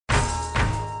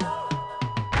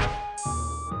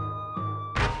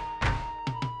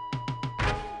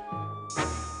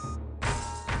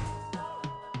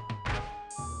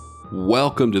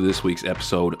Welcome to this week's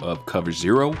episode of Cover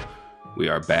Zero. We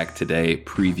are back today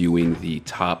previewing the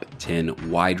top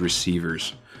 10 wide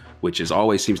receivers, which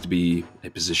always seems to be a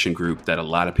position group that a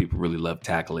lot of people really love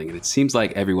tackling. And it seems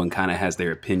like everyone kind of has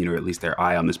their opinion or at least their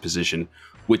eye on this position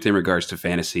within regards to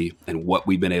fantasy and what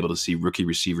we've been able to see rookie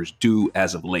receivers do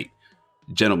as of late.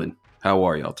 Gentlemen, how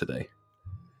are y'all today?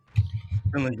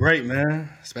 Feeling great, man,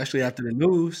 especially after the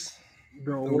news.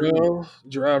 Doing well.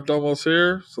 Draft almost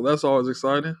here, so that's always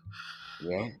exciting.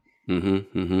 Yeah.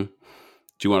 Do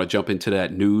you want to jump into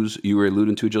that news you were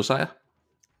alluding to, Josiah?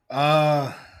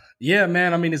 Yeah,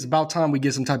 man. I mean, it's about time we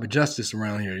get some type of justice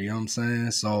around here. You know what I'm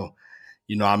saying? So,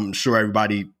 I'm sure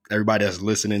everybody that's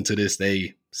listening to this,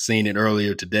 they seen it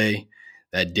earlier today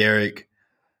that Derek,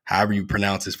 however you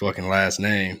pronounce his fucking last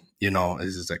name,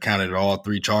 is accounted at all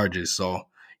three charges. So,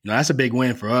 that's a big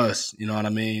win for us. You know what I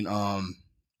mean?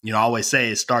 I always say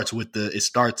it starts at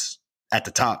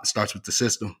the top. It starts with the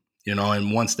system,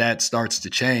 and once that starts to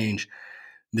change,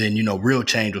 then, real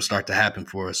change will start to happen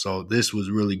for us. So this was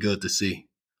really good to see.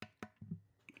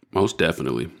 Most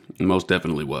definitely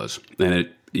was. And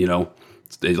it,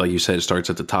 like you said, it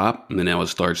starts at the top, and then now it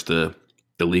starts the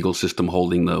legal system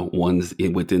holding the ones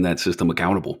within that system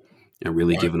accountable and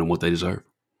really giving them what they deserve.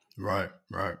 Right.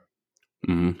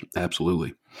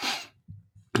 Absolutely.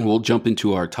 We'll jump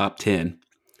into our top 10,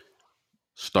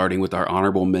 starting with our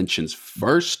honorable mentions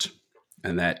first,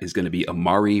 and that is going to be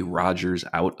Amari Rodgers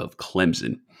out of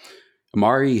Clemson.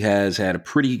 Amari has had a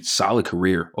pretty solid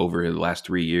career over the last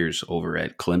 3 years over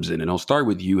at Clemson. And I'll start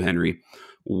with you, Henry.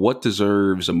 What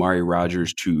deserves Amari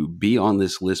Rodgers to be on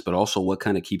this list, but also what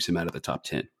kind of keeps him out of the top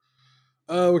 10?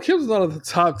 What keeps him out of the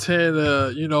top 10,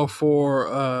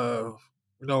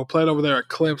 playing over there at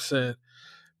Clemson,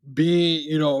 being,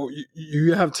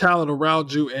 you have talent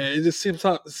around you, and it just seems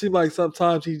like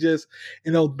sometimes he just,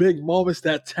 big moments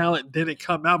that talent didn't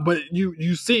come out, but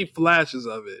you see flashes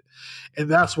of it, and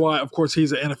that's why, of course,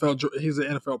 he's an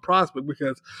NFL prospect,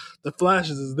 because the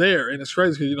flashes is there, and it's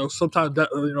crazy because sometimes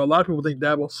a lot of people think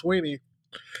Dabo Swinney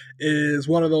is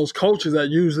one of those coaches that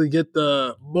usually get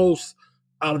the most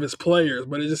out of his players,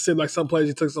 but it just seemed like some plays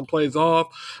he took some plays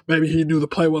off. Maybe he knew the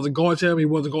play wasn't going to him. He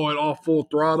wasn't going off full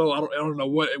throttle. I don't know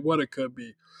what it could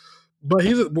be. But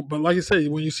but like you said,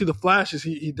 when you see the flashes,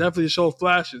 he definitely shows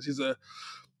flashes. He's a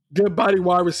good body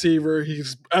wide receiver.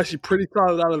 He's actually pretty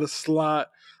solid out of the slot.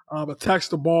 Attacks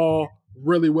the ball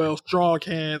really well, strong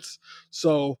hands.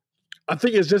 So I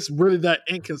think it's just really that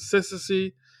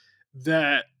inconsistency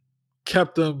that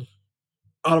kept him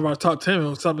out of our top 10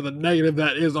 and some of the negative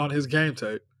that is on his game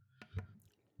tape.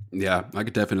 Yeah, I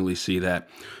could definitely see that.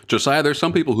 Josiah, there's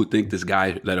some people who think this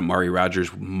guy, that Amari Rodgers,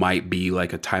 might be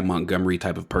like a Ty Montgomery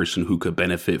type of person who could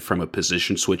benefit from a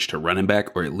position switch to running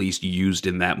back, or at least used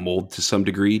in that mold to some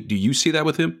degree. Do you see that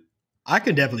with him? I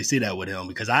could definitely see that with him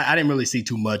because I didn't really see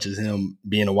too much as him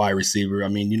being a wide receiver. I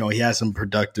mean, he had some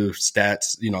productive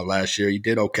stats, last year. He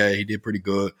did okay. He did pretty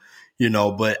good.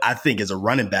 But I think as a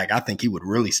running back, I think he would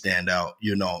really stand out,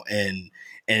 and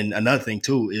another thing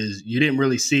too is you didn't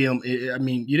really see him. I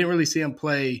mean, you didn't really see him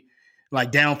play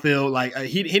like downfield. Like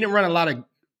he didn't run a lot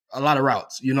of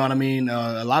routes. You know what I mean?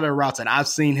 A lot of routes that I've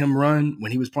seen him run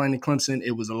when he was playing in Clemson,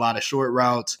 it was a lot of short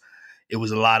routes. It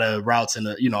was a lot of routes and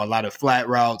a lot of flat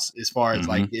routes as far as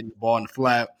like getting the ball in the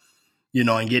flat,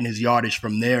 and getting his yardage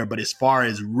from there. But as far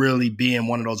as really being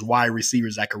one of those wide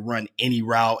receivers that could run any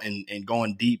route and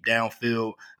going deep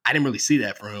downfield, I didn't really see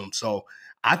that from him. So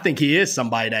I think he is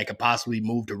somebody that could possibly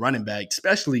move to running back,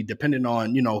 especially depending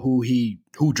on,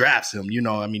 who drafts him.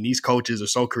 I mean, these coaches are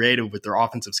so creative with their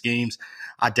offensive schemes.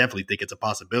 I definitely think it's a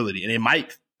possibility. And it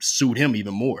might suit him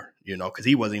even more, because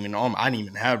he wasn't even on. I didn't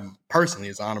even have him personally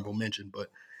as honorable mention.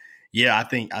 But, yeah, I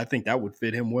think that would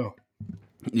fit him well.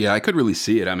 Yeah, I could really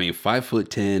see it. I mean,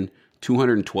 5'10",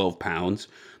 212 pounds.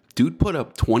 Dude put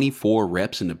up 24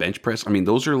 reps in the bench press. I mean,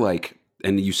 those are like,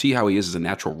 and you see how he is as a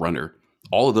natural runner.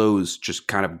 All of those just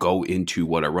kind of go into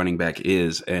what a running back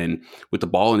is. And with the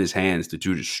ball in his hands, the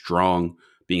dude is strong,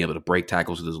 being able to break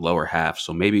tackles with his lower half.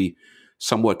 So maybe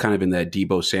somewhat kind of in that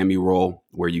Deebo Samuel role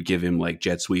where you give him like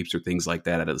jet sweeps or things like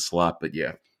that out of the slot. But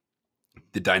yeah,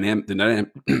 the dynamic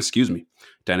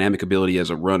ability as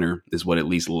a runner is what at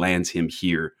least lands him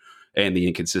here. And the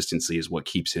inconsistency is what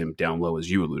keeps him down low, as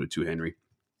you alluded to, Henry.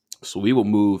 So we will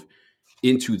move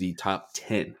into the top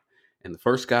 10. And the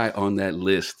first guy on that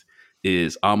list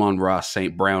is Amon-Ra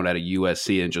St. Brown out of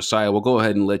USC. And Josiah, we'll go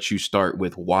ahead and let you start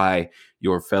with why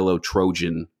your fellow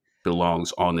Trojan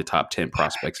belongs on the top 10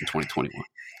 prospects in 2021.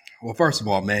 Well, first of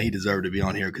all, man, he deserved to be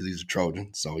on here because he's a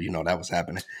Trojan. So, that was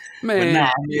happening.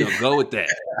 Man, go with that.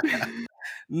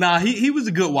 Nah, he was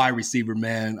a good wide receiver,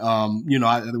 man.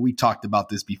 We talked about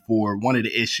this before. One of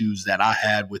the issues that I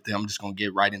had with him, I'm just gonna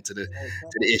get right into the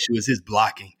issue, is his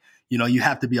blocking. You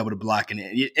have to be able to block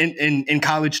in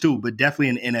college too, but definitely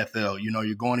in NFL.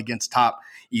 You're going against top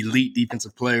elite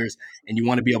defensive players, and you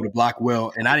want to be able to block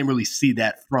well. And I didn't really see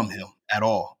that from him at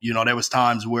all. There was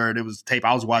times where there was tape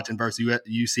I was watching versus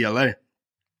UCLA.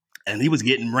 And he was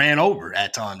getting ran over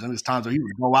at times. And there was times where he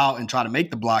would go out and try to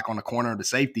make the block on the corner of the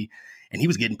safety, and he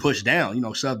was getting pushed down,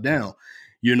 shoved down,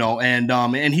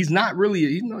 and he's not really,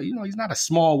 he's not a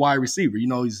small wide receiver.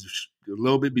 He's a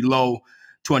little bit below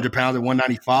 200 pounds at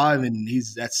 195, and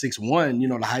he's at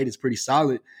 6'1". The height is pretty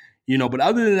solid, but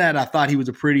other than that, I thought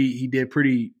he did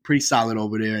pretty solid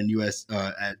over there in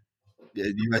at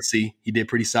USC. He did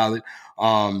pretty solid.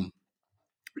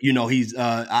 He's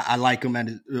I like him,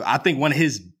 and I think one of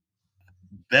his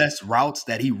best routes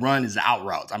that he run is the out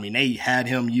routes. I mean, they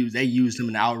used him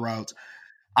in the out routes.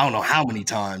 I don't know how many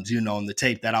times, in the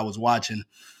tape that I was watching,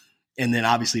 and then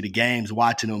obviously the games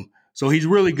watching him. So he's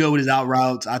really good with his out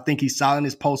routes. I think he's solid in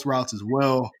his post routes as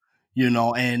well,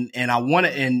 and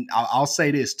I'll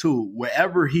say this too,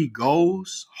 wherever he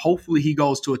goes, hopefully he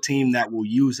goes to a team that will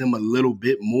use him a little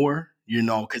bit more,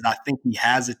 because I think he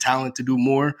has the talent to do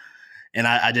more. And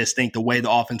I just think the way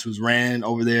the offense was ran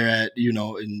over there at,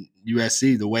 in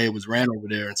USC, the way it was ran over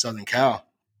there in Southern Cal,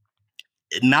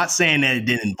 not saying that it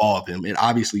didn't involve him. It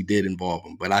obviously did involve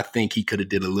him, but I think he could have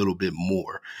did a little bit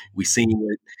more. We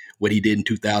seen what he did in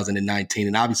 2019,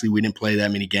 and obviously we didn't play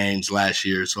that many games last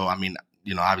year. So, I mean,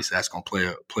 obviously that's going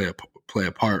to play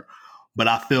a part. But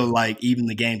I feel like even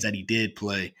the games that he did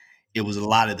play, it was a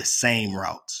lot of the same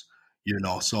routes,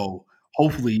 So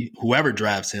hopefully whoever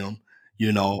drafts him,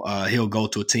 he'll go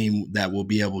to a team that will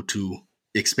be able to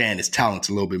expand his talents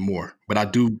a little bit more. But I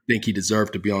do think he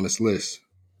deserved to be on this list.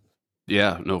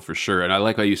 Yeah, no, for sure. And I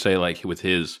like how you say, like, with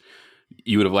his,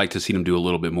 you would have liked to see him do a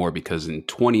little bit more, because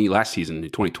last season, in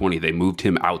 2020, they moved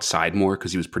him outside more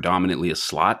because he was predominantly a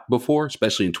slot before,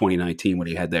 especially in 2019 when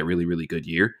he had that really, really good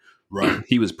year. Right.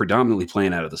 He was predominantly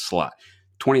playing out of the slot.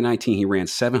 2019, he ran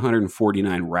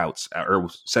 749 routes, or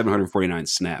 749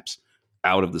 snaps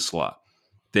out of the slot.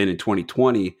 Then in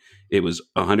 2020, it was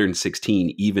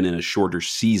 116, even in a shorter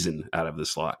season out of the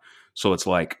slot. So it's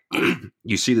like,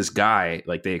 you see this guy,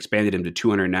 like they expanded him to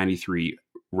 293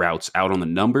 routes out on the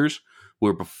numbers,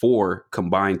 where before,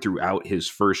 combined throughout his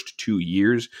first 2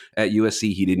 years at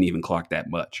USC, he didn't even clock that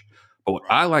much. But what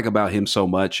I like about him so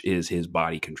much is his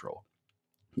body control.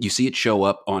 You see it show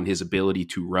up on his ability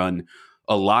to run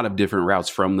a lot of different routes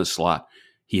from the slot.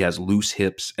 He has loose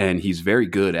hips, and he's very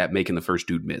good at making the first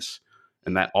dude miss.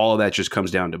 And that all of that just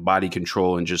comes down to body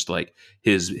control and just like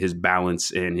his balance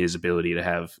and his ability to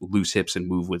have loose hips and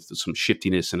move with some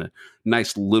shiftiness and a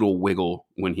nice little wiggle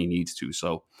when he needs to.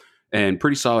 So, and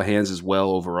pretty solid hands as well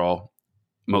overall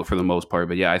for the most part.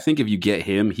 But yeah, I think if you get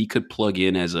him, he could plug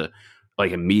in as a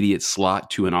like immediate slot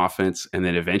to an offense, and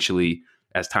then eventually,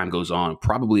 as time goes on,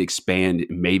 probably expand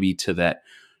maybe to that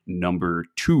number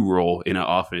 2 role in an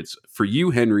offense. For you,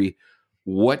 Henry,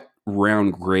 what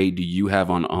round grade do you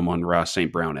have on Amon-Ra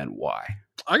St. Brown, and why?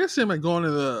 I can see him going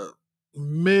in the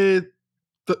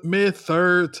mid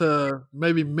third to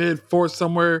maybe mid fourth,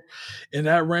 somewhere in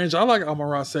that range. I like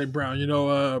Amon-Ra St.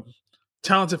 Brown.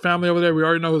 Talented family over there. We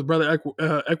already know his brother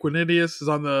Equanimeous is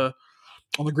on the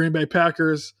Green Bay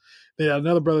Packers. They had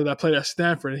another brother that played at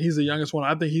Stanford, and he's the youngest one.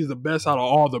 I think he's the best out of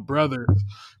all the brothers.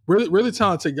 Really, really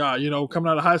talented guy.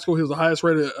 Coming out of high school, he was the highest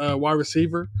rated wide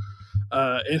receiver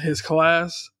in his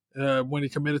class when he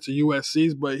committed to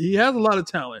USC. But he has a lot of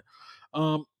talent.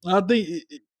 I think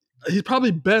he's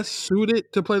probably best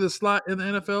suited to play the slot in the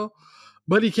NFL,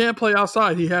 but he can't play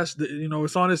outside. He has to,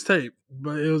 it's on his tape.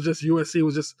 But it was just USC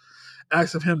was just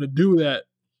asking him to do that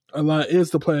a lot,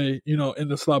 is to play, in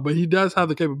the slot. But he does have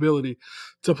the capability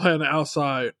to play on the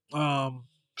outside.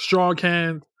 Strong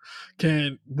hands,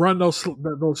 can run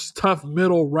those tough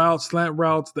middle routes, slant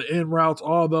routes, the end routes,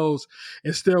 all those,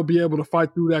 and still be able to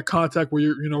fight through that contact where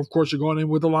you're, of course, you're going in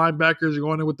with the linebackers, you're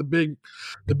going in with the big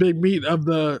meat of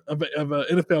an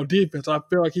NFL defense. I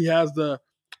feel like he has the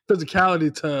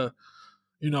physicality to,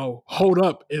 hold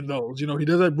up in those. He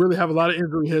doesn't really have a lot of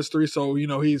injury history, so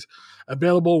he's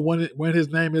available when his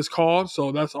name is called.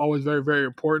 So that's always very, very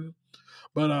important.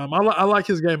 But I like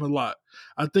his game a lot.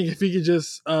 I think if he could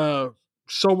just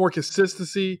show more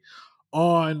consistency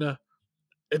on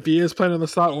if he is playing on the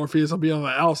side or if he is going to be on the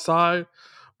outside.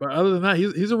 But other than that,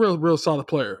 he's a real solid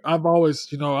player. I've always,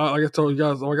 like I told you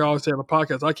guys, like I always say on the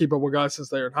podcast, I keep up with guys since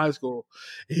they were in high school.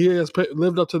 He has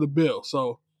lived up to the bill.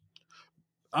 So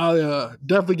I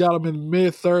definitely got him in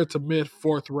mid-third to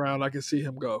mid-fourth round. I can see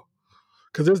him go.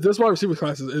 Because this wide receiver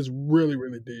class is really,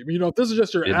 really deep. You know, if this is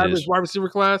just your average wide receiver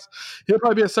class, he'll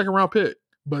probably be a second round pick.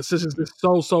 But since it's just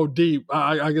so deep,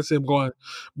 I can see him going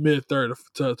mid third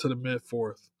to the mid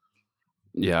fourth.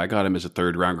 Yeah, I got him as a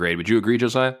third round grade. Would you agree,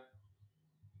 Josiah?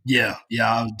 Yeah.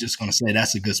 I was just gonna say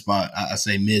that's a good spot. I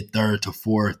say mid third to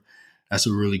fourth. That's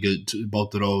a really good.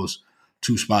 Both of those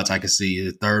two spots I can see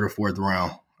the third or fourth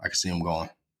round. I can see him going.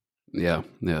 Yeah,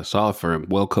 solid for him.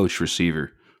 Well coached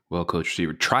receiver.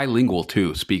 Trilingual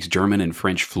too. Speaks German and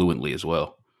French fluently as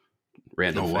well.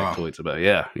 Random factoids about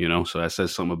so that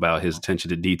says something about his attention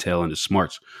to detail and his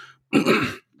smarts. We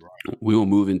will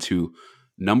move into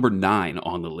number 9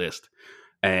 on the list.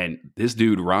 And this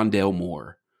dude, Rondale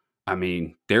Moore, I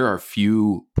mean, there are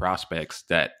few prospects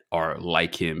that are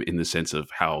like him in the sense of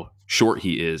how short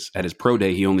he is. At his pro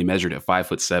day, he only measured at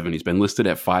 5'7". He's been listed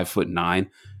at 5'9"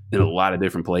 in a lot of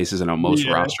different places and on most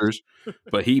rosters,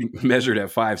 but he measured at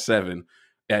 5'7"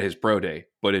 at his pro day.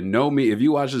 But if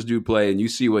you watch this dude play and you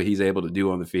see what he's able to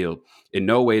do on the field, in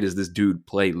no way does this dude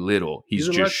play little. He's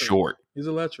just short. He's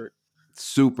electric.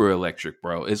 Super electric,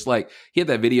 bro. It's like he had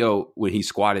that video when he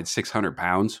squatted 600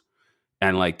 pounds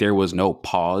and like there was no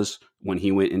pause when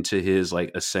he went into his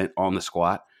like ascent on the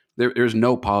squat. There's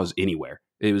no pause anywhere.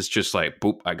 It was just like,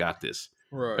 boop, I got this.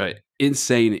 Right.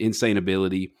 Insane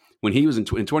ability. When he was in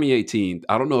 2018,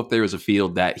 I don't know if there was a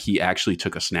field that he actually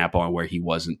took a snap on where he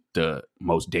wasn't the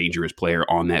most dangerous player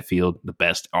on that field, the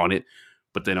best on it.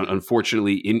 But then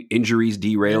unfortunately, injuries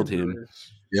derailed him.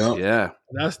 Yeah.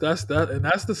 And that's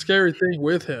the scary thing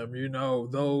with him. You know,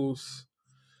 those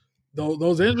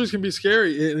injuries can be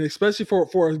scary, and especially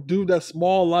for a dude that's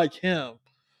small like him.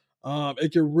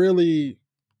 It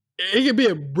can be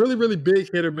a really, really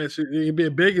big hit or miss. It can be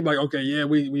a big, like, okay, yeah,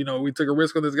 we took a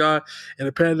risk on this guy and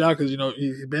it panned out because,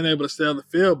 he's been able to stay on the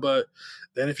field. But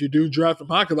then if you do draft him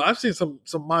high, because I've seen some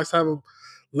mocks have him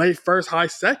late first, high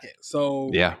second.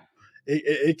 So yeah,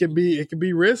 it can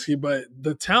be risky, but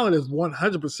the talent is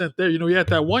 100% there. He had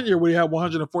that 1 year where he had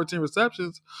 114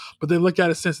 receptions, but then look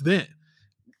at it since then.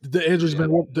 The injury's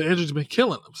been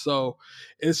killing him. So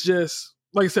it's just,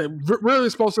 like I said, really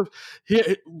explosive.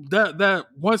 That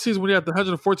one season when he had the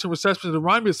 114 receptions, it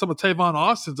reminded me of some of Tavon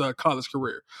Austin's college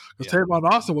career. Because Tavon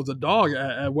Austin was a dog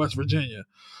at West Virginia.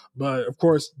 But, of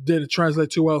course, didn't translate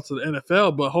too well to the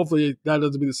NFL. But hopefully that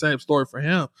doesn't be the same story for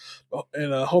him.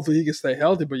 And hopefully he can stay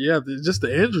healthy. But, yeah, just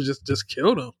the injury just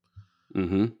killed him.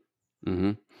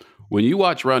 Mm-hmm. When you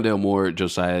watch Rondale Moore,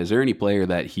 Josiah, is there any player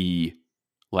that he,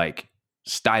 like,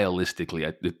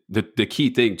 stylistically, the key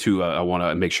thing too, I want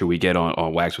to make sure we get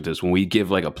on wax with this. When we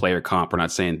give like a player comp, we're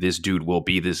not saying this dude will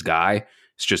be this guy.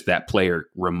 It's just that player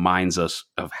reminds us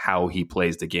of how he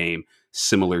plays the game,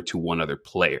 similar to one other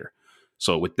player.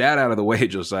 So with that out of the way,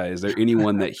 Josiah, is there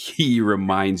anyone that he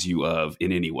reminds you of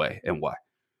in any way, and why?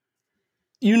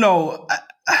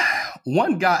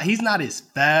 One guy, he's not as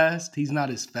fast. He's not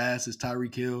as fast as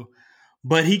Tyreek Hill.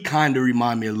 But he kind of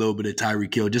reminded me a little bit of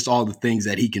Tyreek Hill, just all the things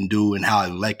that he can do and how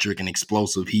electric and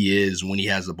explosive he is when he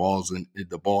has the ball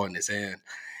in his hand.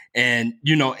 And,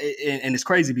 and it's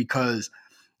crazy because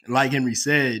like Henry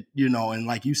said, and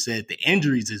like you said, the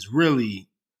injuries is really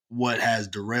what has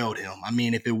derailed him. I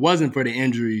mean, if it wasn't for the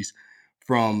injuries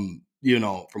from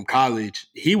college,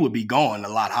 he would be going a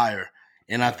lot higher.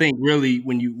 And I think really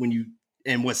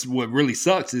what really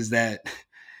sucks is that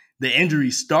the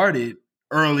injuries started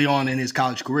early on in his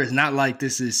college career. It's not like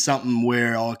this is something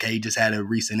where, okay, he just had a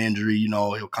recent injury,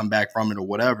 he'll come back from it or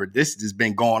whatever. This has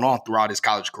been going on throughout his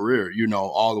college career,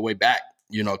 all the way back,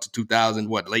 to 2000,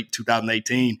 late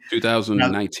 2018.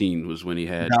 2019 was when he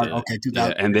had,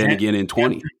 2000, and then again in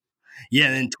 20. Yeah,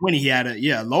 and in 20 he had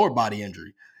a lower body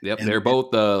injury. Yep, and they're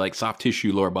both like soft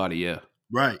tissue lower body, yeah.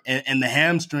 Right, and the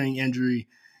hamstring injury,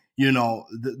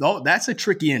 that's a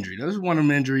tricky injury. That's one of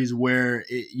them injuries where,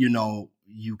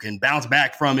 you can bounce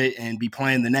back from it and be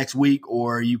playing the next week,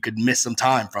 or you could miss some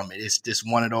time from it. It's just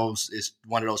one of those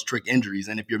trick injuries.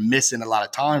 And if you're missing a lot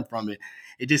of time from it,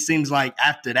 it just seems like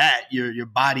after that, your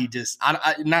body just,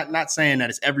 not saying that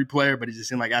it's every player, but it just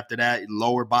seems like after that,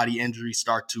 lower body injuries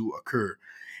start to occur.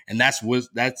 And that's what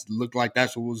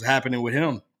was happening with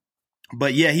him.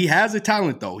 But yeah, he has the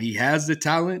talent though. He has the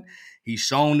talent. He's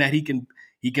shown that he can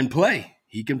play.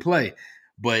 He can play.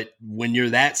 But when you're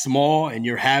that small and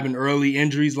you're having early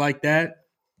injuries like that,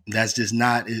 it's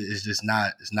not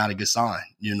a good sign,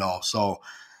 So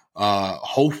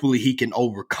hopefully he can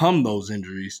overcome those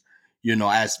injuries,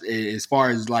 as far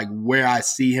as like where I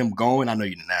see him going. I know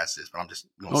you didn't ask this, but I'm just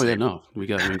going to say. Oh, yeah, no, we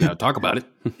got to talk about it.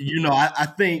 I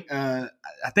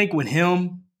think with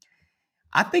him,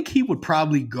 I think he would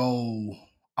probably go,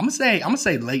 I'm gonna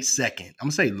say late second. I'm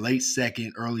gonna say late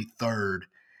second, early third.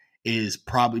 is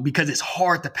probably because it's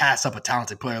hard to pass up a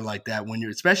talented player like that when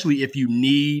you're, especially if you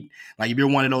need, like if you're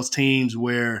one of those teams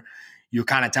where you're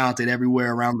kind of talented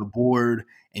everywhere around the board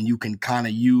and you can kind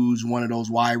of use one of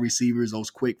those wide receivers, those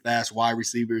quick, fast wide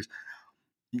receivers,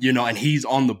 and he's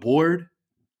on the board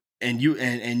and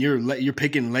you're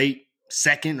picking late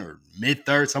second or mid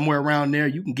third, somewhere around there,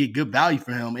 you can get good value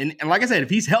for him. And like I said, if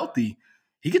he's healthy,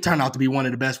 he could turn out to be one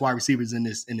of the best wide receivers in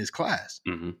this class.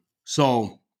 Mm-hmm.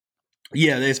 So,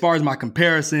 yeah, as far as my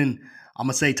comparison, I'm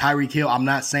gonna say Tyreek Hill. I'm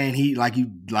not saying he, like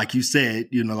you said,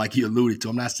 like you alluded to.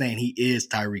 I'm not saying he is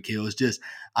Tyreek Hill. It's just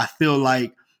I feel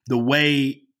like the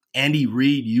way Andy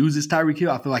Reid uses Tyreek Hill,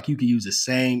 I feel like you could use the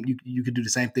same. You could do the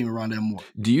same thing with Rondale Moore.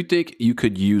 Do you think you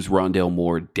could use Rondale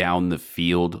Moore down the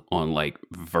field on like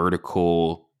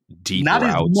vertical deep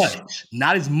routes?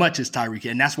 Not as much as Tyreek,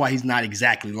 and that's why he's not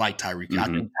exactly like Tyreek. Mm-hmm. I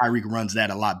think Tyreek runs that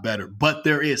a lot better. But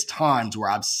there is times where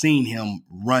I've seen him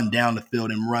run down the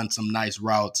field and run some nice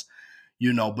routes,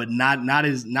 but not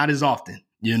as often,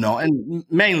 and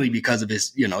mainly because of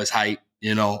his height.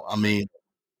 I mean,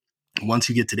 once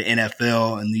you get to the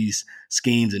NFL and these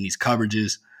schemes and these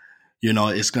coverages,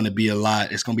 it's going to be a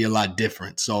lot. It's going to be a lot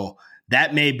different. So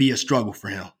that may be a struggle for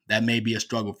him.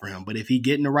 But if he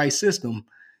get in the right system,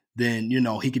 then,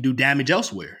 he could do damage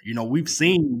elsewhere. We've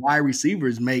seen wide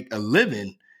receivers make a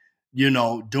living,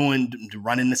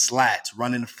 running the slats,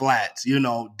 running the flats,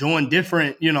 doing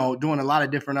different, doing a lot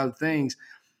of different other things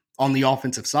on the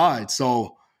offensive side.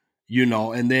 So,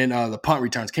 and then the punt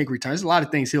returns, kick returns, a lot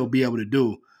of things he'll be able to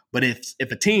do. But if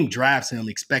a team drafts him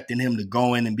expecting him to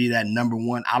go in and be that number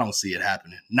one, I don't see it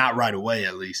happening. Not right away,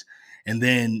 at least. And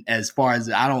then as far as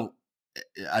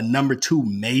a number two,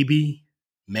 maybe.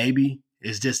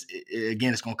 It's just,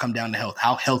 again, it's going to come down to health.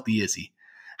 How healthy is he?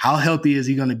 How healthy is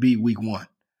he going to be week one?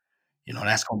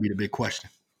 That's going to be the big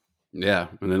question. Yeah.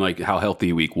 And then like how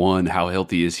healthy week one, how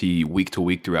healthy is he week to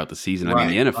week throughout the season? I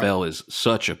mean, the NFL is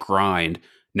such a grind.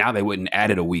 Now they wouldn't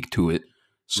added a week to it.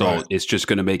 So it's just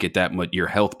going to make it that much, your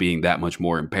health being that much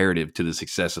more imperative to the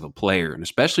success of a player. And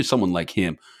especially someone like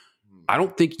him. I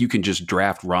don't think you can just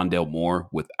draft Rondale Moore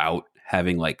without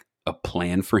having like a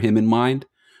plan for him in mind.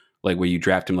 Like where you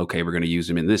draft him, okay, we're going to use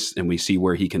him in this and we see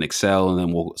where he can excel. And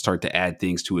then we'll start to add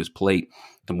things to his plate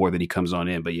the more that he comes on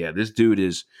in. But yeah, this dude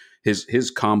is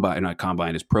his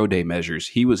pro day measures.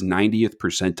 He was 90th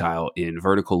percentile in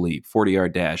vertical leap,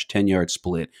 40-yard dash, 10-yard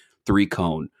split,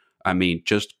 3-cone. I mean,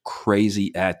 just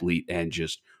crazy athlete and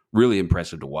just really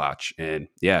impressive to watch. And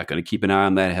yeah, going to keep an eye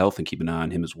on that health and keep an eye on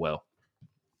him as well.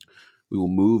 We will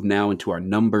move now into our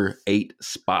number 8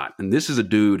 spot. And this is a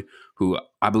dude who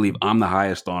I believe I'm the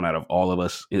highest on out of all of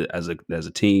us as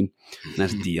a team. And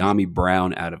that's Dyami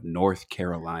Brown out of North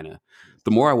Carolina.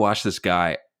 The more I watch this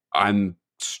guy, I'm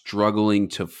struggling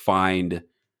to find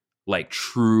like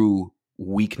true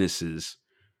weaknesses.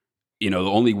 The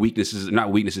only weaknesses,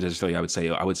 not weaknesses necessarily,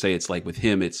 I would say it's like with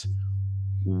him, it's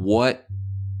what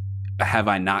have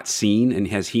I not seen and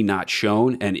has he not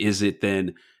shown? And is it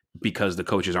then because the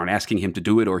coaches aren't asking him to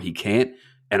do it or he can't?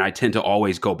 And I tend to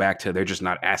always go back to they're just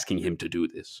not asking him to do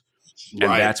this.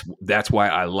 Right. And that's why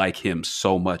I like him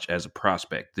so much as a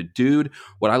prospect. The dude,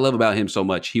 what I love about him so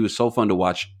much, he was so fun to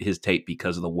watch his tape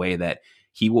because of the way that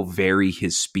he will vary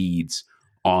his speeds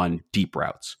on deep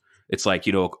routes. It's like,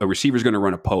 a receiver's going to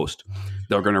run a post.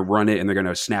 They're going to run it and they're going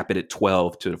to snap it at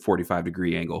 12 to a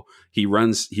 45-degree angle. He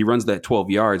runs that 12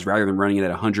 yards rather than running it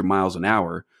at 100 miles an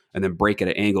hour and then break at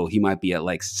an angle. He might be at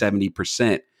like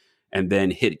 70% and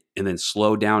then hit and then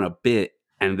slow down a bit.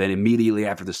 And then immediately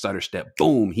after the stutter step,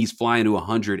 boom, he's flying to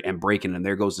 100 and breaking, and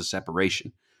there goes the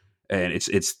separation. And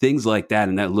it's things like that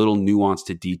and that little nuance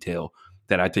to detail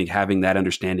that I think having that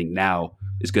understanding now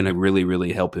is going to really,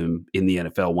 really help him in the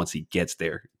NFL once he gets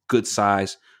there. Good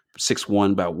size,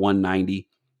 6'1", about 190.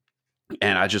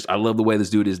 And I love the way this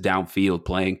dude is downfield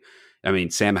playing. I mean,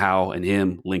 Sam Howell and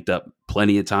him linked up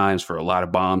plenty of times for a lot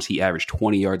of bombs. He averaged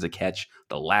 20 yards a catch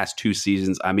the last 2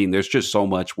 seasons. I mean, there's just so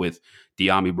much with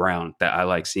Dyami Brown that I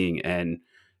like seeing. And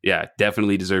yeah,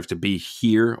 definitely deserves to be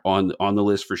here on the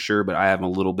list for sure, but I have him a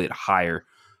little bit higher.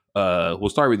 We'll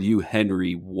start with you,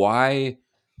 Henry. What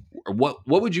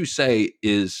would you say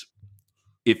is,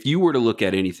 if you were to look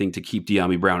at anything to keep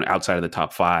Dyami Brown outside of the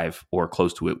top 5 or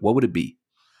close to it, what would it be?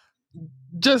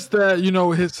 Just that,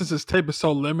 since his tape is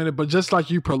so limited, but just like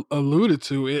you alluded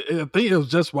to, I think it was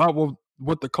just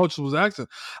what the coaches was asking.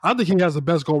 I think he has the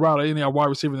best go route of any wide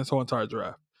receiver in this whole entire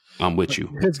draft. I'm with you.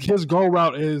 His go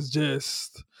route is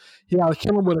just, he either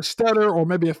kill him with a stutter or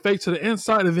maybe a fake to the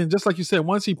inside, and then just like you said,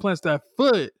 once he plants that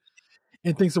foot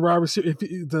and thinks the wide receiver,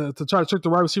 to try to trick the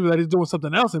wide receiver that he's doing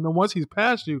something else, and then once he's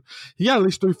past you, he got at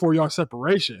least 3-4 yard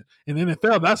separation. In the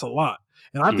NFL, that's a lot.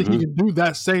 And I think he can do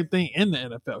that same thing in the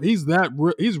NFL.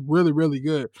 He's really, really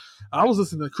good. I was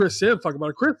listening to Chris Sims talk about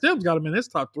it. Chris Sims got him in his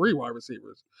top 3 wide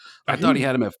receivers. I thought he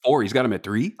had him at 4. He's got him at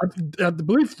 3? I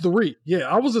believe 3. Yeah,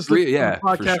 I was just listening to the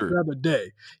podcast the other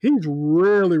day. He's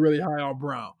really, really high on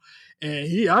Brown. And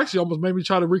he actually almost made me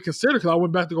try to reconsider because I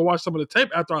went back to go watch some of the tape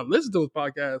after I listened to his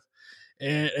podcast.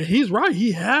 And he's right.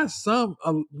 He has a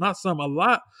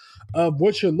lot of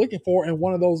what you're looking for in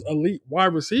one of those elite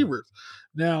wide receivers.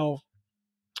 Now,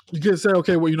 you can say,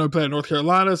 okay, well, he played in North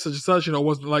Carolina, such and such, it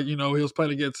wasn't like, he was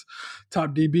playing against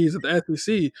top DBs at the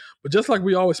SEC. But just like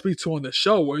we always speak to on the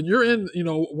show, when you're in,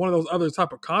 one of those other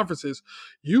type of conferences,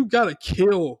 you got to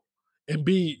kill and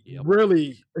be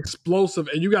really explosive,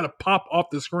 and you got to pop off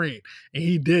the screen. And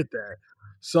he did that.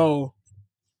 So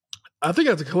I think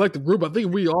as a collective group, I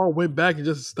think we all went back and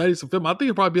just studied some film. I think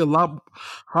it'd probably be a lot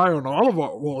higher on all of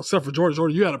our, well, except for Jordan.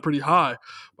 Jordan, you had a pretty high.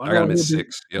 I got him at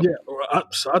 6. Yep. Yeah,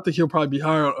 so I think he'll probably be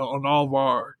higher on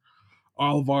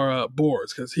all of our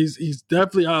boards because he's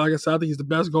definitely, like I said, I think he's the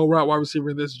best go route wide receiver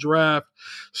in this draft.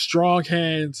 Strong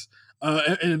hands.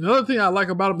 And another thing I like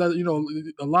about him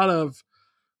that, a lot of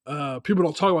people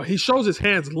don't talk about, he shows his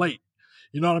hands late.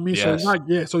 You know what I mean?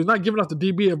 Yes. So he's not giving up the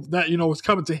DB of that, it's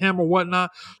coming to him or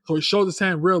whatnot. So he shows his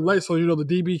hand real late so, the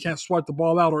DB can't swipe the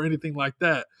ball out or anything like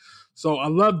that. So I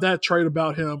love that trait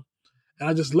about him. And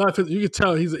I just love it. You can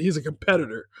tell he's a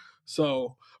competitor.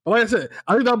 So, but like I said,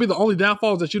 I think that'll be the only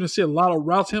downfall is that you didn't see a lot of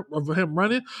routes of him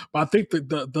running. But I think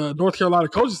the North Carolina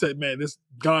coaches said, man, this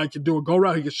guy can do a go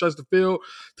route. He can stretch the field,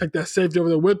 take that safety over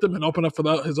there with him, and open up for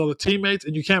his other teammates.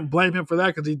 And you can't blame him for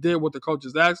that because he did what the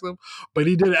coaches asked him. But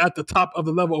he did it at the top of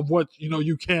the level of what,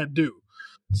 you can do.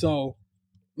 So,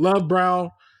 love Brown.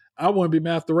 I wouldn't be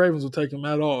mad if the Ravens would take him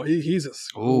at all. He's a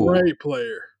great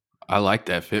player. I like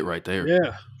that fit right there.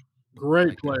 Yeah,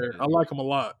 great player. I like him a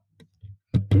lot.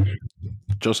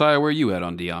 Josiah, where are you at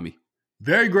on Dyami?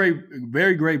 Very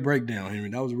great breakdown, Henry.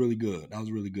 That was really good.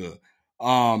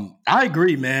 I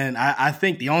agree, man. I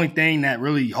think the only thing that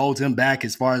really holds him back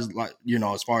as far as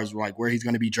where he's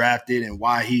going to be drafted and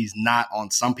why he's not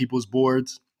on some people's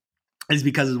boards is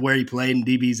because of where he played and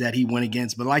DBs that he went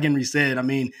against. But like Henry said, I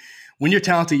mean, when you're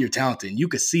talented, you're talented. You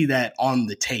could see that on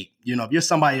the tape. If you're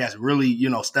somebody that's really,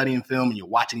 studying film and you're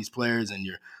watching these players and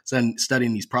you're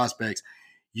studying these prospects,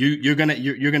 you're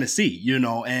gonna see,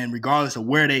 and regardless of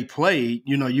where they play,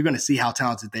 you're gonna see how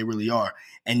talented they really are.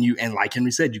 And like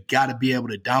Henry said, you got to be able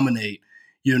to dominate,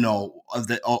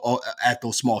 at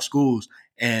those small schools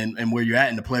and where you're at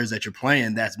and the players that you're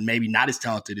playing that's maybe not as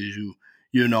talented as you.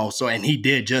 So, and he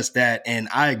did just that. And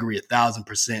I agree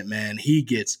 1,000%, man. He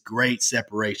gets great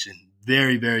separation,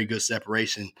 very, very good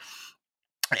separation.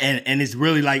 And it's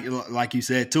really like you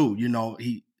said too,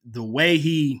 the way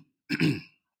he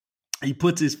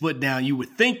puts his foot down, you would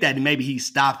think that maybe he's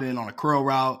stopping on a curl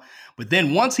route. But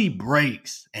then once he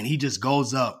breaks and he just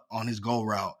goes up on his go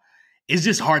route, it's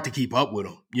just hard to keep up with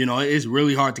him. It's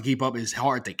really hard to keep up. It's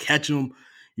hard to catch him.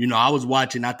 I was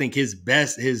watching, I think his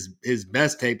best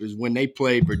tape is when they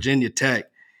played Virginia Tech,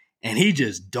 and he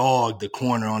just dogged the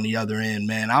corner on the other end,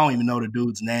 man. I don't even know the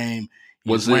dude's name.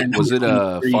 Was it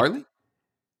Farley?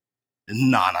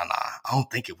 No. I don't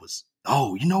think it was.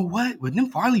 Oh, you know what? With them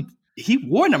Farley, he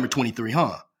wore number 23,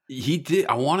 huh? He did.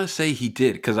 I want to say he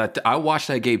did because I watched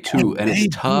that game too, and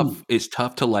it's tough. It's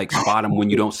tough to spot him when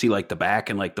you don't see the back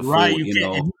and the full. And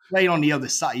he played on the other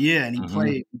side, yeah, and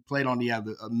he played on the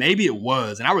other. Maybe it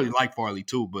was, and I really like Farley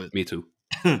too, but me too.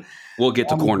 We'll get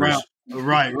to corners.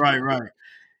 Right.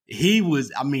 He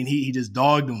was. I mean, he just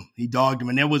dogged him. He dogged him,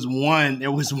 and there was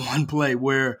one play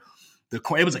where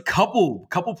it was a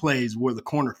couple plays where the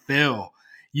corner fell.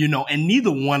 And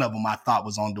neither one of them I thought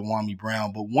was on Dyami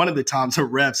Brown. But one of the times the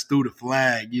refs threw the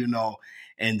flag,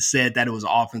 and said that it was an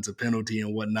offensive penalty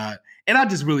and whatnot. And I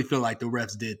just really feel like the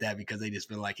refs did that because they just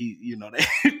feel like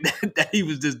that he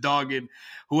was just dogging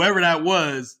whoever that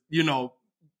was,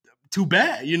 too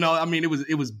bad. I mean, it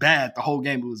was bad. The whole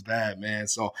game, it was bad, man.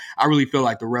 So I really feel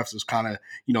like the refs was kind of,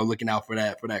 looking out for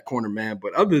that corner, man.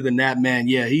 But other than that, man,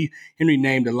 yeah, Henry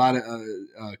named a lot of,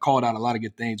 called out a lot of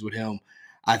good things with him.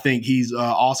 I think he's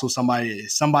also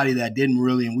somebody that didn't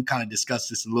really, and we kind of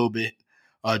discussed this a little bit,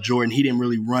 Jordan, he didn't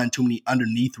really run too many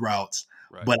underneath routes.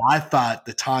 Right. But I thought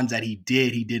the times that he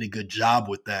did a good job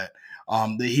with that.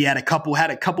 He had a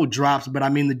couple drops, but I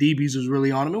mean, the DBs was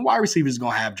really on him. And wide receivers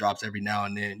going to have drops every now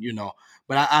and then,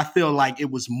 But I feel like it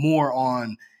was more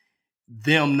on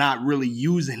them not really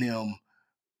using him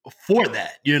for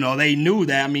that. They knew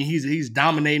that. I mean, he's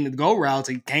dominating the go routes.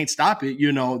 He can't stop it,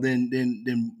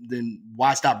 then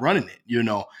why stop running it,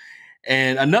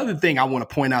 And another thing I want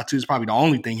to point out too is probably the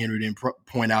only thing Henry didn't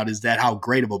point out is that how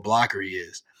great of a blocker he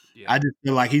is. Yeah. I just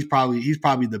feel like he's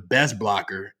probably the best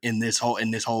blocker in this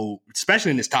whole,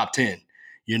 especially in this top 10.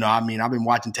 You know, I mean, I've been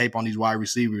watching tape on these wide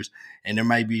receivers, and there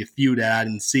might be a few that I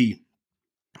didn't see,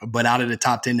 but out of the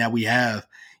top 10 that we have,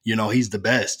 you know, he's the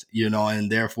best, you know,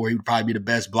 and therefore he would probably be the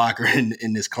best blocker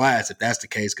in this class if that's the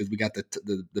case, because we got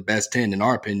the best 10 in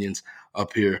our opinions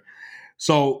up here.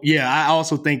 So, yeah, I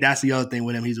also think that's the other thing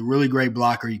with him. He's a really great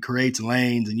blocker. He creates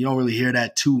lanes, and you don't really hear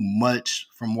that too much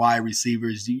from wide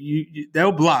receivers.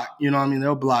 They'll block, you know what I mean?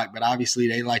 They'll block, but obviously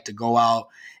they like to go out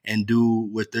and do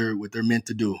what they're meant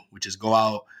to do, which is go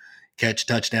out, catch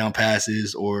touchdown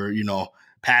passes or, you know,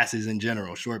 passes in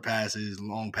general, short passes,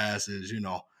 long passes, you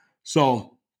know.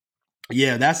 So,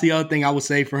 yeah, that's the other thing I would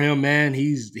say for him, man.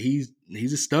 He's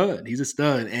a stud. He's a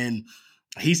stud. And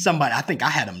he's somebody, I think I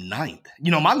had him 9th. You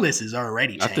know, my list is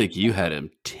already changed. I think you had him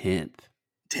 10th.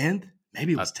 10th?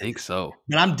 Maybe it was 10th. I think so.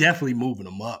 But I'm definitely moving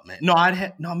him up, man.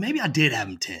 No, maybe I did have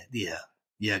him 10th. Yeah.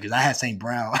 Yeah, because I had St.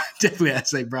 Brown. I definitely had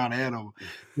St. Brown ahead of him.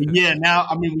 But yeah, now,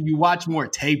 I mean, when you watch more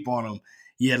tape on him,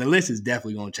 yeah, the list is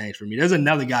definitely going to change for me. There's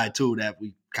another guy, too, that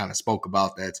we kind of spoke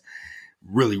about that's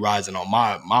really rising on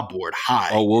my board high.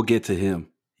 Oh, we'll get to him.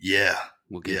 Yeah.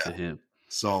 We'll get to him.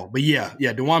 So, but yeah,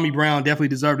 Dewami Brown definitely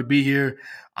deserved to be here.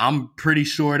 I'm pretty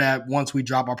sure that once we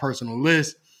drop our personal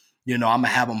list, you know, I'm going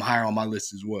to have him higher on my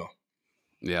list as well.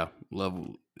 Yeah, love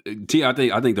T. I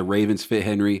think the Ravens fit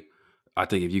Henry. I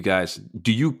think if you guys,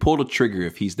 do you pull the trigger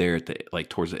if he's there at the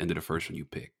towards the end of the first one you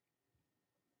pick?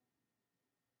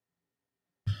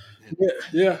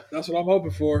 Yeah, that's what I'm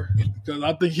hoping for, because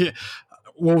I think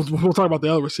we'll talk about the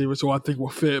other receivers who I think will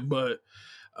fit, but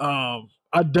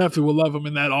I definitely would love him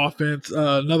in that offense.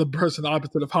 Another person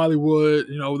opposite of Hollywood,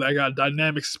 you know, that got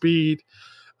dynamic speed.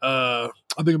 I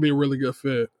think it'll be a really good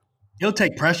fit. He'll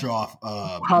take pressure off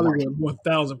Hollywood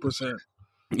 1,000%.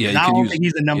 Yeah, I don't think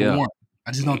he's the number one.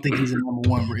 I just don't think he's the number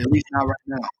one, at least not right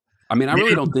now. I mean, I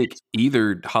really don't think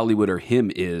either Hollywood or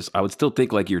him is. I would still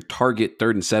think like your target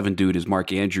 3rd and 7 dude is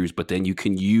Mark Andrews, but then you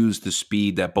can use the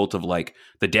speed that both of like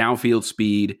the downfield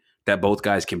speed that both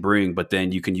guys can bring, but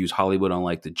then you can use Hollywood on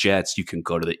like the Jets. You can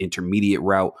go to the intermediate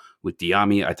route with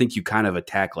Dewami. I think you kind of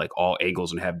attack like all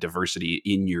angles and have diversity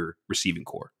in your receiving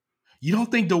core. You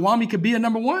don't think Dewami could be a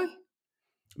number one?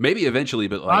 Maybe eventually,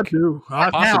 but like I do.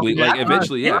 Possibly, like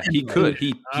eventually, yeah, he could.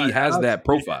 He has that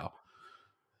profile.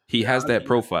 He has that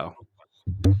profile.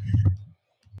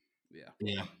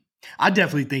 Yeah. I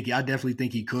definitely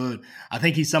think he could. I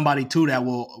think he's somebody too that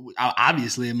will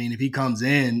obviously, I mean, if he comes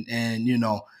in and, you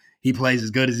know, he plays as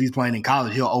good as he's playing in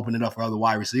college, he'll open it up for other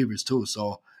wide receivers too.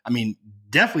 So, I mean,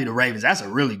 definitely the Ravens, that's a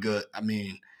really good, I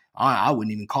mean, I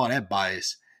wouldn't even call that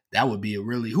bias. That would be a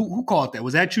really who called that?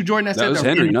 Was that you, Jordan? That was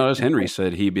Henry. No, that was Henry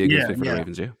said he'd be a good fit for the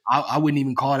Ravens. Yeah, I wouldn't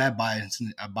even call that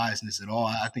biasness at all.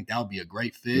 I think that would be a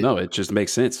great fit. No, it just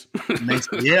makes sense. It makes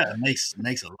a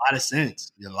lot of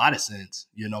sense. A lot of sense,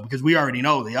 you know, because we already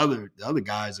know the other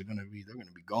guys are gonna be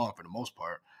gone for the most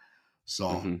part.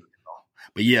 So, you know,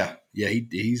 but yeah,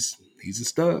 he's a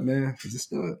stud, man. He's a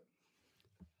stud.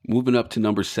 Moving up to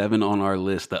number 7 on our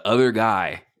list, the other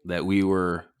guy that we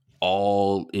were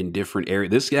all in different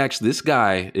areas. This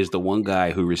guy is the one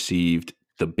guy who received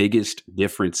the biggest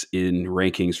difference in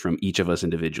rankings from each of us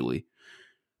individually.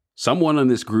 Someone on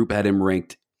this group had him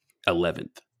ranked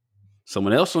 11th.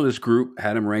 Someone else on this group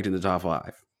had him ranked in the top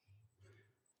 5.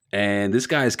 And this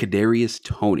guy is Kadarius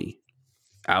Toney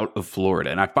out of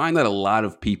Florida. And I find that a lot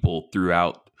of people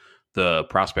throughout the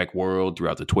prospect world,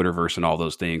 throughout the Twitterverse and all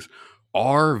those things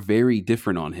are very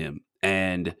different on him.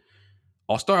 And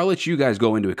I'll let you guys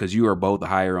go into it because you are both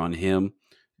higher on him.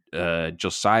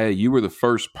 Josiah, you were the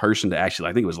first person to actually,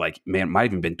 I think it was like, man, it might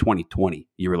have even been 2020.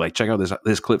 You were like, check out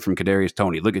this clip from Kadarius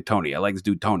Toney. Look at Toney. I like this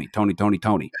dude, Toney. And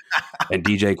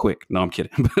DJ Quick. No, I'm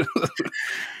kidding.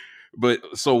 But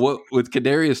so what with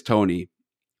Kadarius Toney,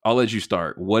 I'll let you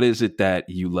start. What is it that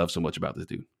you love so much about this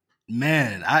dude?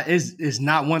 Man, it's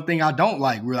not one thing I don't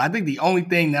like, really. I think the only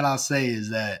thing that I'll say is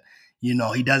that, you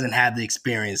know, he doesn't have the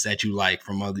experience that you like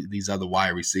from these other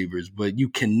wide receivers, but you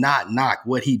cannot knock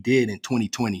what he did in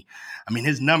 2020. I mean,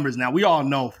 his numbers now, we all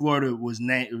know Florida was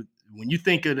named, when you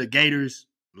think of the Gators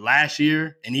last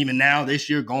year and even now this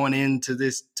year going into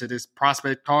this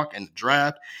prospect talk and the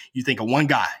draft, you think of one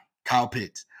guy, Kyle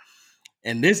Pitts.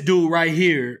 And this dude right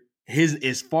here,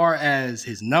 as far as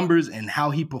his numbers and how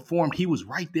he performed, he was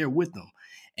right there with them.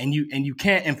 And you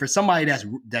can't, and for somebody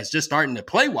that's just starting to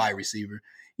play wide receiver,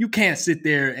 you can't sit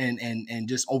there and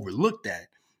just overlook that.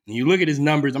 And you look at his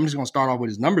numbers. I'm just going to start off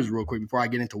with his numbers real quick before I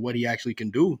get into what he actually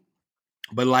can do.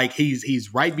 But like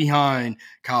he's right behind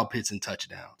Kyle Pitts in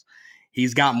touchdowns.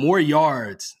 He's got more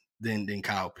yards than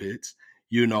Kyle Pitts,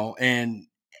 you know, and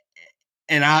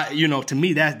And to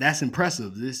me, that's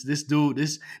impressive. This dude,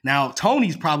 now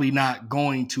Tony's probably not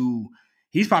going to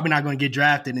get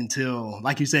drafted until,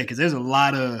 like you said, because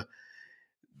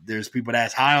there's people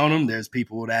that's high on him, there's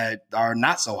people that are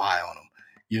not so high on him,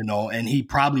 and he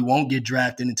probably won't get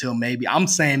drafted until maybe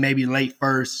late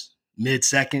first, mid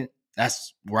second.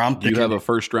 That's where I'm thinking. Do you have a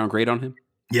first round grade on him?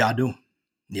 Yeah, I do.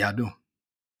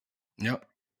 Yep.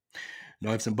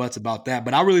 No ifs and buts about that.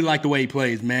 But I really like the way he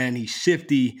plays, man. He's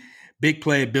shifty, big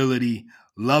playability.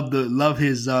 Love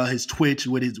his twitch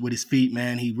with his feet,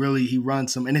 man. He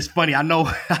runs some, and it's funny. I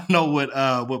know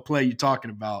what play you're talking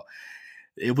about.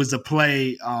 It was a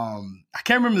play. I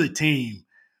can't remember the team,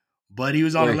 but he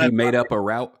was on where the left. He made up a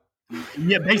route.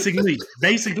 Yeah, basically.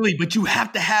 But you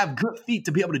have to have good feet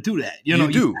to be able to do that. You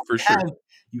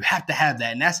have to have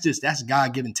that, and that's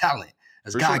God-given talent.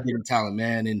 That's God-given talent,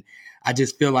 man. And I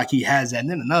just feel like he has that. And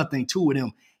then another thing too with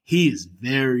him, he is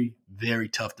very, very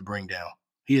tough to bring down.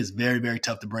 He is very, very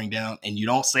tough to bring down. And you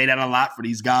don't say that a lot for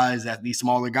these guys, these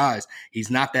smaller guys.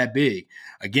 He's not that big.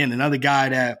 Again, another guy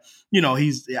that,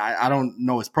 I don't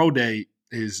know his pro day,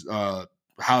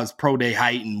 how his pro day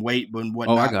height and weight and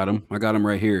whatnot. Oh, I got him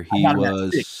right here. He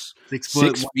was 6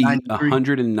 feet,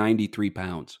 193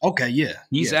 pounds. Okay, yeah.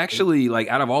 He's actually, like,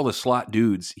 out of all the slot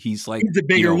dudes, he's like the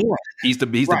bigger one. He's the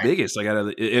biggest. Like,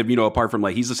 apart from,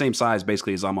 like, he's the same size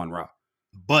basically as Amon-Ra.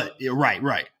 But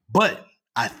right. But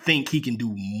I think he can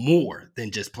do more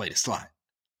than just play the slot.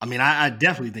 I mean, I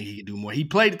definitely think he can do more. He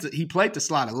played the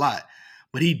slot a lot,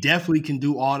 but he definitely can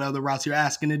do all the other routes you're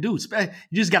asking to do. You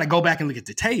just got to go back and look at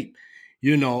the tape.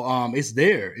 It's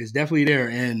there. It's definitely there.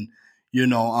 And,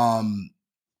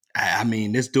 I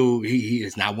mean, this dude, he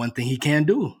is not one thing he can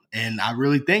do. And I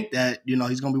really think that,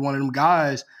 he's going to be one of them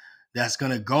guys that's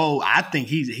going to go. I think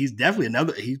he's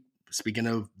definitely speaking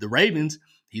of the Ravens,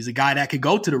 he's a guy that could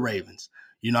go to the Ravens.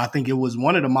 I think it was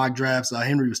one of the mock drafts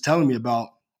Henry was telling me about.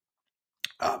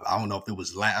 I don't know if it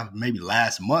was maybe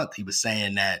last month. He was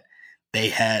saying that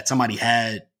somebody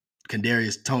had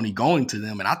Kadarius Toney going to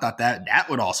them, and I thought that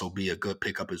would also be a good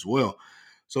pickup as well.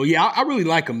 So yeah, I really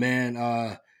like him,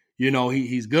 man.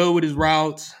 He's good with his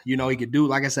routes. He could do,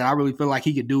 like I said, I really feel like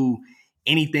he could do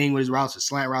anything with his routes: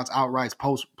 slant routes, out routes,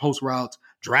 post routes,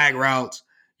 drag routes.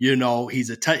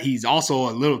 He's also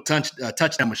a little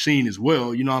touchdown machine as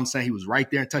well. You know what I'm saying? He was right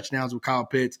there in touchdowns with Kyle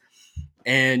Pitts.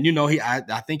 And,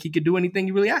 I think he could do anything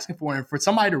you're really asking for. And for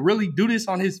somebody to really do this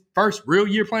on his first real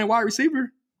year playing wide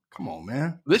receiver, come on,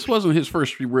 man. This wasn't his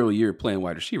first real year playing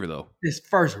wide receiver, though. His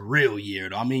first real year,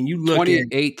 though. I mean, you look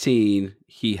 2018,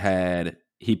 he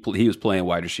was playing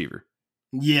wide receiver.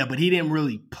 Yeah, but he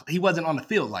wasn't on the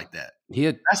field like that. He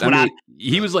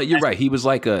was like, you're right. He was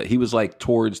like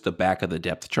towards the back of the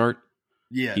depth chart.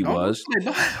 Yeah, he was.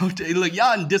 Look,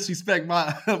 y'all didn't disrespect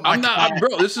my. I'm not,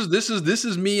 bro. This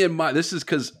is me and my. This is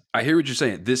because I hear what you're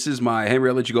saying. This is my Henry.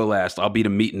 I'll let you go last. I'll be the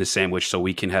meat in the sandwich, so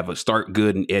we can have a start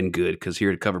good and end good. Because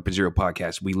here at Cover Zero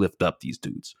Podcast, we lift up these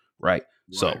dudes, right?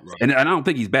 So, and I don't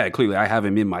think he's bad. Clearly, I have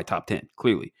him in my top 10.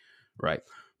 Clearly, right?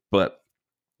 But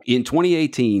in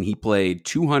 2018, he played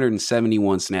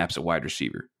 271 snaps at wide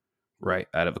receiver, right?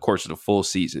 Out of the course of the full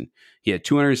season, he had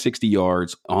 260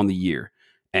 yards on the year.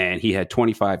 And he had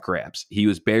 25 grabs. He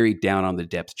was buried down on the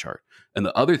depth chart. And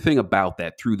the other thing about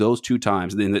that, through those two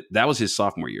times, then that was his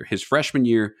sophomore year. His freshman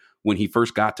year, when he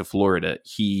first got to Florida,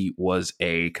 he was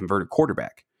a converted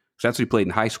quarterback. So that's what he played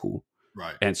in high school.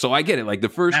 Right. And so I get it. Like the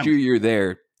first year you're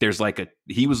there, there's like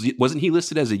wasn't he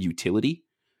listed as a utility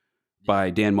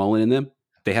by Dan Mullen and them?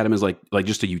 They had him as like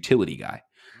just a utility guy.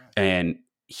 Right. And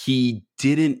he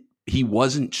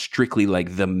wasn't strictly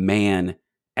like the man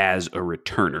as a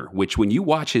returner, which when you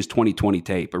watch his 2020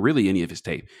 tape, or really any of his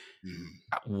tape,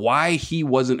 why he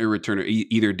wasn't a returner,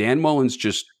 either Dan Mullen's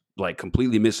just like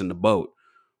completely missing the boat,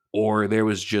 or there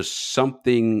was just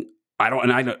something, I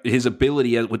know his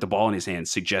ability with the ball in his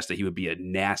hands suggests that he would be a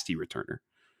nasty returner,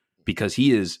 because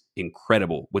he is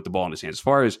incredible with the ball in his hands. As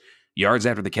far as yards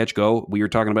after the catch go, we were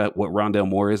talking about what Rondale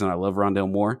Moore is, and I love Rondale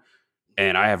Moore,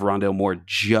 and I have Rondale Moore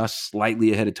just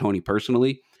slightly ahead of Toney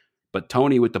personally. But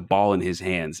Toney with the ball in his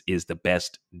hands is the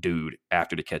best dude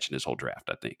after the catch in this whole draft,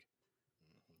 I think.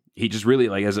 He just really,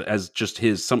 like, as just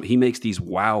he makes these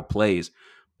wow plays.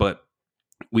 But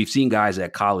we've seen guys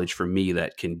at college, for me,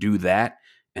 that can do that,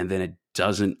 and then it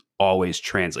doesn't always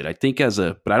translate. I think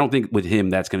but I don't think with him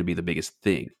that's going to be the biggest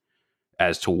thing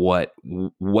as to what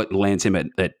lands him at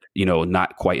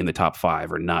not quite in the top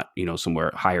 5 or not,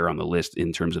 somewhere higher on the list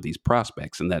in terms of these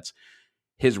prospects. And that's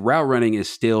his route running is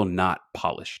still not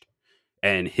polished.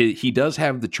 And he does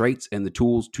have the traits and the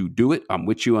tools to do it. I'm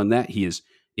with you on that. He is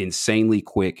insanely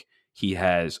quick. He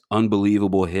has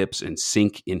unbelievable hips and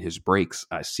sink in his brakes.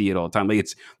 I see it all the time. Like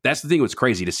that's the thing. What's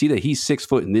crazy to see that he's 6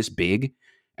 foot and this big,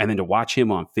 and then to watch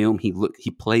him on film, he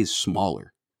plays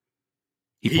smaller.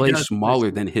 He plays smaller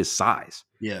than his size.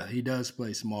 Yeah, he does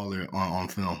play smaller on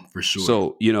film for sure.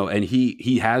 So, and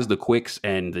he has the quicks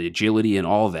and the agility and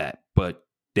all that, but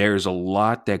there's a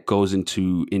lot that goes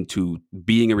into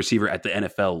being a receiver at the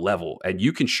NFL level. And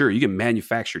you can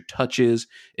manufacture touches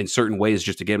in certain ways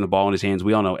just to get him the ball in his hands.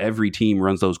 We all know every team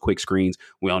runs those quick screens.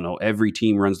 We all know every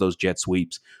team runs those jet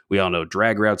sweeps. We all know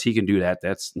drag routes. He can do that.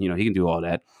 That's, he can do all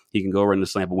that. He can go run the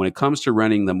slant. But when it comes to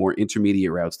running the more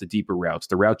intermediate routes, the deeper routes,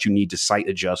 the routes you need to sight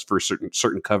adjust for certain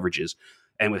coverages,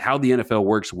 and with how the NFL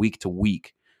works week to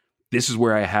week, this is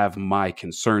where I have my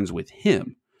concerns with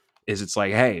him. Is it's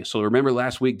like, hey, so remember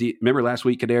last week,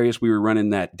 Kadarius, we were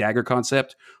running that dagger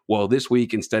concept. Well, this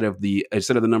week, instead of the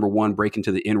number one break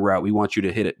into the in route, we want you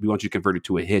to hit it. We want you to convert it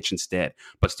to a hitch instead.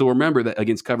 But still remember that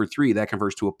against cover 3, that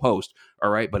converts to a post.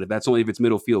 All right. But that's only if it's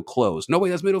middle field closed. No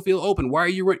way, that's middle field open. Why are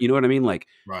you running? You know what I mean? Like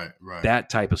right. That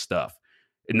type of stuff.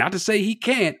 And not to say he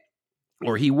can't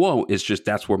or he won't. It's just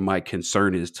that's where my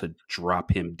concern is, to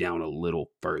drop him down a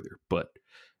little further. But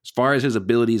as far as his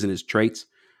abilities and his traits,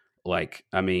 like,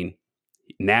 I mean,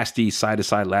 nasty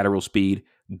side-to-side lateral speed,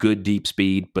 good deep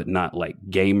speed, but not like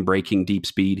game-breaking deep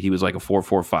speed. He was like a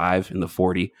 4.45 in the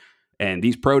 40. And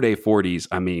these pro day 40s,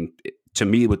 I mean, to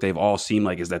me, what they've all seemed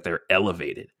like is that they're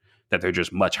elevated, that they're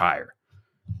just much higher.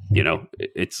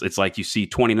 It's like you see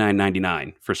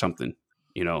 $29.99 for something.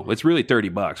 It's really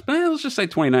 $30, but let's just say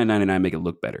 $29.99, make it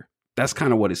look better. That's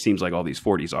kind of what it seems like all these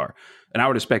 40s are. And I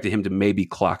would expect him to maybe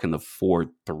clock in the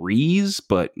 4.3s,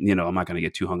 but, I'm not going to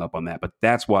get too hung up on that. But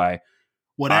that's why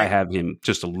I have him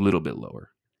just a little bit lower.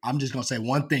 I'm just going to say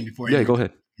one thing before go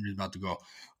ahead. I'm just about to go.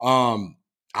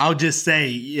 I'll just say,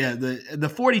 yeah, the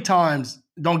 40 times,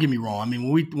 don't get me wrong. I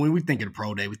mean, when we think of the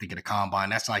pro day, we think of the combine.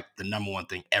 That's like the number one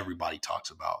thing everybody talks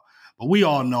about. But we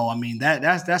all know, I mean,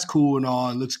 that's cool and all.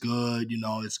 It looks good.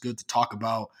 It's good to talk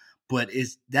about. But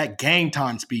it's that game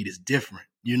time speed is different.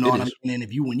 You know what I mean?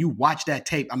 And when you watch that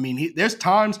tape, I mean, there's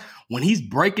times when he's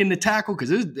breaking the tackle, because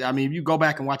if you go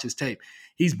back and watch his tape,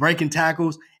 he's breaking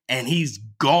tackles and he's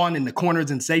gone in the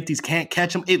corners and safeties can't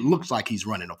catch him. It looks like he's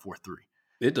running a 4.3.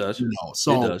 It does.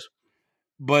 So it does.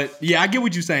 But yeah, I get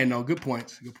what you're saying though. Good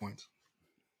points.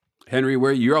 Henry,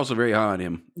 you're also very high on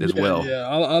him as well. Yeah,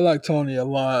 I like Tony a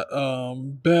lot.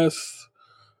 Best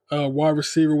wide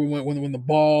receiver when the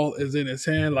ball is in his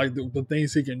hand, like the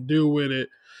things he can do with it.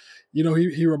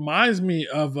 He reminds me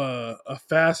of a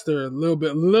faster, a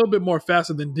little bit more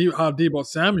faster than how Deebo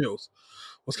Samuels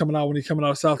was coming out when he coming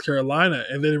out of South Carolina.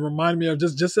 And then it reminded me of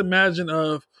just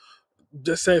imagine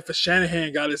just say if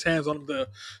Shanahan got his hands on him, the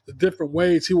different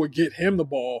ways he would get him the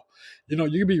ball. You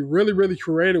can be really, really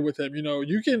creative with him.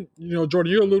 You can,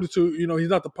 Jordan, you alluded to, he's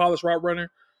not the polished route runner.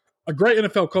 A great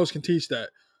NFL coach can teach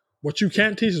that. What you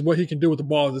can't teach is what he can do with the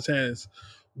ball in his hands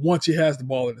once he has the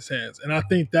ball in his hands. And I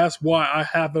think that's why I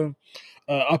have him.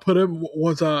 I put him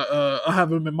I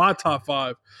have him in my top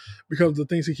 5 because of the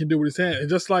things he can do with his hand. And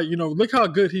just like, look how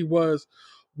good he was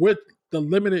with the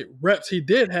limited reps he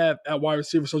did have at wide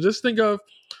receiver. So just think of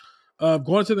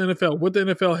going to the NFL with the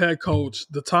NFL head coach,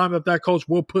 the time that coach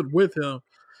will put with him,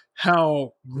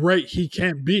 how great he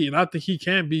can be. And I think he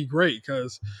can be great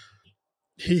because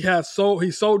he's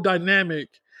so dynamic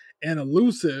and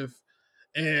elusive.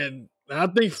 And I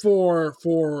think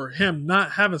for him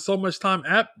not having so much time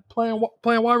at playing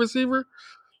wide receiver,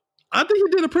 I think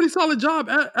he did a pretty solid job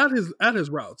at his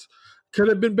routes. Could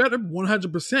have been better,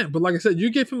 100%. But like I said,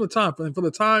 you gave him the time. And for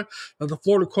the time that the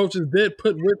Florida coaches did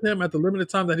put with him at the limited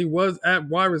time that he was at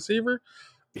wide receiver.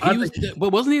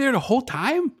 But wasn't he there the whole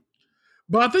time?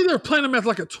 But I think they were playing him as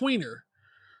like a tweener.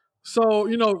 So,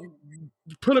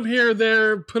 put him here,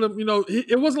 there, put him,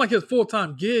 it wasn't like his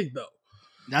full-time gig, though.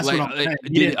 That's what I'm saying.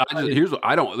 Here's what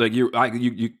I don't like.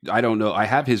 I don't know. I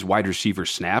have his wide receiver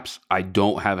snaps. I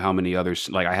don't have how many others.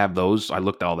 Like I have those. I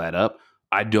looked all that up.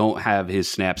 I don't have his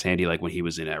snaps handy like when he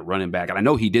was in at running back, and I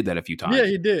know he did that a few times. Yeah,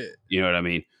 he did. You know what I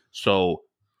mean? So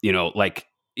I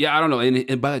don't know.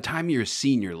 And by the time you're a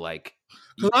senior, like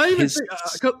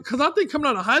because I think coming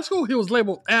out of high school, he was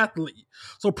labeled athlete.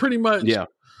 So pretty much,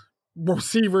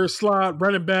 receiver, slot,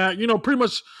 running back. Pretty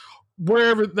much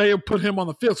wherever they put him on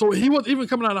the field. So he was even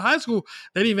coming out of high school,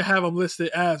 they didn't even have him listed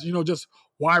as, just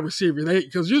wide receiver.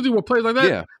 Because usually with players like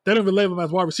that, they don't even label him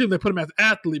as wide receiver. They put him as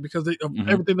athlete because of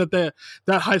everything that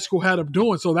high school had him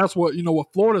doing. So that's what,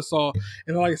 what Florida saw.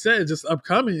 And like I said, it's just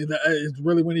upcoming. It's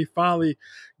really when he finally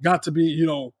got to be,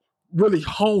 really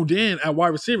honed in at wide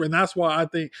receiver. And that's why I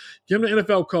think give him the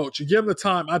NFL coach, you give him the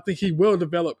time, I think he will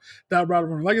develop that route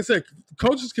runner. Like I said,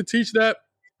 coaches can teach that,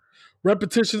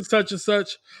 repetition, such and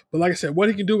such. But like I said, what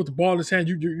he can do with the ball in his hand,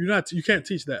 you can't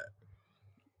teach that.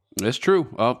 That's true.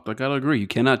 I gotta agree. You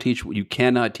cannot teach.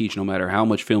 No matter how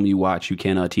much film you watch, you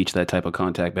cannot teach that type of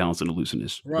contact balance and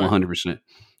elusiveness. 100%.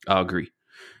 I'll agree.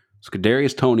 So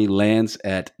Kadarius Toney lands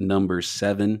at number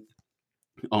 7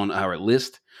 on our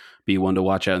list. Be one to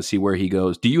watch out and see where he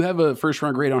goes. Do you have a first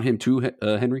round grade on him too,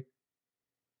 Henry?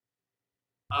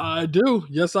 I do.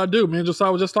 Yes, I do. Me and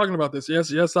Josiah was just talking about this.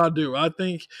 Yes, I do. I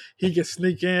think he can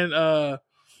sneak in.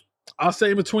 I'll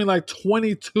say in between like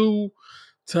 22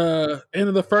 to end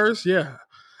of the first. Yeah,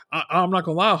 I'm not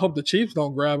gonna lie. I hope the Chiefs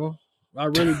don't grab him. I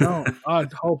really don't. I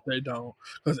hope they don't,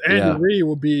 because Andy Reid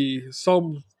will be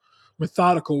so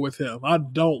methodical with him. I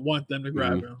don't want them to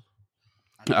grab him.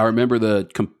 I remember the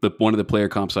one of the player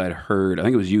comps I had heard. I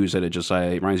think it was you said it. Josiah,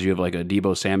 it reminds you of like a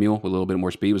Deebo Samuel with a little bit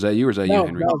more speed. Was that you or is that you,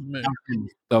 Henry? That was me.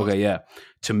 Okay, yeah.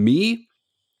 To me,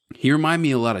 he reminded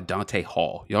me a lot of Dante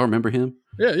Hall. Y'all remember him?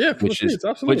 Yeah,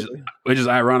 absolutely. Which is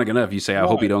ironic enough. You say, I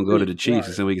hope he don't go to the Chiefs,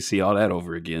 and so we can see all that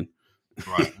over again.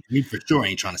 Right. We for sure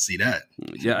ain't trying to see that.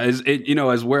 Yeah,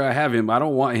 as where I have him, I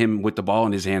don't want him with the ball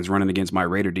in his hands running against my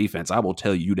Raider defense. I will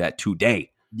tell you that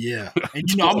today. Yeah. And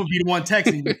I'm going to be the one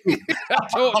texting you. I'm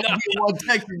going to be the one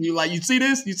texting you. Like, you see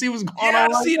this? You see what's going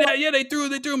on? I see that. Yeah, they threw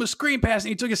him a screen pass and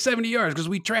he took it 70 yards because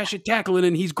we trashed it tackling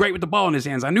and he's great with the ball in his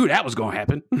hands. I knew that was going to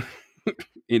happen.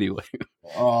 Anyway.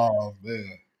 Oh,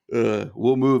 man.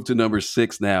 We'll move to number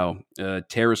 6 now.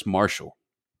 Terrace Marshall,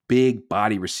 big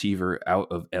body receiver out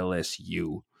of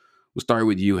LSU. We'll start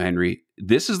with you, Henry.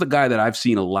 This is the guy that I've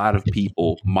seen a lot of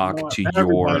people mock to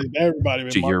your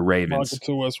Ravens.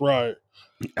 To us, right?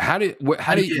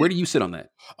 Where do you sit on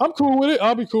that? I'm cool with it.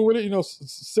 I'll be cool with it.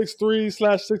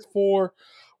 6'3/6'4"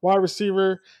 wide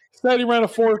receiver. Said he ran a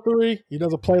 4.3. He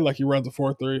doesn't play like he runs a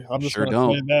 4.3. I'm just going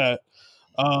to say that.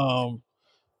 I'm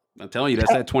telling you,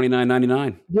 that's that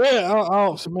 $29.99.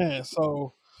 Yeah, man.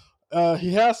 So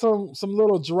he has some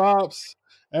little drops.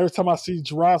 Every time I see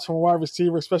drops from a wide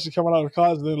receiver, especially coming out of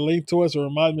college, then link to us, it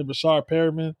reminds me of Bashard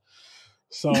Perriman.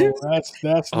 So that's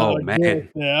not good.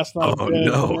 Yeah, that's not a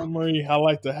good memory I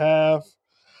like to have.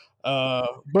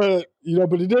 But he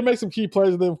did make some key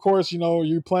plays. And then of course,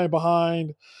 you're playing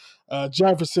behind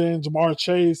Jefferson, Jamar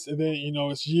Chase, and then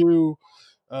it's you.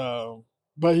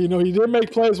 But he did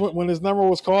make plays when his number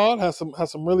was called. Has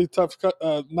some really tough,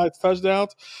 nice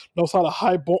touchdowns. Knows how to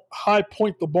high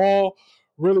point the ball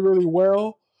really, really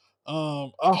well. I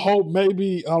hope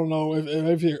maybe, I don't know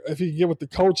if he can get with the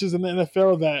coaches in the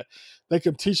NFL that they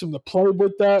can teach him to play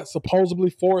with that supposedly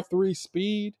 4.3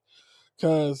 speed.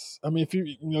 Because if you're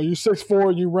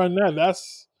 6'4" and you run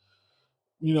that's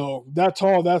that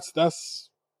tall, that's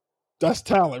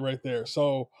talent right there.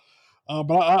 So,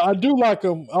 but I do like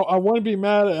him. I wouldn't be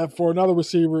mad for another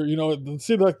receiver.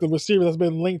 See, like the receiver that's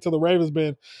been linked to the Ravens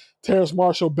been Terrace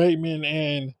Marshall, Bateman,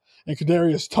 and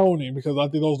Kadarius Toney, because I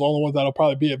think those are the only ones that'll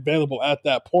probably be available at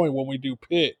that point when we do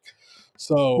pick.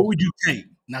 So, what would you take?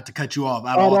 Not to cut you off.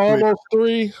 Out of all those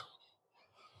three,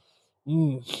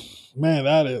 man,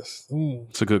 that is.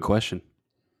 It's a good question.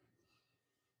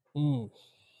 I'm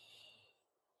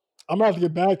gonna have to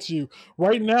get back to you.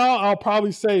 Right now, I'll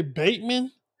probably say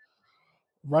Bateman.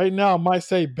 Right now, I might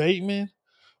say Bateman,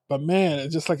 but man,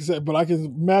 it's just like I said. But I can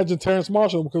imagine Terrace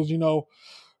Marshall because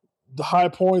the high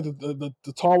point, the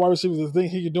tall wide receiver, the thing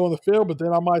he can do on the field. But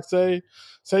then I might say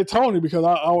Toney because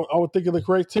I would think of the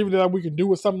creativity that we can do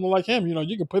with something like him.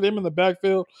 You can put him in the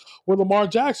backfield with Lamar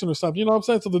Jackson or something. You know what I'm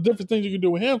saying? So the different things you can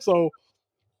do with him. So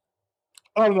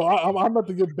I don't know. I'm about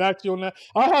to get back to you on that.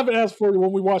 I'll have an answer for you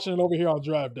when we're watching it over here on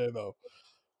draft day, though.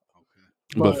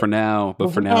 Okay. But for now,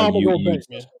 you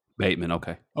Bateman.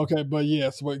 Okay. Okay, but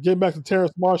but getting back to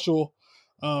Terrace Marshall.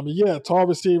 Tall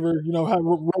receiver, have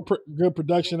real good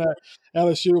production at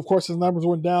LSU. Of course, his numbers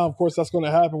went down. Of course, that's going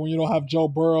to happen when you don't have Joe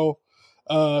Burrow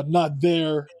not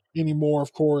there anymore,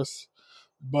 of course.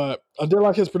 But I did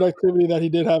like his productivity that he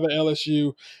did have at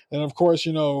LSU. And, of course,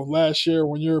 last year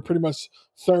when you're pretty much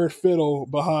third fiddle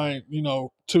behind,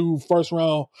 2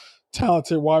 first-round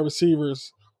talented wide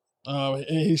receivers, and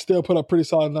he still put up pretty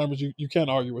solid numbers. You can't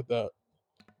argue with that.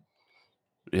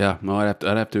 Yeah, no, I'd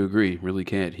have to agree. Really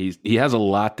can't. He has a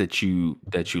lot that you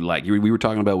like. We were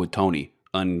talking about with Toney,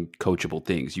 uncoachable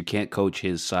things. You can't coach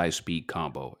his size speed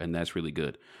combo, and that's really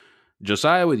good.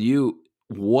 Josiah, with you,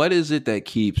 what is it that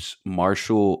keeps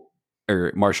Marshall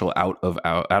out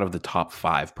of the top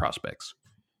 5 prospects?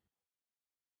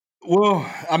 Well,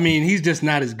 he's just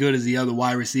not as good as the other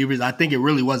wide receivers. I think it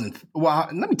really wasn't. Well,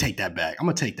 let me take that back. I'm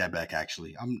gonna take that back.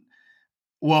 Actually,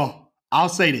 Well, I'll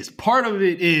say this. Part of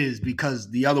it is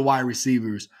because the other wide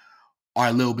receivers are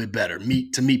a little bit better,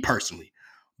 to me personally.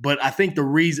 But I think the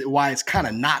reason why it's kind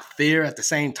of not fair at the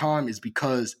same time is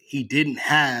because he didn't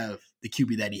have the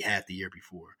QB that he had the year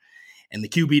before. And the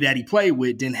QB that he played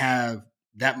with didn't have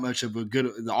that much of a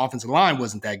good, the offensive line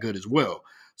wasn't that good as well.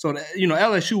 So,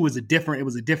 LSU was a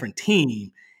different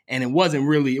team, and it wasn't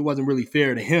really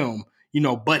fair to him,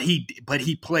 but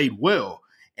he played well.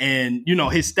 And,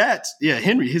 his stats,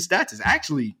 his stats is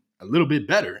actually a little bit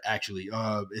better, actually.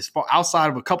 As far outside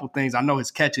of a couple things, I know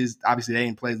his catches, obviously they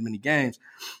didn't play as many games.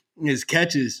 His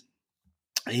catches,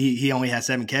 he only had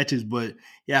 7 catches, but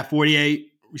he had 48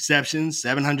 receptions,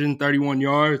 731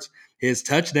 yards. His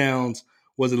touchdowns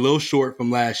was a little short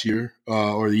from last year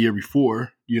or the year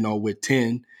before, with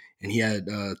 10, and he had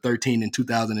 13 in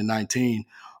 2019.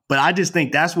 But I just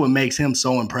think that's what makes him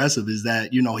so impressive is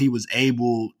that, he was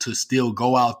able to still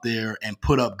go out there and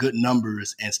put up good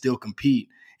numbers and still compete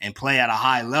and play at a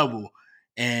high level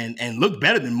and look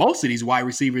better than most of these wide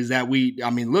receivers that we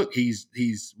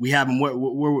have him,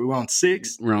 we're on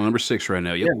 6. We're on number 6 right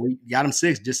now. Yep. Yeah, we got him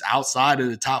 6 just outside of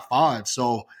the top 5.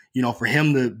 So, for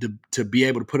him to be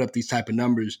able to put up these type of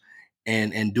numbers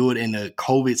and do it in a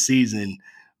COVID season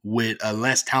with a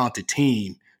less talented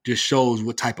team just shows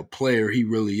what type of player he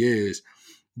really is.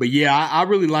 But yeah, I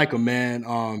really like him,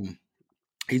 man.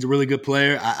 He's a really good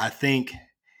player. I think,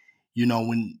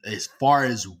 when as far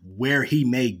as where he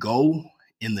may go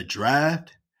in the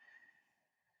draft,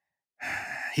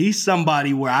 he's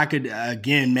somebody where I could,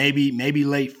 again, maybe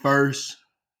late first,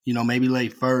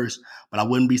 but I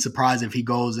wouldn't be surprised if he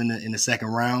goes in the second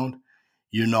round.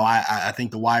 I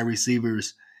think the wide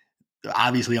receivers,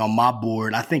 obviously on my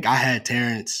board, I think I had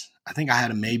Terrence. I think I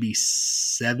had him maybe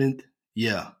 7th.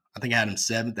 Yeah, I think I had him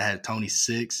 7th. I had Tony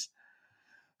 6th.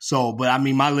 So, but I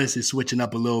mean, my list is switching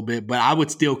up a little bit, but I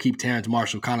would still keep Terrence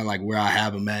Marshall kind of like where I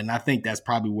have him at. And I think that's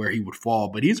probably where he would fall.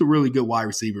 But he's a really good wide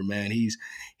receiver, man.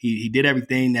 He did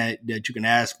everything that you can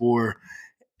ask for,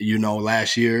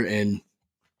 last year. And,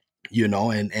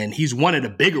 and he's one of the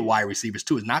bigger wide receivers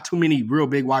too. There's not too many real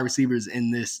big wide receivers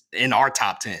in our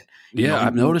top 10. Yeah,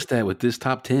 I've noticed that with this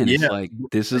top 10. Yeah. It's like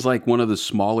this is like one of the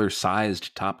smaller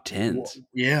sized top 10s.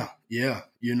 Yeah.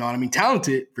 You know what I mean?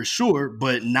 Talented for sure,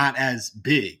 but not as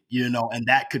big, and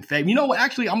that could fade. You know what?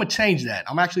 Actually, I'm going to change that.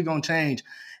 I'm actually going to change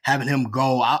having him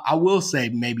go. I will say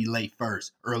maybe late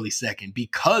first, early second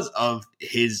because of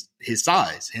his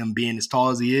size, him being as tall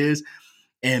as he is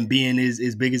and being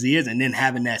as big as he is, and then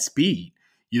having that speed.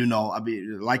 I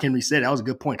mean, like Henry said, that was a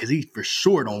good point because he for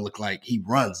sure don't look like he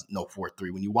runs no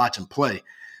 4.3 when you watch him play,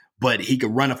 but he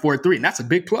could run a 4.3, and that's a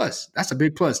big plus. That's a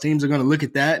big plus. Teams are going to look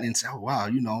at that and say, "Oh wow,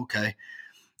 okay,"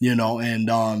 and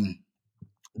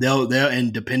they'll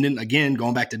and dependent again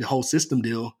going back to the whole system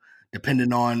deal,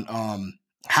 depending on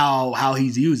how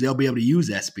he's used, they'll be able to use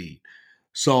that speed.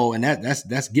 So, and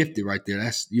that's gifted right there.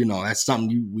 That's that's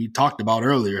something we talked about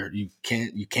earlier. You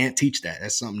can't teach that.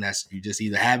 That's something that's you just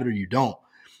either have it or you don't.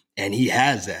 And he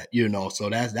has that, so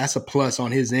that's a plus on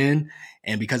his end.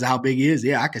 And because of how big he is,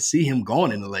 I could see him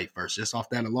going in the late first just off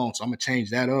that alone. So I'm going to change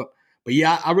that up. But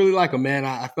yeah, I really like him, man.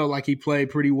 I felt like he played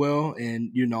pretty well.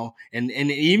 And, and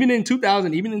even in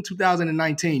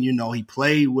 2019, he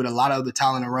played with a lot of other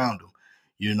talent around him.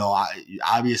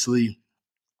 Obviously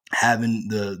having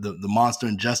the monster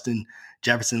and Justin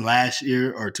Jefferson last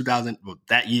year or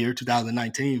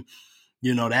 2019,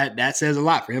 that says a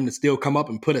lot for him to still come up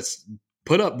and put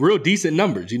up real decent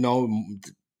numbers,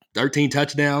 13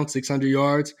 touchdowns, 600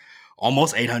 yards,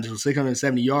 almost 800, so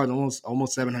 670 yards,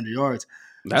 almost 700 yards.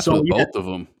 That's with both of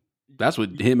them. That's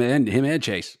with him and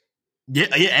Chase.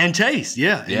 Yeah, and Chase,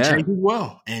 and Chase as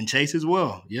well. And Chase as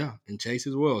well.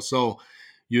 So,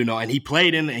 and he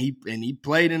played in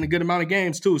a good amount of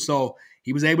games too. So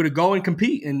he was able to go and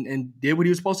compete and did what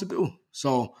he was supposed to do.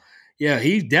 So yeah,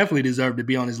 he definitely deserved to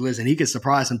be on his list, and he could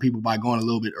surprise some people by going a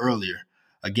little bit earlier.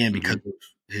 Again, because of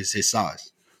his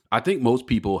size. I think most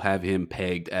people have him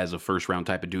pegged as a first round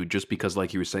type of dude just because,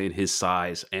 like you were saying, his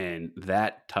size and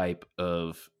that type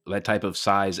of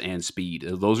size and speed.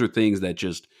 Those are things that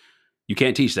just you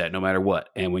can't teach that no matter what.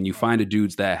 And when you find a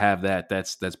dudes that have that,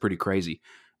 that's pretty crazy.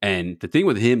 And the thing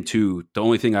with him too, the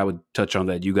only thing I would touch on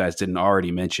that you guys didn't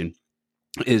already mention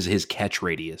is his catch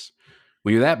radius.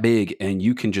 When you're that big and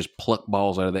you can just pluck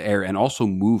balls out of the air and also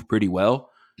move pretty well.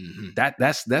 Mm-hmm.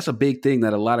 That's a big thing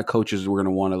that a lot of coaches are going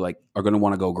to want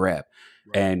to go grab.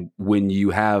 Right. And when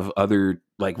you have other,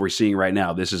 like we're seeing right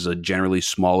now, this is a generally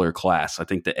smaller class. I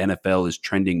think the NFL is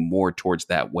trending more towards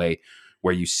that way,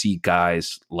 where you see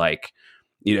guys like,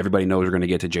 everybody knows we're going to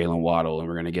get to Jalen Waddle, and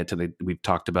we're going to get to we've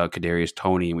talked about Kadarius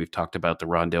Toney, and we've talked about the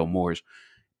Rondale Moores.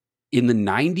 in the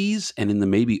 90s and in the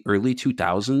maybe early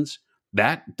 2000s,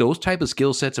 those type of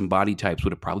skill sets and body types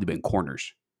would have probably been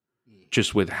corners.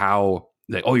 Just with how,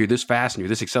 like, oh, you're this fast and you're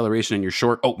this acceleration and you're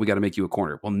short. Oh, we got to make you a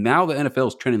corner. Well, now the NFL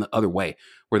is trending the other way,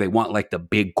 where they want like the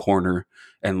big corner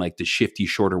and like the shifty,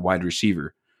 shorter wide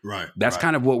receiver. Right. That's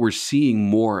kind of what we're seeing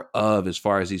more of as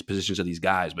far as these positions of these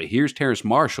guys. But here's Terrace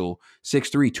Marshall,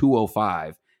 6'3",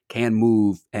 205, can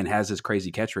move and has this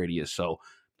crazy catch radius. So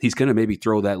he's going to maybe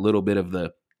throw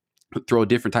a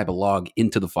different type of log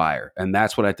into the fire. And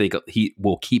that's what I think he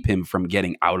will keep him from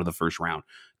getting out of the first round.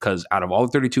 Because out of all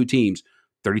the 32 teams,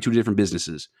 32 different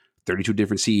businesses, 32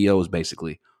 different CEOs,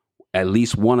 basically, at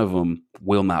least one of them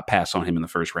will not pass on him in the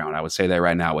first round. I would say that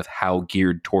right now with how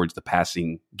geared towards the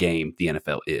passing game the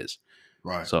NFL is.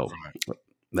 Right. So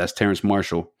that's Terrace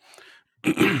Marshall.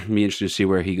 Be interested to see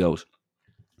where he goes.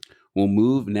 We'll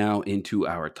move now into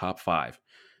our top 5.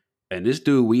 And this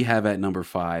dude we have at number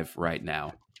 5 right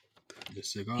now,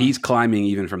 he's climbing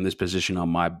even from this position on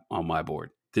my board.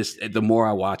 The more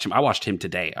I watch him, I watched him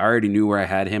today. I already knew where I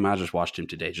had him. I just watched him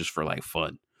today just for like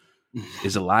fun.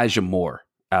 Is Elijah Moore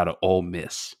out of Ole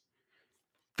Miss.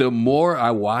 The more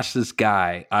I watch this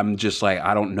guy, I'm just like,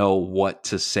 I don't know what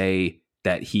to say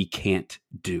that he can't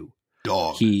do.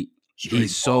 Dog.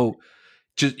 He's so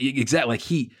just exactly like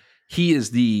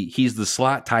he's the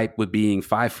slot type with being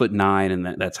 5'9",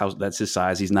 and that's his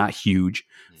size. He's not huge.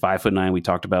 5'9". We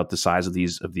talked about the size of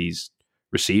these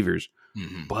receivers,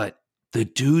 but the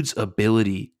dude's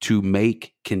ability to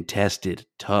make contested,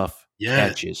 tough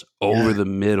catches over the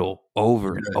middle,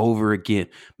 over and over again,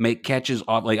 make catches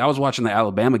off. Like I was watching the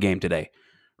Alabama game today,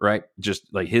 right?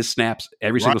 Just like his snaps,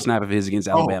 every single snap of his against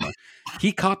Alabama.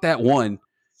 He caught that one.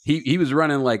 He was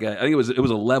running like I think it was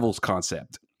a levels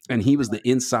concept, and he was the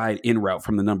inside in route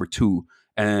from the number 2.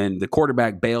 And the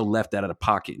quarterback bailed left out of the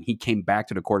pocket, and he came back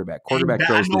to the quarterback. Quarterback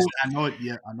throws this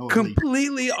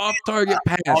completely off target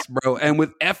pass, bro. And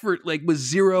with effort, like with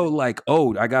zero, like,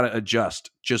 oh, I got to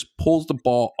adjust, just pulls the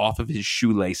ball off of his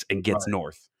shoelace and gets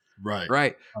north.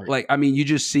 Right. Like, I mean, you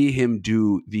just see him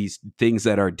do these things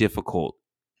that are difficult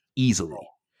easily.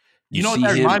 You know what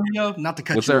that reminds me of? Not to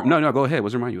cut you off. No, go ahead.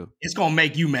 What's it remind you of? It's going to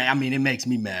make you mad. I mean, it makes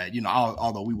me mad,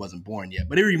 although we wasn't born yet.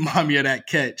 But it reminds me of that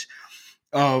catch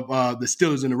of the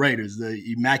Steelers and the Raiders, the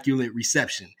immaculate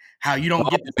reception. How you don't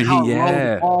get how low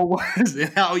the ball was and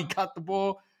how he caught the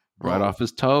ball. Right off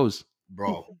his toes.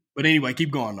 Bro. But anyway,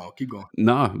 keep going, though. Keep going.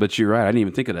 No, but you're right. I didn't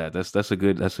even think of that. That's a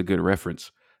good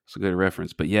reference. It's a good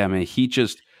reference. But yeah, man,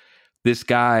 this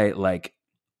guy, like,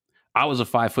 I was a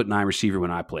 5'9" receiver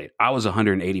when I played. I was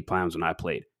 180 pounds when I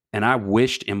played. And I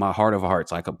wished in my heart of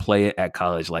hearts I could play it at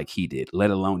college like he did, let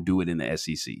alone do it in the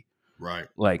SEC. Right.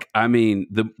 Like, I mean,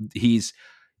 he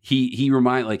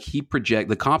project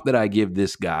the comp that I give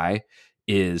this guy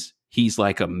is he's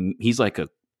like a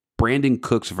Brandon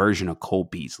Cooks version of Cole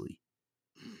Beasley.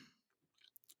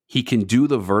 He can do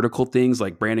the vertical things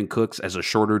like Brandon Cooks as a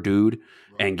shorter dude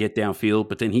and get downfield,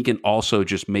 but then he can also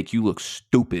just make you look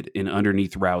stupid in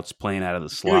underneath routes playing out of the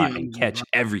slot and catch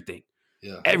everything.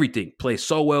 Yeah. Everything. Plays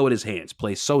so well with his hands,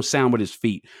 plays so sound with his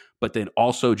feet, but then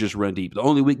also just run deep. The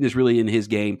only weakness really in his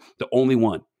game, the only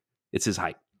one, it's his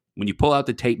height. When you pull out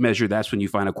the tape measure, that's when you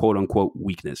find a quote-unquote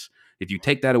weakness. If you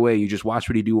take that away, you just watch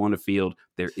what he do on the field,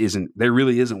 there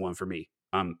really isn't one for me.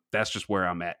 That's just where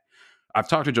I'm at. I've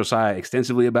talked to Josiah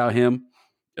extensively about him,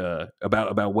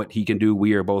 about what he can do.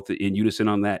 We are both in unison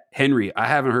on that. Henry, I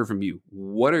haven't heard from you.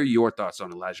 What are your thoughts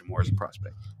on Elijah Moore as a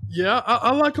prospect? Yeah,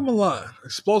 I like him a lot.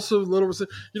 Explosive, little. I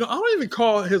don't even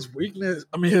call his weakness.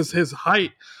 I mean, his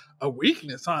height a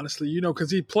weakness, honestly.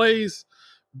 Because he plays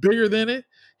bigger than it.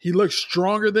 He looks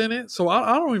stronger than it. So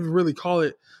I don't even really call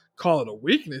it a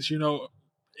weakness.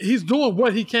 He's doing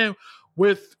what he can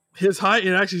with his height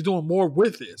and actually doing more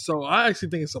with it. So I actually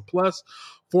think it's a plus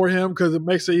for him because it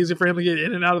makes it easy for him to get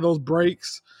in and out of those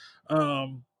breaks.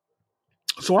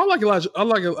 So I like Elijah. I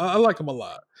like him a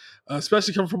lot,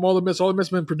 especially coming from Ole Miss. Ole Miss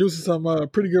been producing some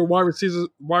pretty good wide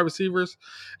receivers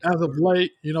as of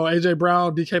late. AJ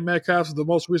Brown, DK Metcalf are the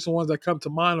most recent ones that come to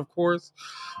mind, of course.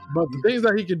 But the things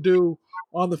that he can do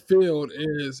on the field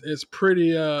is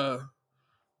pretty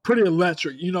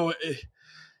electric.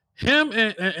 Him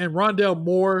and Rondale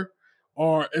Moore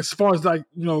are, as far as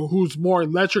who's more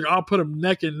electric, I'll put him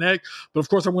neck and neck. But of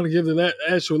course, I'm going to give that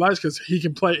edge to Elijah because he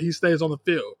can play. He stays on the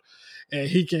field, and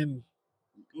he can,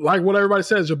 like what everybody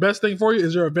says, your best thing for you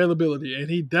is your availability, and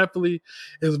he definitely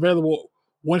is available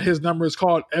when his number is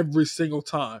called every single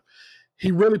time.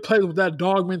 He really plays with that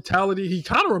dog mentality. He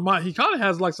kind of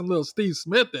has like some little Steve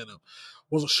Smith in him.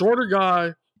 Was a shorter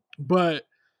guy, but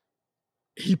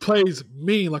he plays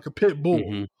mean like a pit bull.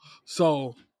 Mm-hmm.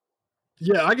 So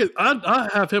Yeah, I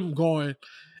have him going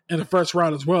in the first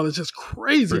round as well. It's just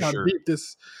crazy For how sure. deep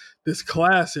this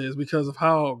class is because of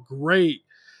how great.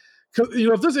 Cause,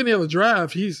 if there's any other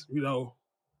draft, he's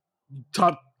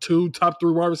top 2, top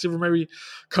 3 wide receiver maybe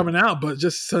coming out. But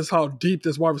just says how deep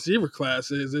this wide receiver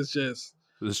class is. It's just.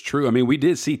 It's true. I mean, we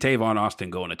did see Tavon Austin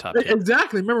go in the top 10.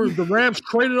 Exactly. Remember, the Rams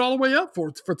traded all the way up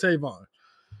for Tavon.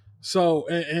 So,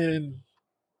 and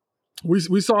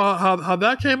we saw how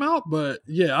that came out. But,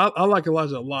 yeah, I like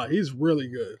Elijah a lot. He's really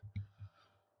good.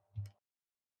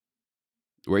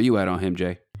 Where are you at on him,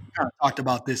 Jay? Kind of talked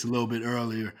about this a little bit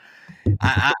earlier.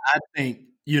 I think,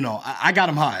 I got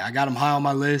him high. I got him high on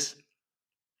my list.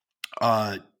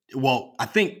 Well, I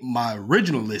think my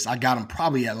original list, I got him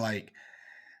probably at like,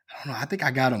 I don't know. I think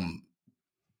I got him.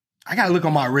 I got to look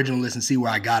on my original list and see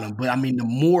where I got him. But I mean, the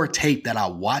more tape that I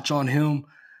watch on him,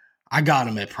 I got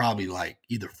him at probably like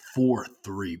either 4 or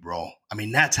 3, bro. I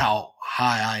mean, that's how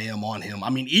high I am on him. I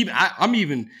mean,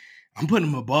 I'm putting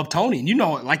him above Tony.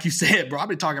 And like you said, bro, I've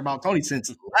been talking about Tony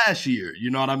since last year. You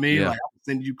know what I mean? Yeah. Like, I'm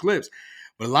sending you clips.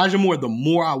 But Elijah Moore, the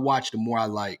more I watch, the more I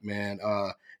like, man.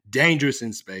 Dangerous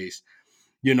in space.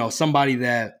 Somebody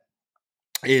that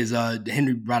is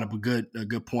Henry brought up a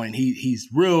good point. He's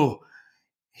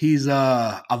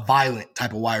a violent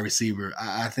type of wide receiver.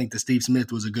 I think that Steve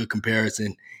Smith was a good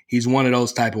comparison. He's one of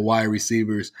those type of wide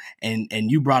receivers. And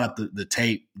you brought up the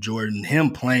tape, Jordan,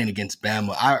 him playing against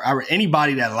Bama.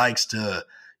 Anybody that likes to,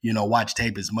 watch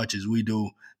tape as much as we do,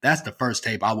 that's the first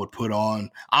tape I would put on.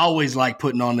 I always like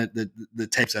putting on the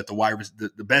tapes at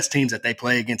the best teams that they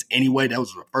play against anyway.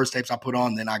 Those were the first tapes I put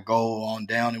on. Then I go on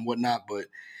down and whatnot. But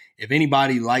if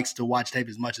anybody likes to watch tape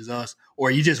as much as us, or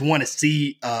you just want to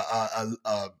see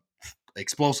a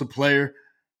explosive player,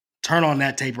 turn on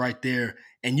that tape right there.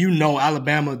 And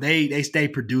Alabama, they stay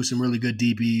producing really good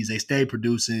DBs. They stay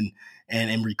producing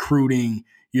and recruiting,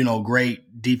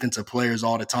 great defensive players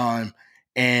all the time.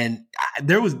 And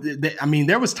there was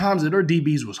times that their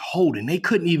DBs was holding. They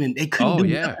couldn't do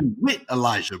nothing with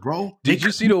Elijah, bro. Did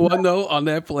you see the one though on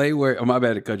that play where? Oh, my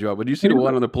bad to cut you off, but did you see the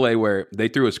one on the play where they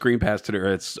threw a screen pass to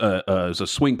it was a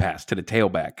swing pass to the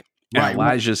tailback, and Right,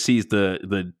 Elijah sees the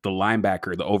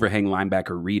linebacker, the overhang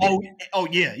linebacker, read it. Oh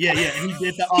yeah. And he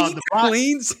did the He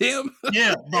cleans him.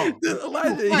 Yeah, bro.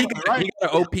 Elijah, he got an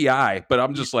OPI, but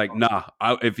I'm just like, nah.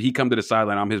 If he come to the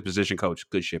sideline, I'm his position coach.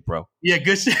 Good shit, bro. Yeah,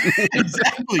 good shit.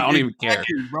 Exactly. I don't even care,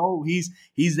 bro. He's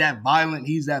that violent.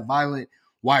 He's that violent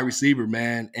wide receiver,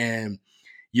 man. And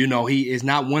he is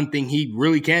not one thing he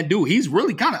really can't do. He's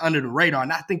really kind of under the radar,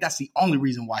 and I think that's the only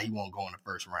reason why he won't go in the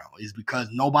first round is because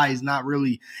nobody's not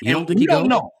really. You don't think he goes?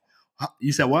 No.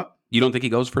 You said what? You don't think he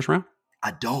goes first round?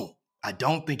 I don't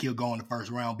think he'll go in the first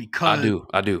round because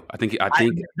I do. I think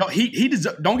no, he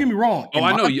deserves. Don't get me wrong. Oh,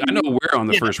 I know we're on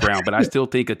the first round, but I still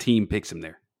think a team picks him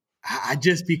there. I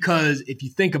just because if you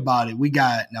think about it, we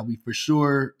for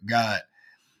sure got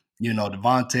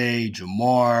Devontae,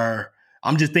 Jamar.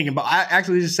 I'm just thinking about. I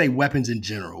actually just say weapons in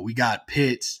general. We got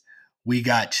Pitts, we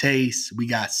got Chase, we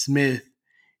got Smith.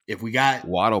 If we got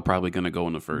Waddle, probably going to go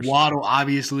in the first. Waddle,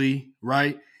 obviously,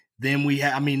 right? Then we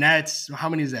have. I mean, that's how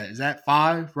many is that? Is that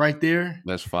 5 right there?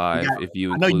 That's 5. If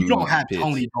you, I know you don't have Pitts.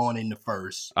 Tony going in the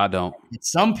first. I don't.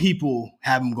 Some people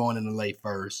have him going in the late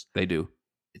first. They do.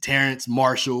 Terrence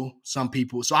Marshall, some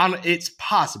people. So it's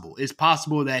possible. It's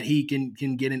possible that he can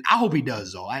get in. I hope he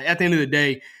does, though. At the end of the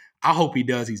day, I hope he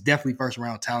does. He's definitely first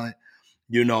round talent,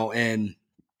 and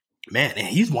man, and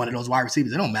he's one of those wide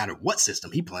receivers. It don't matter what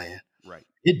system he playing. Right.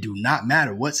 It do not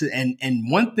matter what's it.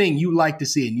 And one thing you like to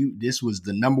see, and this was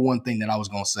the number one thing that I was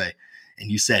gonna say,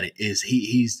 and you said it, is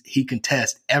he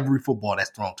contests every football that's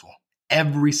thrown to him.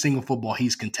 Every single football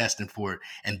he's contesting for it.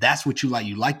 And that's what you like.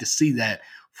 You like to see that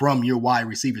from your wide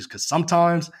receivers. Because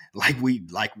sometimes, like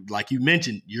you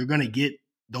mentioned, you're gonna get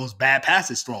those bad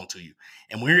passes thrown to you.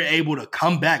 And when you're able to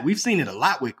come back, we've seen it a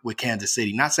lot with Kansas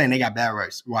City. Not saying they got bad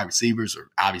wide receivers, or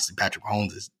obviously Patrick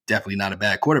Mahomes is definitely not a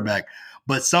bad quarterback.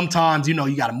 But sometimes, you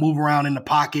got to move around in the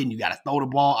pocket and you got to throw the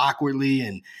ball awkwardly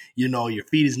and, your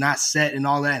feet is not set and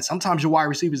all that. And sometimes your wide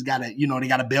receivers got to, they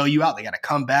got to bail you out. They got to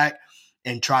come back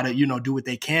and try to, do what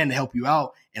they can to help you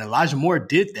out. And Elijah Moore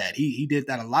did that. He did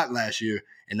that a lot last year.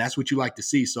 And that's what you like to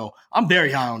see. So I'm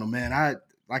very high on him, man.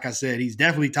 Like I said, he's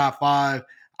definitely top 5.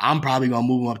 I'm probably going to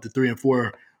move him up to 3 and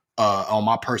 4 on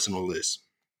my personal list.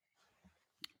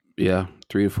 Yeah,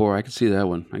 3 and 4. I can see that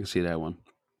one.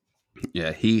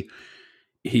 Yeah,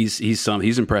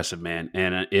 he's impressive, man.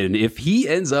 And if he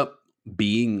ends up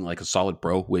being like a solid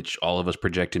pro, which all of us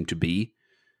project him to be,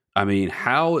 I mean,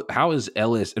 how is not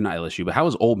LSU, but how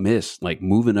is Ole Miss like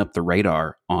moving up the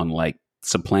radar on like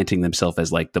supplanting themselves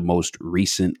as like the most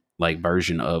recent like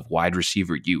version of wide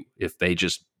receiver U. If they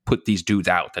just put these dudes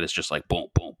out, that it's just like boom,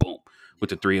 boom, boom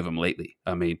with the three of them lately.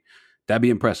 I mean, that'd be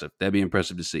impressive. That'd be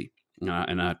impressive to see.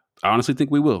 And I honestly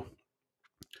think we will.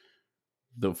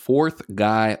 The fourth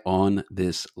guy on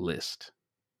this list.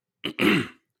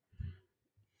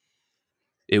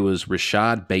 It was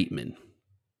Rashad Bateman.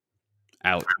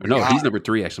 Out. No, he's number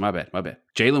 3, actually. My bad.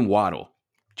 Jalen Waddle.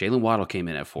 Jalen Waddle came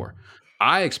in at 4.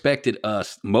 I expected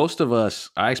most of us,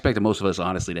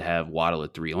 honestly, to have Waddle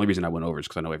at 3. The only reason I went over is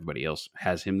because I know everybody else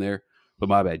has him there. But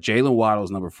my bad. Jalen Waddle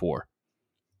is number 4.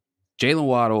 Jalen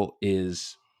Waddle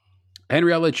is,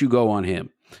 Henry, I'll let you go on him.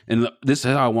 And this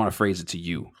is how I want to phrase it to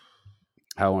you.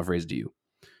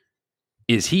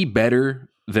 Is he better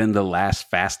than the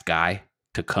last fast guy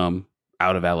to come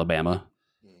out of Alabama?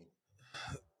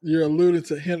 You're alluding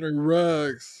to Henry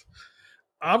Ruggs.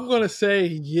 I'm going to say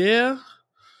yeah,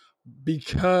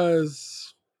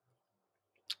 because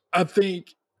I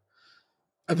think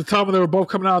at the time when they were both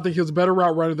coming out, I think he was a better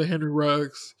route runner than Henry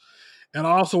Ruggs. And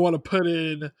I also want to put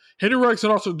in, Henry Ruggs can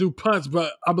also do punts,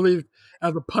 but I believe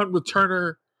as a punt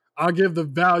returner, I'll give the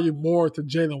value more to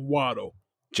Jalen Waddle.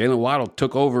 Jalen Waddle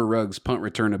took over Ruggs' punt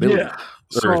return ability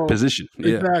or position.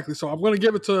 Yeah. Exactly. So I'm going to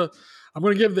give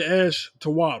the edge to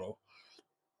Waddle.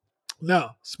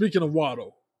 Now, speaking of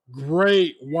Waddle,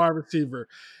 great wide receiver.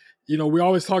 You know, we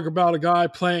always talk about a guy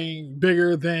playing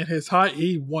bigger than his height.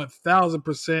 He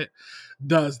 1,000%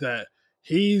 does that.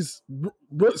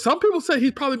 Some people say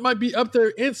he probably might be up there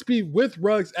in speed with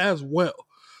Ruggs as well.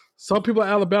 Some people at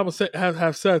Alabama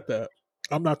have said that.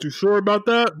 I'm not too sure about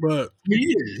that, but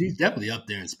he is. He's definitely up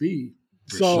there in speed.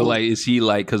 So, like, is he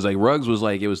like, because like Ruggs was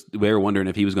like, they were wondering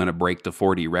if he was going to break the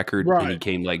 40 record, and he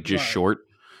came like just short.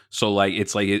 So like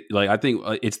it's like I think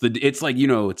it's the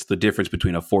difference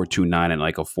between a 4.29 and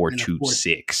like a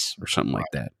 4.26 or something like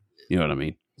that. You know what I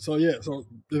mean? So yeah. So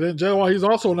then Jalen Waddle, he's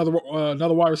also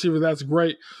another wide receiver that's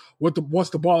great once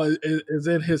the ball is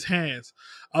in his hands.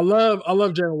 I love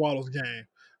Jalen Waddle's game.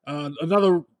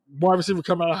 Another wide receiver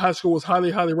coming out of high school was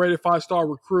highly rated, 5-star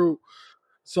recruit.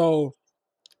 So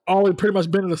always pretty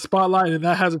much been in the spotlight, and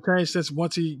that hasn't changed since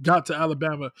once he got to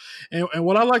Alabama. And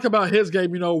what I like about his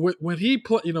game, you know, when he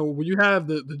play, you know, when you have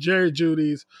the Jerry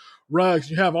Jeudy's, Ruggs,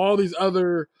 you have all these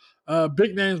other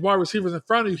big names wide receivers in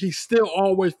front of you, he still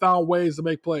always found ways to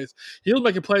make plays. He was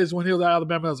making plays when he was at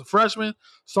Alabama as a freshman,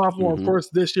 sophomore, of course,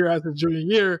 this year as his junior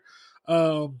year.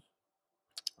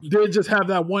 Did just have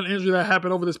that one injury that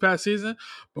happened over this past season,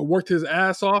 but worked his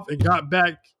ass off and got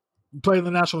back playing the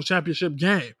national championship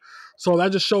game. So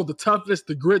that just showed the toughness,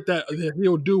 the grit that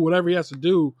he'll do whatever he has to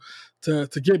do to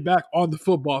get back on the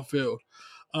football field.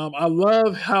 I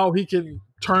love how he can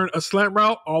turn a slant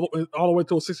route all the way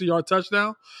to a 60-yard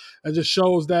touchdown. It just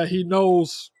shows that he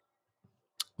knows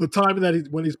the timing that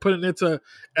when he's putting into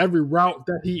every route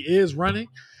that he is running.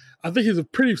 I think he's a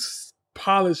pretty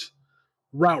polished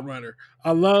route runner.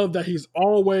 I love that he's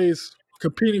always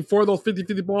competing for those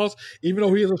 50-50 balls. Even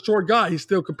though he is a short guy, he's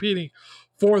still competing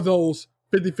for those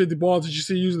 50-50 balls that you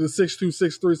see using the 6'2",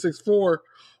 6'3", 6'4"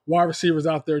 wide receivers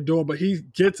out there doing. But he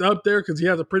gets up there because he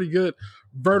has a pretty good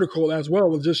vertical as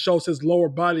well. It just shows his lower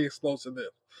body explosiveness.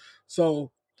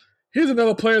 So he's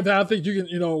another player that I think you can,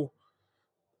 you know,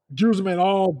 use him in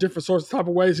all different sorts of type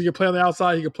of ways. He can play on the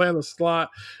outside. He can play on the slot.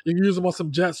 You can use him on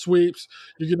some jet sweeps.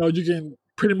 You can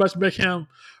pretty much make him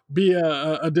be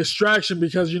a distraction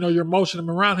because, you know, you're motioning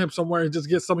him around him somewhere and just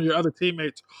get some of your other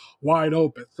teammates wide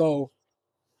open. So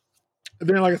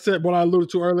then, like I said, what I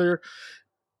alluded to earlier,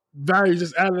 value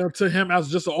just added up to him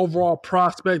as just an overall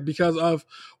prospect because of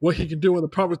what he can do in the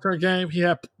punt return game. He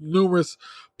had numerous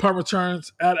punt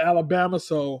returns at Alabama,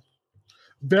 so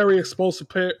very explosive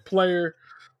player.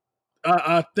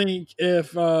 I think he's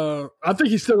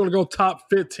still going to go top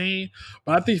 15,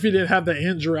 but I think if he didn't have the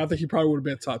injury, I think he probably would have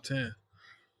been top 10.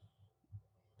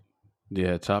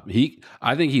 Yeah,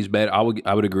 I think he's better. I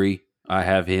would agree. I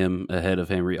have him ahead of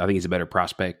Henry. I think he's a better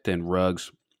prospect than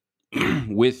Ruggs.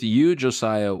 With you,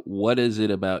 Josiah, what is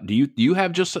it about? Do you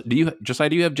have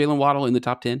Jalen Waddle in the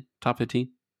top 10, top 15?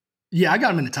 Yeah, I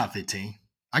got him in the top 15.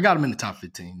 Yeah, I got him in the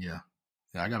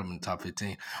top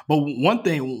 15. But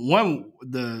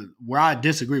where I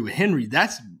disagree with Henry,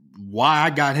 that's why I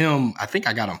got him. I think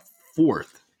I got him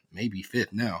 4th, maybe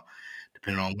 5th now,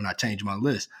 depending on when I change my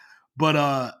list. But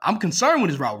I'm concerned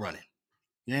with his route running.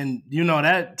 And, you know,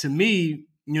 that to me,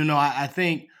 you know, I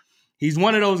think he's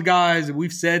one of those guys,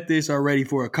 we've said this already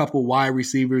for a couple wide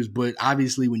receivers, but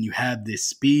obviously when you have this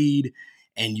speed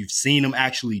and you've seen him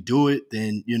actually do it,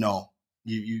 then, you know,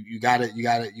 you gotta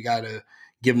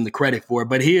give him the credit for it.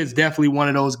 But he is definitely one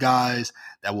of those guys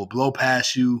that will blow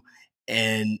past you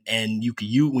And when you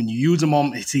use him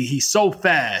on, see, he's so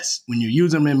fast. When you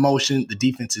use him in motion, the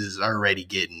defense is already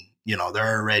getting,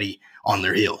 they're already on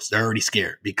their heels. They're already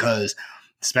scared because,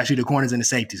 especially the corners and the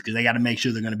safeties, because they got to make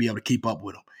sure they're going to be able to keep up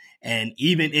with him. And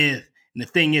even if, and the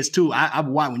thing is too,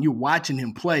 when you're watching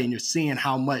him play and you're seeing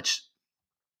how much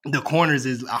the corners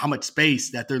is, how much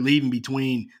space that they're leaving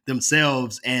between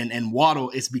themselves and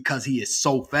Waddle, it's because he is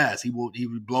so fast. He will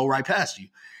blow right past you.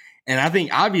 And I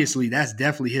think obviously that's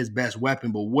definitely his best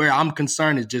weapon. But where I'm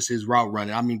concerned is just his route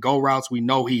running. I mean, go routes, we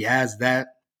know he has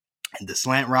that. And the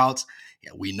slant routes,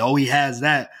 yeah, we know he has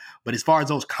that. But as far as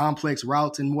those complex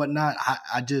routes and whatnot,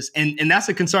 I just and that's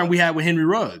a concern we had with Henry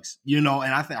Ruggs, and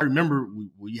I remember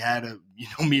we had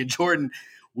me and Jordan,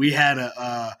 we had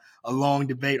a long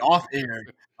debate off air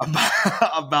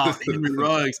about Henry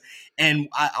Ruggs. And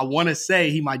I want to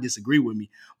say he might disagree with me,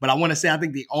 but I want to say I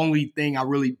think the only thing I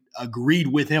really agreed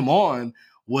with him on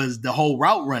was the whole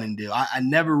route running deal. I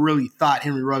never really thought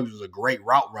Henry Ruggs was a great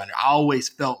route runner. I always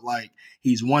felt like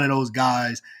he's one of those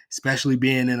guys, especially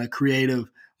being in a creative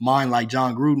mind like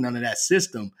John Gruden under that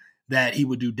system, that he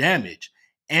would do damage.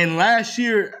 And last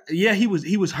year, yeah, he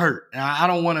was hurt. And I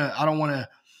don't want to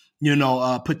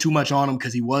put too much on him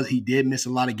because he did miss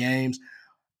a lot of games.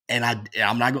 And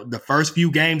I'm not the first few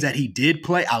games that he did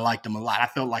play, I liked him a lot. I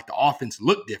felt like the offense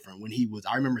looked different when he was.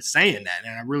 I remember saying that,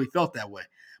 and I really felt that way.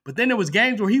 But then there was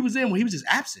games where he was just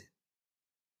absent.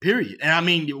 Period. And I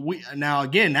mean,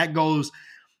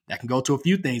 that can go to a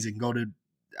few things. It can go to.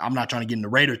 I'm not trying to get into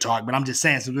Raider talk, but I'm just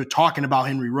saying, since we're talking about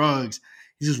Henry Ruggs,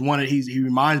 he's just he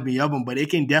reminds me of him. But it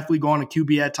can definitely go on a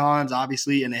QB at times,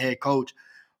 obviously, and the head coach.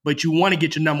 But you want to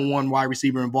get your number one wide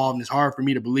receiver involved, and it's hard for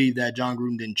me to believe that John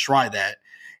Gruden didn't try that.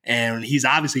 And he's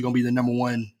obviously going to be the number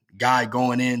one guy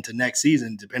going into next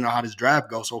season, depending on how this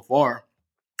draft goes so far.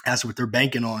 That's what they're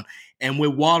banking on. And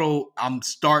with Waddle, I'm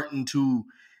starting to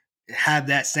have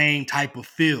that same type of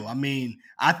feel. I mean,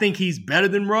 I think he's better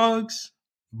than Ruggs,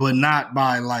 but not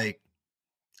by like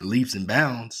leaps and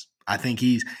bounds. I think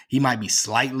he might be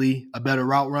slightly a better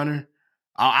route runner.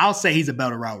 I'll say he's a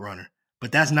better route runner,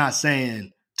 but that's not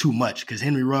saying too much because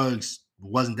Henry Ruggs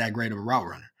wasn't that great of a route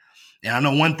runner. And I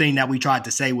know one thing that we tried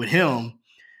to say with him,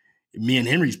 me and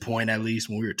Henry's point, at least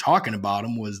when we were talking about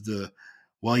him, was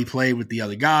he played with the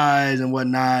other guys and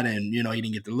whatnot. And, he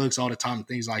didn't get the looks all the time and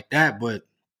things like that. But,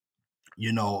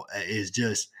 it's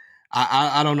just,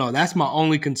 I don't know. That's my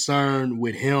only concern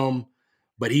with him.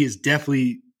 But he is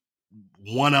definitely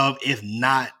one of, if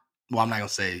not, well, I'm not going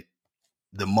to say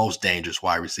the most dangerous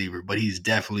wide receiver, but he's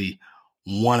definitely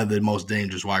one of the most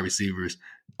dangerous wide receivers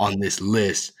on this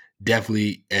list.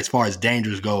 Definitely, as far as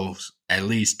dangerous goes, at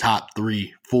least top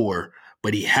 3, 4,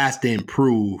 but he has to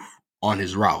improve on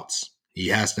his routes. He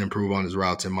has to improve on his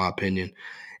routes, in my opinion.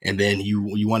 And then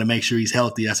you want to make sure he's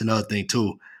healthy. That's another thing,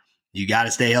 too. You got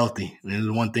to stay healthy. And this is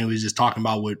one thing we were just talking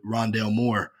about with Rondale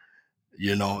Moore.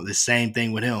 The same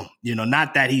thing with him.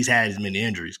 Not that he's had as many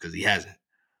injuries, because he hasn't.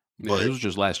 But it was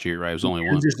just last year, right? It was only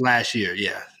one. It was just last year,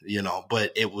 yeah.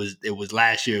 But it was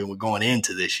last year, and we're going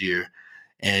into this year.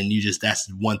 And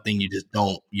that's one thing you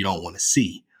don't want to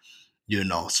see,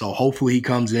 So hopefully he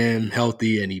comes in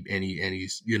healthy and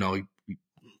he's he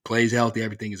plays healthy.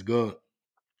 Everything is good.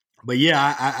 But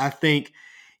yeah, I think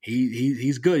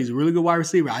he's good. He's a really good wide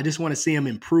receiver. I just want to see him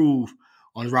improve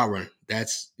on his route running.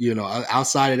 That's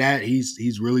outside of that,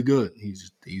 he's really good.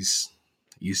 He's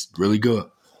really good,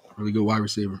 really good wide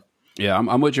receiver. Yeah,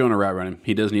 I'm with you on the route running.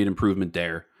 He does need improvement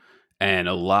there. And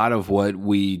a lot of what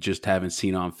we just haven't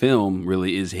seen on film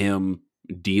really is him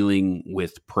dealing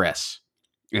with press.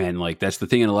 And like that's the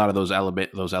thing in a lot of those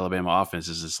Alabama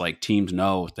offenses. It's like teams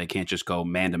know they can't just go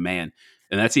man to man.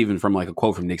 And that's even from like a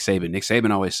quote from Nick Saban. Nick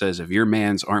Saban always says, if your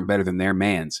mans aren't better than their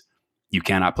mans, you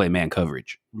cannot play man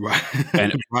coverage. Right.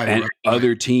 And, right.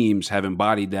 Other teams have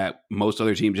embodied that. Most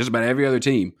other teams, just about every other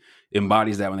team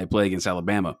embodies that when they play against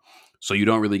Alabama. So you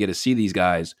don't really get to see these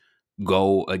guys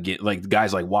go again, like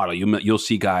guys like Waddle. You'll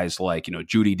see guys like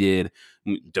Judy did,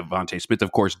 Devontae Smith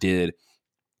of course did,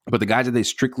 but the guys that they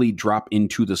strictly drop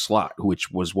into the slot, which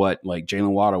was what like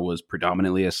Jalen Waddle was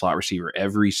predominantly a slot receiver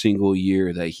every single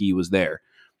year that he was there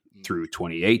through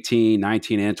 2018,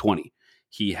 19, and 20.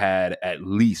 He had at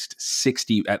least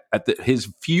 60 at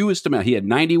his fewest amount. He had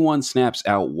 91 snaps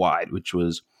out wide, which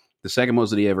was the second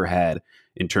most that he ever had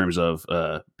in terms of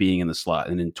being in the slot.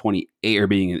 And in 28 or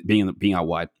being out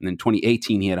wide. And in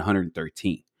 2018, he had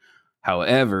 113.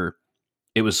 However,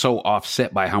 it was so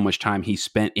offset by how much time he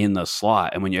spent in the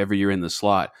slot. And whenever you're in the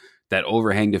slot, that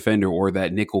overhang defender or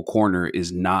that nickel corner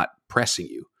is not pressing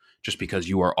you just because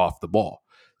you are off the ball.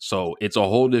 So it's a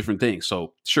whole different thing.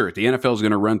 So sure, the NFL is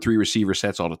going to run 3 receiver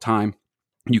sets all the time.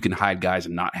 you can hide guys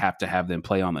and not have to have them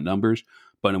play on the numbers.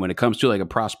 But when it comes to like a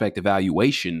prospect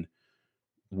evaluation,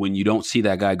 when you don't see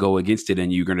that guy go against it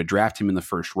and you're going to draft him in the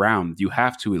first round, you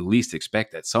have to at least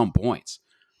expect at some points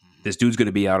this dude's going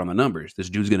to be out on the numbers. This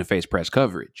dude's going to face press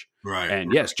coverage. Right.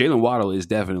 And yes, Jalen Waddle is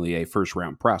definitely a first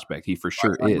round prospect. He for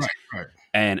sure is. Right.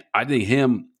 And I think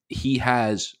he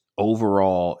has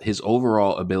his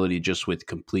overall ability just with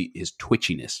complete his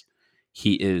twitchiness.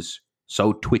 He is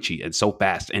so twitchy and so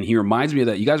fast. And he reminds me of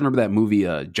that. You guys remember that movie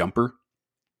Jumper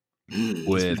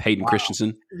with Hayden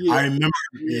Christensen? Yeah. I remember.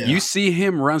 Yeah. You see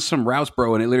him run some routes,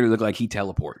 bro, and it literally looked like he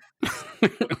teleport.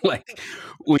 Like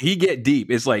when he get deep,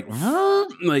 it's like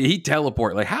he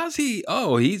teleport. Like how's he?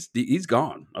 Oh, he's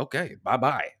gone. Okay,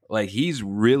 bye. Like he's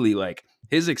really like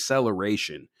his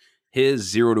acceleration, his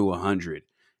 0 to 100,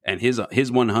 and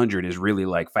his 100 is really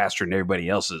like faster than everybody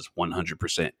else's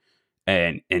 100%.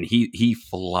 And he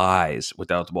flies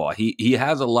without the ball. He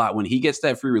has a lot when he gets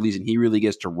that free release and he really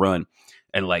gets to run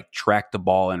and like track the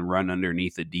ball and run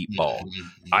underneath a deep ball.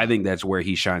 Mm-hmm. I think that's where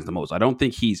he shines the most. I don't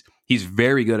think he's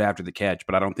very good after the catch,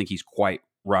 but I don't think he's quite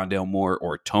Rondale Moore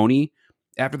or Tony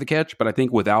after the catch. But I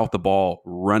think without the ball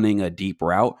running a deep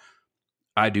route,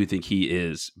 I do think he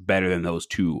is better than those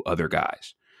two other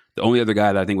guys. The only other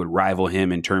guy that I think would rival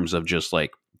him in terms of just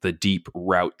like the deep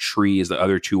route tree is the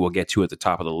other two we'll get to at the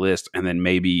top of the list, and then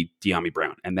maybe Dyami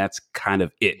Brown. And that's kind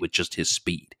of it with just his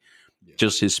speed. Yeah.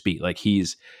 Just his speed. Like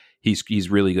he's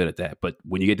really good at that. But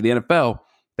when you get to the NFL,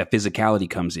 that physicality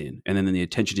comes in, and then the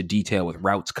attention to detail with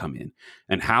routes come in.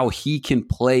 And how he can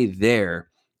play there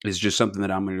is just something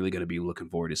that I'm really going to be looking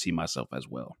forward to see myself as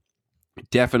well.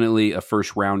 Definitely a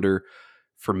first rounder.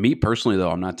 For me personally,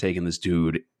 though, I'm not taking this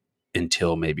dude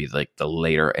until maybe like the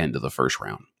later end of the first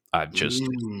round. I'm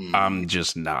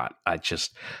just not. I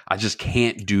just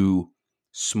can't do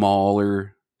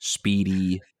smaller,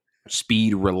 speed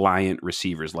reliant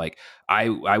receivers. Like I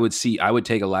would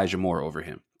take Elijah Moore over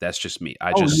him. That's just me.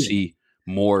 I see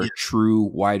more true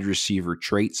wide receiver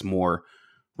traits, more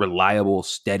reliable,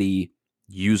 steady,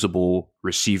 usable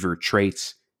receiver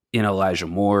traits in Elijah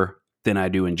Moore than I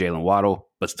do in Jalen Waddle,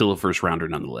 but still a first rounder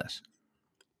nonetheless.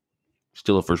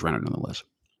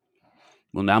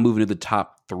 Well, now moving to the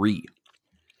top 3.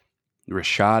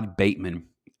 Rashad Bateman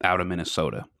out of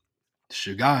Minnesota. It's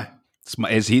your guy.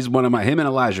 He's one of him and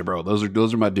Elijah, bro. Those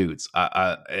are my dudes.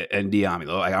 And Dyami.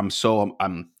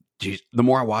 The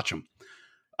more I watch him,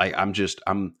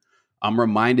 I'm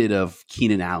reminded of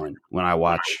Keenan Allen when I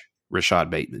watch Rashad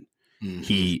Bateman. Mm-hmm.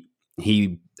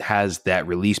 He has that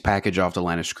release package off the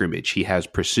line of scrimmage. He has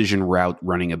precision route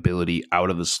running ability out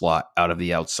of the slot, out of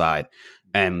the outside.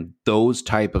 And those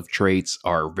type of traits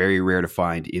are very rare to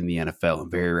find in the NFL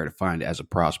and very rare to find as a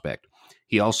prospect.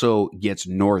 He also gets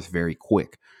north very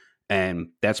quick.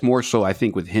 And that's more so, I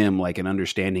think, with him, like an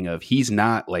understanding of he's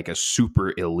not like a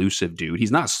super elusive dude.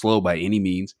 He's not slow by any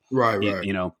means. Right.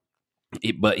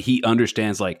 But he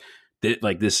understands like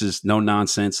this is no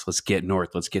nonsense. Let's get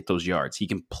north. Let's get those yards. He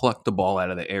can pluck the ball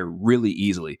out of the air really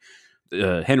easily.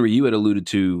 Henry, you had alluded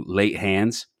to late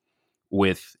hands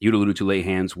with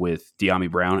Dyami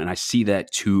Brown, and I see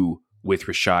that too with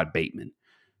Rashad Bateman.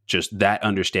 Just that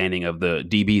understanding of the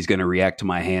DB is going to react to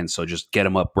my hands, so just get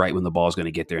him up right when the ball is going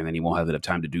to get there, and then he won't have enough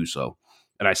time to do so.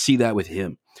 And I see that with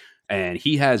him. And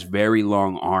he has very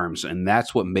long arms, and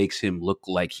that's what makes him look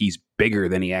like he's bigger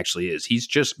than he actually is. He's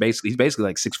basically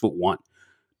like 6'1",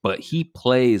 but he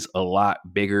plays a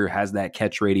lot bigger, has that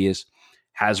catch radius,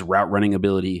 has route running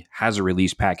ability, has a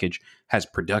release package, has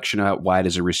production out wide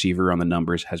as a receiver on the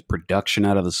numbers, has production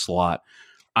out of the slot.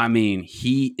 I mean,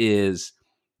 he is,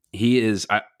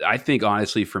 I think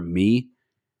honestly for me,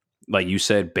 like you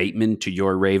said, Bateman to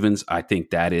your Ravens, I think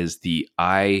that is the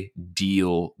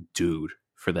ideal dude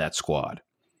for that squad,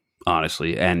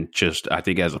 honestly. And just, I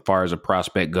think as far as a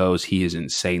prospect goes, he is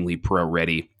insanely pro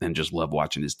ready and just love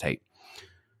watching his tape.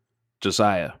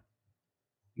 Josiah,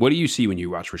 what do you see when you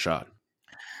watch Rashad?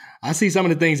 I see some of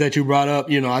the things that you brought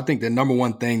up. I think the number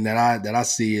one thing that I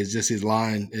see is just his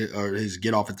line or his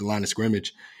get off at the line of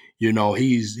scrimmage.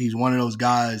 He's one of those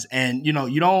guys, and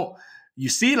you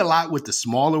see it a lot with the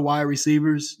smaller wide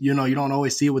receivers. You don't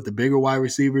always see it with the bigger wide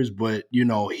receivers, but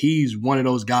he's one of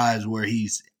those guys where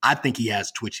I think he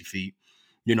has twitchy feet.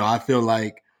 I feel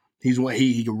like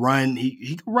he can run.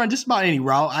 He can run just about any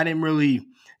route.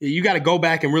 You got to go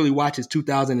back and really watch his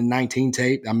 2019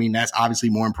 tape. I mean, that's obviously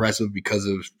more impressive because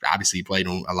of obviously he played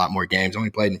in a lot more games.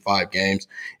 Only played in 5 games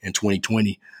in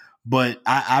 2020. But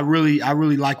I really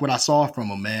like what I saw from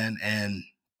him, man. And,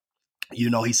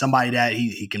 he's somebody that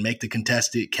he can make the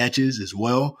contested catches as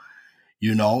well,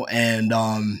 and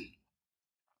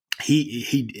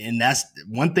and that's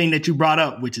one thing that you brought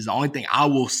up, which is the only thing I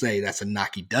will say that's a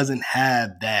knock. He doesn't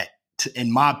have that,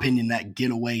 in my opinion, that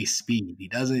getaway speed. He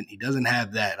doesn't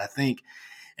have that, I think.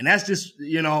 And that's just,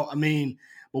 I mean,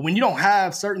 but when you don't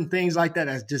have certain things like that,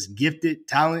 as just gifted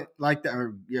talent like that,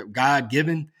 or God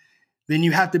given, then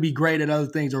you have to be great at other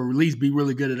things, or at least be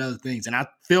really good at other things. And I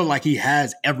feel like he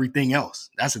has everything else.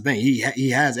 That's the thing.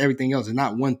 He has everything else, and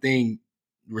not one thing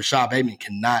Rashad Bateman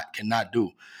cannot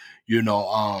do.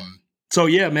 So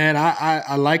yeah, man,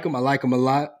 I like him. I like him a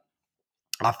lot.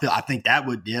 I think that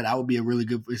would be a really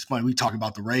good. It's funny, we talk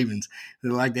about the Ravens.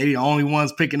 They're like they're the only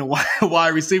ones picking a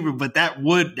wide receiver, but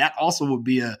that also would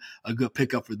be a good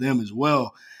pickup for them as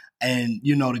well. And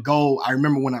to go, I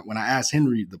remember when I asked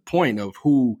Henry the point of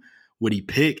who would he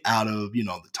pick out of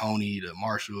the Tony, the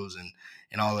Marshalls,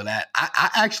 and all of that. I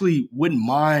actually wouldn't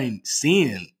mind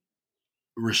seeing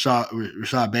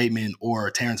Rashad Bateman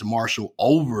or Terrence Marshall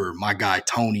over my guy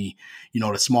Tony,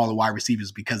 the smaller wide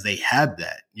receivers, because they have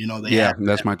that.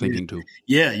 That's my thinking too.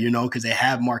 Yeah, because they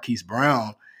have Marquise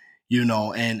Brown,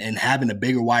 and having a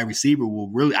bigger wide receiver will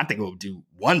really, I think it will do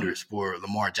wonders for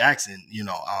Lamar Jackson.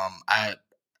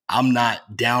 I'm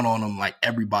not down on him like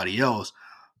everybody else,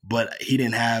 but he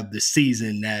didn't have the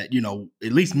season that,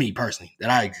 at least me personally, that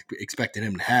I expected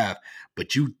him to have.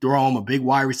 But you throw him a big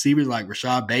wide receiver like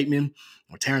Rashad Bateman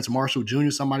or Terrence Marshall Jr.,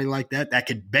 somebody like that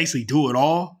could basically do it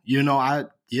all. I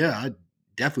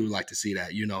definitely would like to see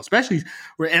that, especially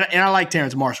and I like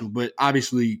Terrence Marshall, but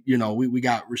obviously, we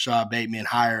got Rashad Bateman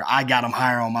higher. I got him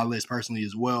higher on my list personally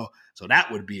as well. So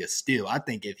that would be a steal. I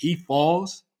think if he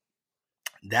falls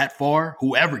that far,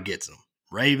 whoever gets him,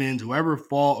 Ravens, whoever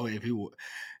fall, if he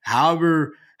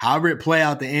however it play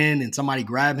out the end and somebody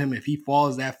grab him, if he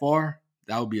falls that far,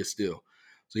 that would be a steal.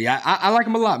 So yeah, I like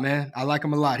him a lot, man. I like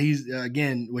him a lot. He's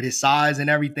again, with his size and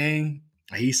everything,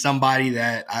 he's somebody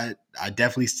that I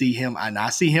definitely see him, and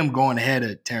I see him going ahead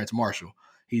of Terrence Marshall.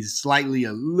 He's slightly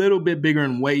a little bit bigger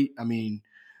in weight. I mean,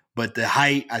 but the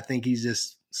height, I think he's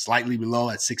just slightly below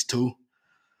at 6'2".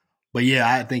 But yeah,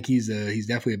 I think he's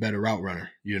definitely a better route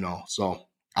runner, So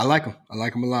I like him. I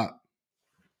like him a lot.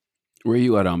 Where are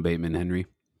you at on Bateman, Henry?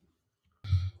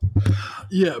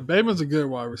 Yeah, Bateman's a good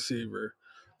wide receiver.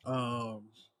 Of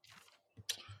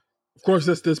course,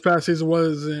 this past season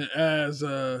wasn't as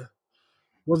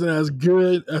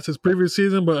good as his previous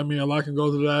season, but I mean, a lot can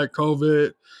go to that.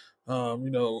 COVID,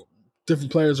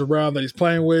 different players around that he's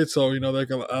playing with, so there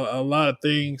can a lot of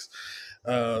things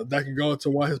that can go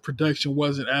into why his production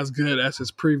wasn't as good as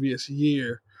his previous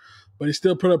year. But he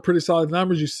still put up pretty solid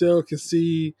numbers. You still can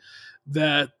see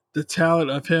that the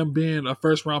talent of him being a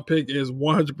first-round pick is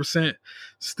 100%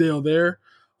 still there.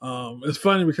 It's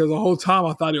funny because the whole time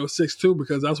I thought he was 6'2",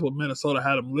 because that's what Minnesota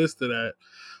had him listed at.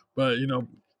 But,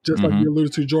 just like you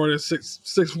alluded to, Jordan,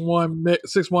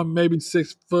 6'1", maybe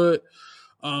 6 foot,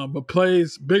 but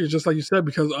plays bigger, just like you said,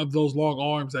 because of those long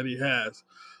arms that he has.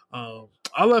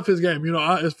 I love his game.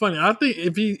 It's funny. I think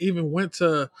if he even went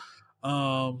to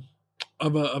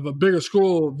of a bigger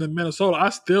school than Minnesota, I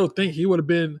still think he would have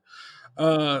been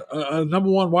a number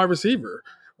one wide receiver.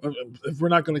 If we're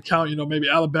not going to count, maybe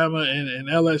Alabama and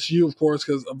LSU, of course,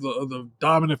 because of the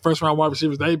dominant first round wide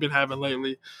receivers they've been having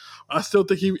lately. I still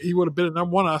think he would have been a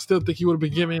number one. I still think he would have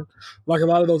been giving, like a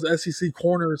lot of those SEC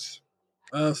corners,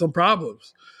 some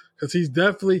problems, because he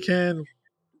definitely can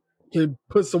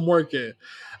put some work in.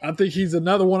 I think he's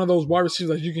another one of those wide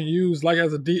receivers that you can use like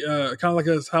as a kind of like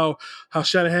as how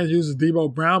Shanahan uses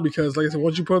Debo Brown, because like I said,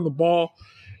 once you put the ball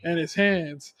in his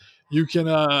hands, you can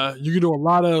do a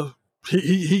lot of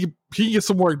he can get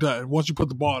some work done once you put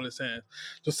the ball in his hands.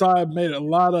 Josiah made a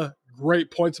lot of great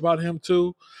points about him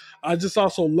too. I just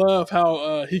also love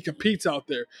how he competes out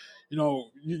there.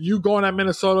 You going at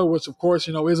Minnesota, which of course,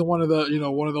 isn't one of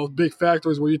those big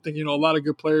factories where you think, a lot of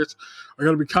good players are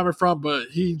going to be coming from, but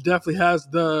he definitely has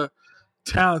the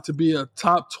talent to be a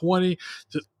top 20.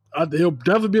 He'll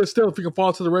definitely be a steal if he can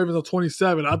fall to the Ravens at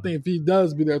 27. I think if he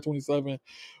does be there at 27,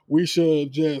 we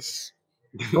should just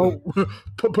go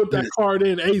put that card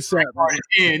in ASAP.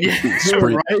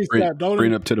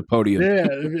 Bring up to the podium. Yeah,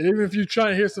 even if you're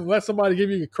trying to hear let somebody give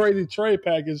you a crazy trade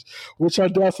package, which I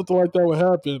doubt something like that would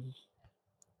happen,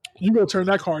 you go turn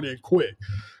that card in quick,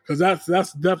 because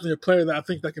that's definitely a player that I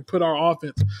think that can put our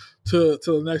offense to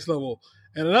the next level.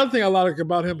 And another thing I like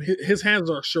about him, his hands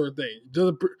are a sure thing.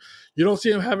 You don't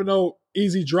see him having no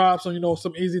easy drops on,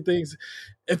 some easy things.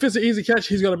 If it's an easy catch,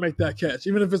 he's going to make that catch.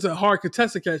 Even if it's a hard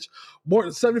contested catch, more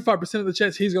than 75% of the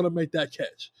chance he's going to make that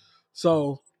catch.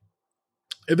 So,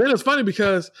 and then it's funny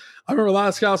because I remember a lot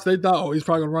of scouts, they thought, he's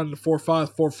probably going to run in the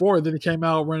 4.5, 4.4. And then he came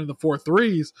out running the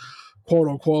 4.3s quote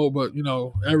unquote, but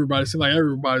everybody seems like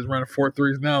everybody's running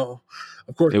 4.3s now.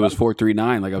 Of course, it was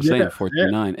 4.39, like I was saying,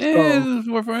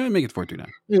 4.39. Make it 4.39.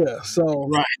 Yeah, so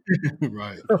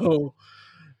Right. So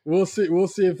we'll see. We'll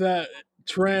see if that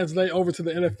translate over to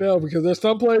the NFL, because there's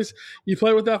some plays he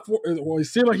played with that. He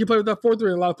seemed like he played with that 4.3,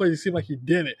 and a lot of plays he seemed like he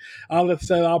didn't. I'll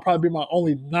say that'll probably be my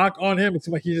only knock on him. It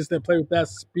seemed like he just didn't play with that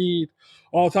speed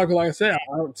all the time. Like I said,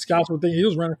 scouts would think he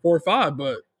was running 4.5,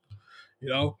 but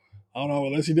I don't know,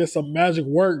 unless he did some magic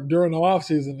work during the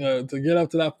offseason to get up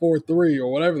to that 4.3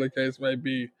 or whatever the case may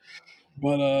be.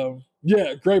 But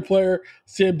yeah, great player.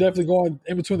 See him definitely going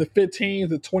in between the 15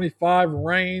 to 25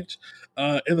 range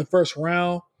in the first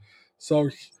round. So,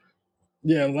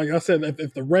 yeah, like I said,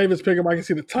 if the Ravens pick him, I can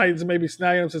see the Titans maybe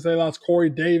snagging him since they lost Corey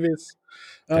Davis.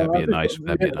 That'd be a nice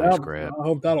grab. I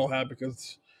hope that'll happen,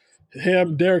 because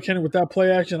him, Derrick Henry with that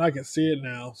play action, I can see it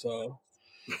now. So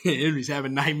Henry's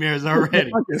having nightmares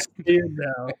already. I can see it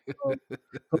now. So,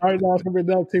 right now, it's going to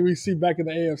be another team we see back in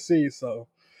the AFC. So,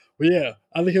 but yeah,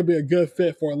 I think he'll be a good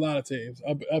fit for a lot of teams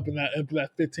up in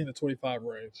that 15 to 25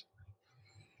 range.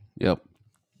 Yep.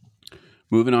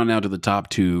 Moving on now to the top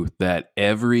two that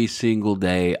every single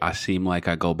day I seem like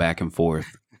I go back and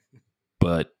forth.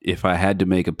 But if I had to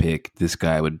make a pick, this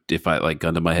guy would, if I like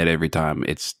gun to my head every time,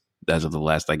 it's as of the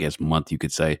last, I guess, month, you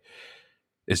could say,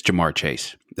 it's Ja'Marr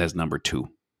Chase as number 2.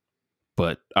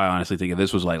 But I honestly think if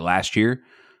this was like last year,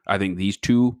 I think these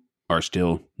two are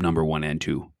still number 1 and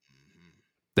 2.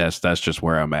 That's just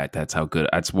where I'm at.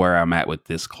 That's where I'm at with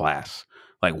this class.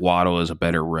 Like Waddle is a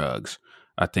better Ruggs.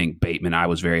 I think Bateman, I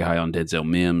was very high on Denzel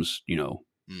Mims.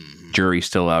 Jury's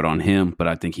still out on him, but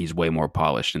I think he's way more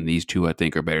polished. And these two, I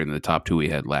think, are better than the top 2 we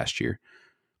had last year.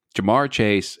 Ja'Marr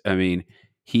Chase, I mean,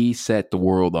 he set the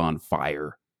world on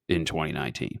fire in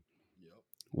 2019.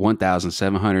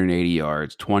 1,780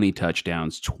 yards, 20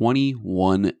 touchdowns,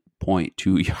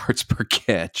 21.2 yards per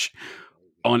catch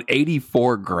on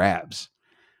 84 grabs.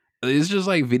 It's just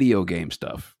like video game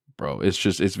stuff, bro. It's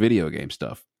video game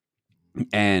stuff.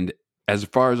 And as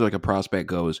far as like a prospect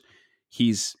goes,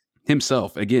 he's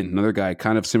himself, again, another guy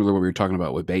kind of similar to what we were talking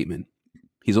about with Bateman.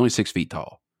 He's only 6 feet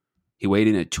tall. He weighed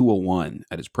in at 201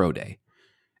 at his pro day.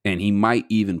 And he might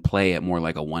even play at more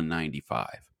like a 195.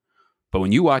 But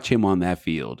when you watch him on that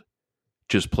field,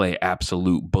 just play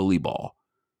absolute bully ball,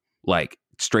 like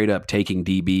straight up taking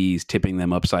DBs, tipping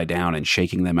them upside down and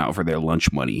shaking them out for their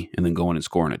lunch money and then going and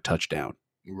scoring a touchdown.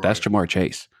 Right. That's Ja'Marr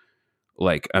Chase.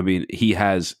 Like, I mean, he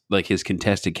has like his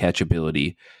contested catch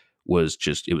ability was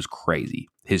just, it was crazy.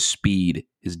 His speed,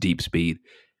 his deep speed,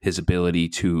 his ability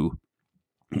to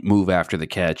move after the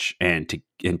catch and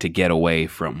to get away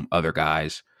from other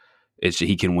guys.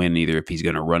 He can win either if he's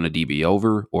going to run a DB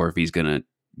over or if he's going to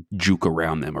juke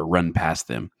around them or run past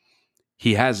them.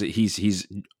 He's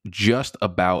just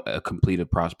about a completed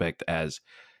prospect as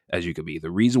you could be. The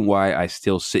reason why I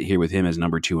still sit here with him as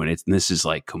number 2, and this is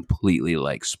like completely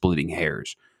like splitting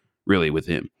hairs, really, with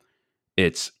him.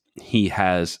 He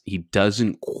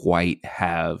doesn't quite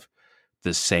have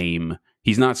the same.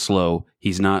 He's not slow.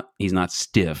 He's not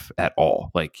stiff at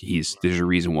all. Like there's a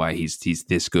reason why he's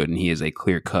this good, and he is a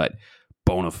clear cut,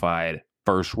 bona fide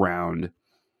first round.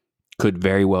 Could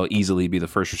very well easily be the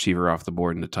first receiver off the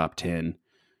board in the top 10.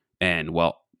 And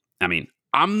well, I mean,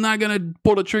 I'm not gonna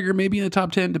pull the trigger. Maybe in the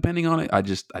top 10, depending on it. I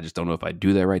just don't know if I'd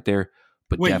do that right there.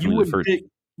 But wait, definitely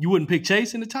you wouldn't pick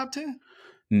Chase in the top 10?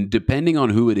 Depending on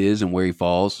who it is and where he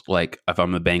falls. Like if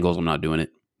I'm the Bengals, I'm not doing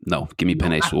it. No, give me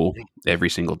Penei Sewell every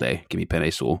single day. Give me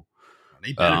Penei Sewell.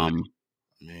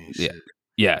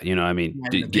 Yeah, you know, I mean,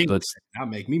 that'll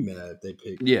make me mad if they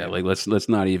pick. Yeah, like let's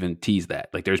not even tease that.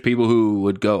 Like, there's people who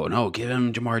would go, no, give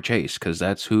him Ja'Marr Chase because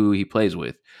that's who he plays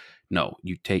with. No,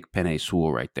 you take Penei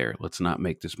Sewell right there. Let's not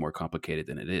make this more complicated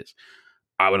than it is.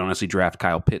 I would honestly draft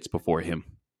Kyle Pitts before him.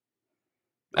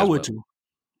 I would too.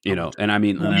 You know, and I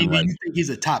mean, do you think he's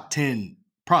a top 10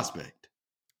 prospect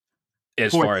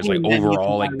as far as like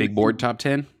overall, like big board top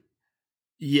 10?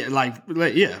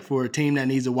 Yeah, for a team that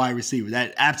needs a wide receiver,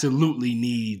 that absolutely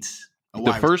needs a wide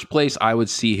receiver. The first place I would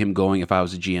see him going if I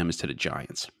was a GM is to the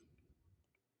Giants.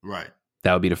 Right.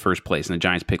 That would be the first place. And the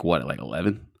Giants pick what, like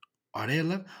 11? Are they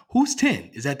 11? Who's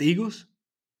 10? Is that the Eagles?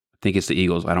 I think it's the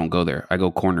Eagles. I don't go there. I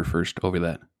go corner first over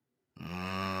that.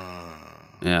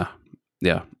 Yeah.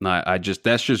 No,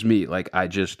 that's just me. Like,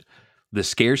 the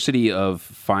scarcity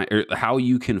of how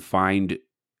you can find.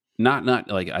 Not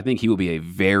like, I think he will be a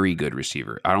very good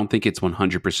receiver. I don't think it's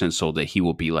 100% sold that he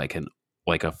will be like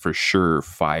a for sure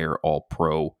fire all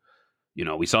pro. You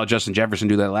know, we saw Justin Jefferson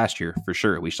do that last year for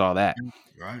sure. We saw that.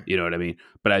 Right. You know what I mean?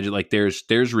 But I just like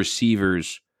there's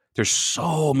receivers There's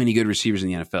so many good receivers in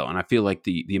the NFL, and I feel like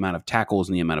the amount of tackles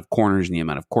and the amount of corners and the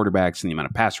amount of quarterbacks and the amount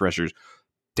of pass rushers,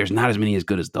 there's not as many as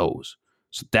good as those.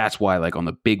 So that's why, like, on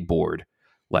the big board,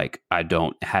 like, I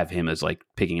don't have him as like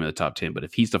picking him in the top 10. But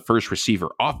if he's the first receiver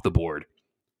off the board,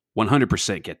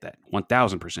 100% get that.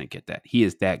 1000% get that. He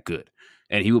is that good.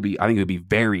 And he will be, I think he'll be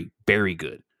very, very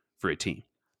good for a team.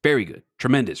 Very good.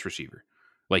 Tremendous receiver.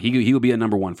 Like, he will be a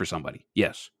number one for somebody.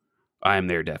 Yes, I am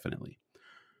there definitely.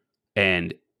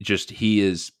 And just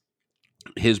his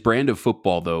brand of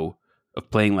football, though, of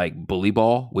playing like bully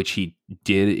ball, which he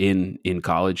did in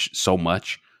college so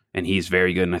much, and he's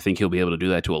very good, and I think he'll be able to do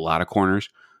that to a lot of corners.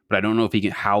 But I don't know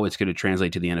if how it's going to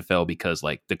translate to the NFL, because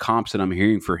like the comps that I'm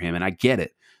hearing for him, and I get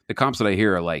it, the comps that I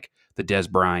hear are like the Des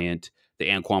Bryant, the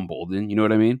Anquan Bolden, you know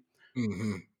what I mean?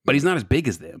 Mm-hmm. But he's not as big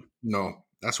as them. No,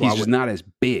 that's why he's just not as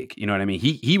big. You know what I mean?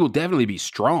 He will definitely be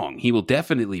strong. He will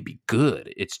definitely be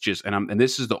good. It's just, and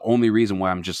this is the only reason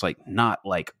why I'm just like not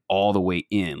like all the way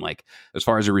in. Like, as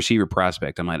far as a receiver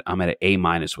prospect, I'm at an A-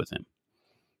 with him.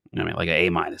 I mean, like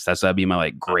an A-. That'd be my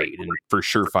like grade and for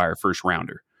surefire first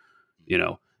rounder. You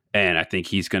know, and I think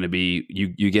he's going to be.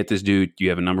 You get this dude. You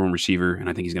have a number one receiver, and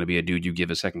I think he's going to be a dude you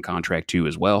give a second contract to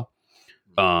as well.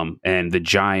 And the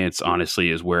Giants, honestly,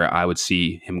 is where I would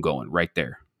see him going right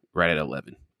there. Right at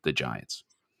 11, the Giants,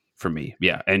 for me.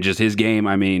 Yeah, and just his game,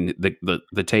 I mean,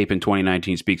 the tape in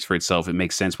 2019 speaks for itself. It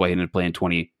makes sense why he didn't play in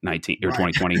 2019 or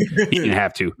 2020. He didn't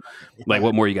have to. Like,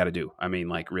 what more you got to do? I mean,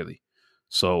 like, really.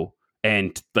 So,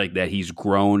 and like that he's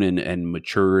grown and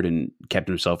matured and kept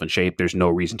himself in shape. There's no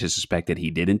reason to suspect that he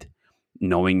didn't,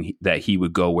 knowing that he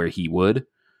would go where he would.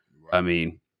 I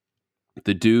mean,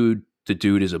 the dude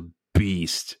is a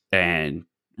beast, and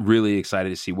really excited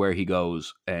to see where he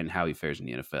goes and how he fares in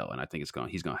the NFL. And I think he's going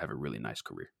to have a really nice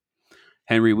career.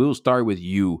 Henry, we'll start with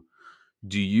you.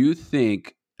 Do you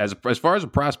think, as far as a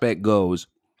prospect goes,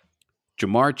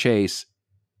 Ja'Marr Chase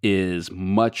is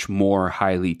much more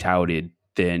highly touted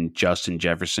than Justin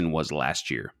Jefferson was last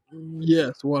year?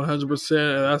 Yes,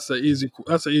 100%.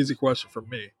 That's an easy question for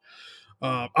me.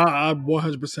 I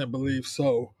 100% believe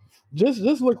so. Just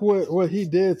look what he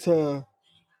did to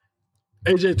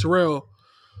AJ Terrell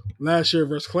last year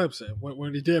versus Clemson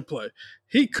when he did play.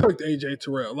 He cooked AJ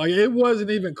Terrell. Like, it wasn't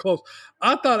even close.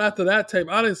 I thought after that tape,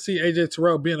 I didn't see AJ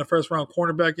Terrell being a first round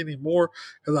cornerback anymore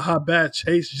because of how bad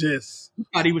Chase just. I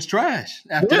thought he was trash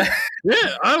after that.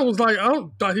 Yeah, I was like, I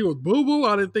thought he was boo boo.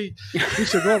 I didn't think he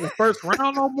should go in the first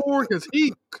round no more because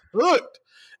he cooked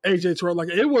AJ Terrell. Like,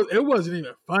 it wasn't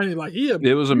even funny. Like,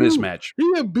 it was a mismatch.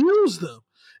 He abused them.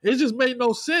 It just made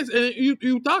no sense. And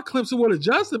you thought Clemson would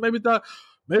adjust it. Maybe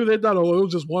they thought, oh, it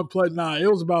was just one play. Nah, it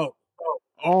was about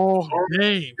all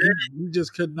game. He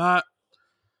just could not.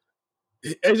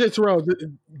 AJ Terrell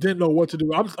didn't know what to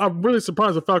do. I'm really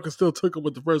surprised the Falcons still took him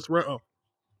with the first round.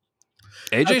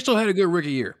 AJ still had a good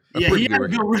rookie year. He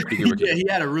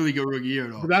had a really good rookie year,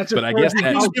 though. But I guess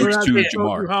that speaks to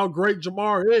Ja'Marr. How great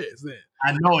Ja'Marr is. Then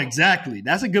I know exactly.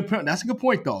 That's a good point. That's a good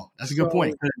point, though. That's a good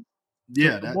point.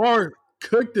 Yeah, Ja'Marr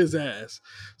cooked his ass.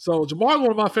 So Ja'Marr, one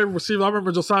of my favorite receivers. I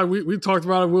remember Josiah. We talked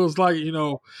about it. We was like,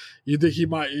 you think he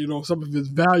might, some of his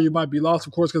value might be lost,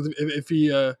 of course, because if he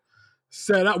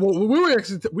set out. Well,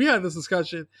 we had this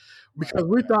discussion because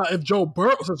we thought if Joe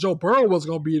Burrow was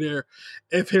going to be there,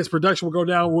 if his production would go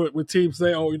down with teams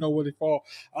say, would he fall?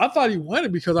 I thought he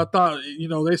wanted because I thought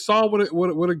they saw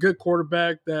with a good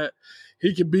quarterback that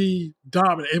he could be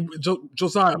dominant. And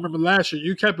Josiah, I remember last year,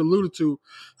 you kept alluding to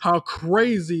how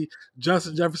crazy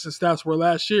Justin Jefferson's stats were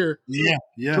last year. Yeah.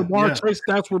 Ja'Marr Chase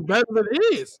stats were better than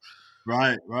his.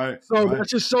 Right. So that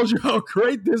just shows you how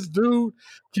great this dude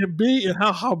can be and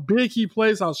how big he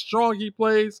plays, how strong he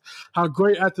plays, how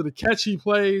great after the catch he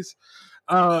plays.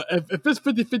 If it's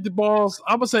 50-50 balls,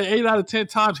 I'm going to say 8 out of 10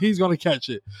 times he's going to catch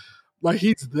it. Like,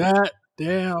 he's that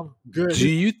damn good. Do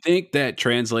you think that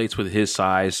translates with his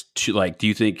size to, like, do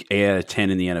you think 8 out of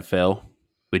 10 in the NFL?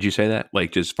 Would you say that?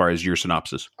 Like, just as far as your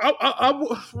synopsis? That's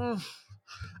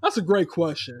a great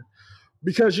question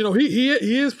because, he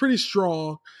is pretty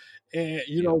strong. And,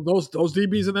 those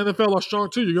DBs in the NFL are strong,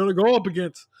 too. You're going to go up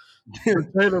against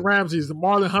Taylor Ramsey's, the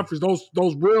Marlon Humphreys,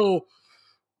 those real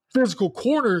physical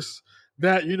corners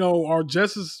that, are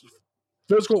just as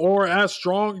physical or as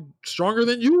stronger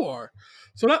than you are.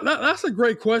 So that's a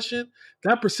great question.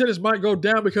 That percentage might go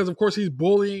down because, of course, he's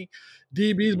bullying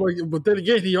DBs. But then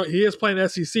again, he is playing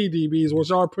SEC DBs,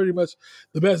 which are pretty much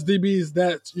the best DBs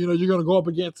that, you're going to go up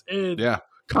against in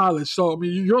college. So, I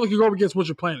mean, you only can go up against what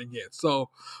you're playing against. So,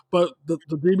 but the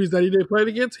DBs that he did play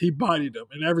against, he bodied them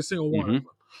in every single one of them.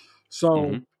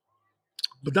 So,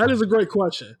 but that is a great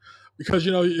question because,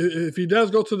 if he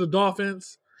does go to the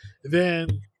Dolphins,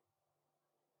 then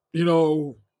you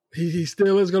know, he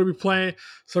still is going to be playing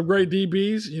some great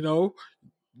DBs. You know,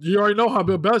 you already know how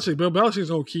Bill Belichick's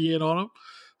going to key in on him.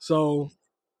 So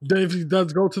then if he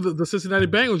does go to the Cincinnati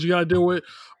Bengals, you got to deal with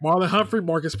Marlon Humphrey,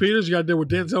 Marcus Peters. You got to deal with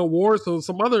Denzel Ward. So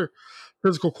some other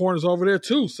physical corners over there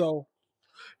too. So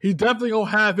he definitely going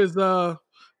to have his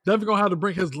definitely going to have to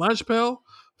bring his lunch pail.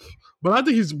 But I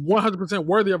think he's 100%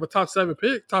 worthy of a top 6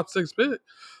 pick.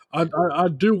 I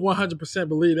do 100%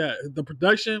 believe that. The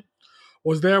production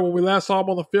was there when we last saw him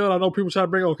on the field. I know people try to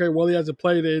bring, okay, well, he hasn't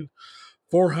played in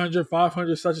 400,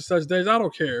 500, such and such days. I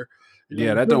don't care.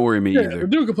 Yeah, that don't worry me either. The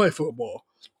dude can play football.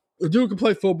 The dude can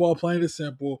play football, plain and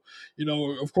simple. You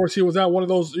know, of course, he was at one of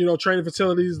those, you know, training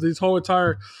facilities this whole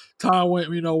entire time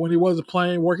when, you know, when he wasn't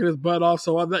playing, working his butt off.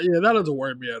 So, that doesn't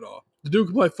worry me at all. The dude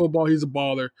can play football. He's a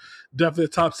baller. Definitely a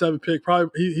top 7 pick. Probably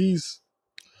he's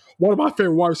one of my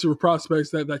favorite wide receiver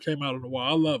prospects that came out in a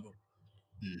while. I love him.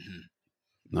 Mm-hmm.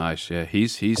 Nice, yeah.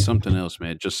 He's something else,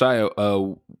 man. Josiah,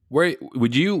 where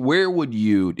would you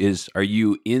are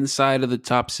you inside of the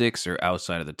top 6 or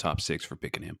outside of the top 6 for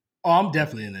picking him? Oh, I'm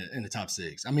definitely in the top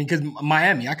 6. I mean, because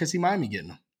Miami, I could see Miami getting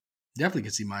him. Definitely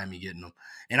could see Miami getting him,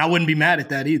 and I wouldn't be mad at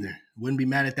that either. Wouldn't be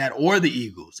mad at that or the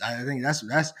Eagles. I think that's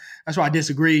why I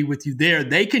disagree with you there.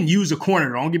 They can use a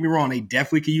corner. Don't get me wrong; they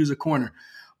definitely can use a corner.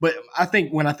 But I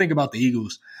think when I think about the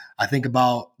Eagles, I think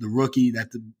about the rookie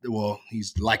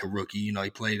he's like a rookie. You know, he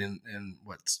played in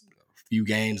a few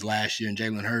games last year in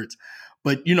Jalen Hurts.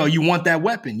 But, you know, you want that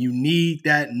weapon. You need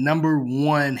that number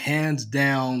 1, hands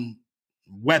down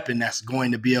weapon that's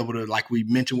going to be able to, like we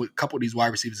mentioned with a couple of these wide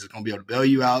receivers, is going to be able to bail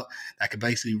you out, that can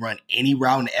basically run any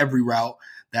route and every route.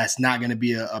 That's not going to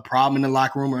be a problem in the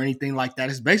locker room or anything like that.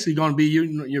 It's basically going to be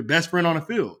your best friend on the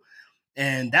field.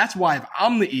 And that's why if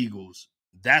I'm the Eagles,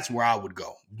 that's where I would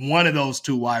go. One of those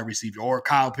 2 wide receivers, or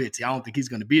Kyle Pitts. I don't think he's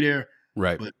going to be there.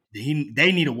 Right. But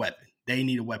they need a weapon. They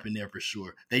need a weapon there for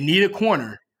sure. They need a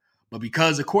corner. But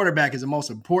because the quarterback is the most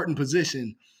important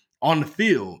position on the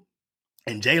field,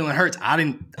 and Jalen Hurts,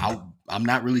 I'm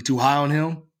not really too high on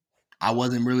him. I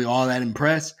wasn't really all that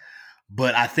impressed.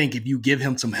 But I think if you give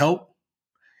him some help,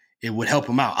 it would help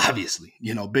him out, obviously,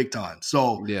 you know, big time.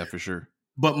 So yeah, for sure.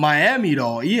 But Miami,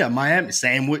 though, Miami,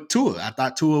 same with Tua. I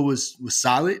thought Tua was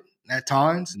solid at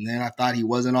times, and then I thought he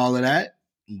wasn't all of that.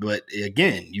 But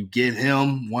again, you give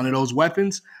him one of those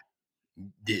weapons,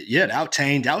 that'll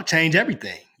change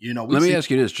everything. You know. Let me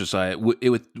ask you this, Josiah.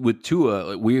 With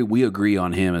Tua, we agree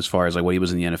on him as far as like what he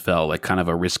was in the NFL, like kind of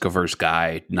a risk-averse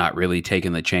guy, not really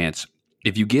taking the chance.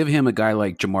 If you give him a guy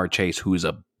like Jamar Chase, who's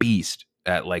a beast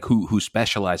at like who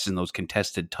specializes in those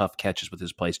contested tough catches with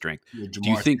his play strength, do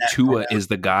you think Tua is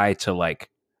the guy to like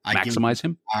maximize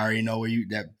him? I already know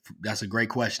that's a great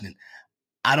question.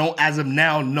 I don't, as of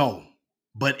now, know.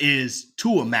 But is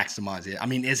Tua maximize it? I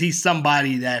mean, is he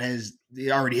somebody that has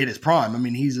already hit his prime? I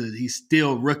mean, he's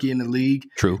still rookie in the league.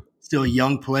 True. Still a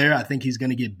young player. I think he's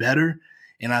going to get better.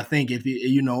 And I think if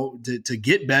to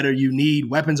get better, you need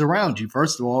weapons around you.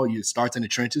 First of all, it starts in the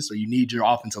trenches, so you need your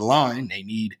offensive line. They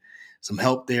need some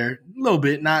help there, a little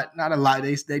bit, not a lot.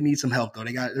 They need some help though.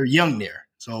 They're young there,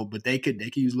 so but they could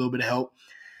use a little bit of help.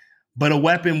 But a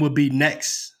weapon would be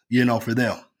next, for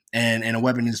them, and a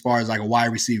weapon as far as like a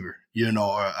wide receiver,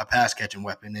 or a pass catching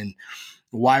weapon, and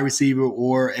a wide receiver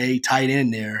or a tight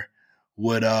end there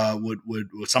would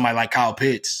somebody like Kyle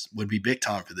Pitts would be big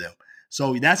time for them.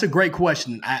 So that's a great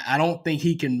question. I don't think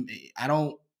he can. I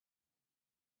don't.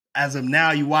 As of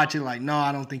now, you watch it like, no,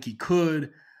 I don't think he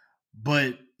could.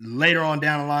 But later on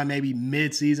down the line, maybe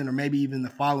mid-season or maybe even the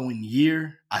following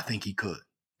year, I think he could,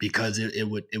 because it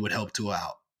would help Tua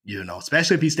out,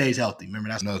 especially if he stays healthy. Remember,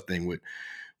 that's another thing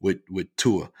with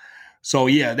Tua. So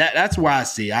yeah, that's where I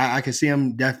see. I can see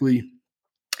him definitely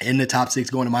in the top 6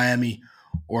 going to Miami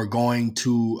or going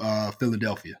to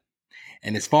Philadelphia.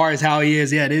 And as far as how he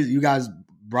is, it is. You guys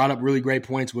brought up really great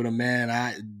points with him, man.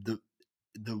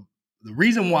 The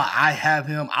reason why I have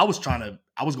him, I was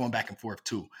going back and forth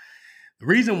too. The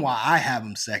reason why I have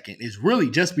him second is really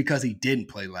just because he didn't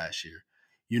play last year.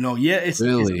 It's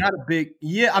not a big,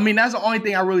 I mean, that's the only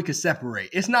thing I really could separate.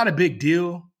 It's not a big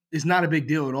deal. It's not a big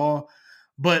deal at all.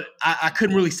 But I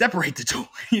couldn't really separate the two.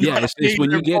 It's when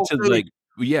you get to really,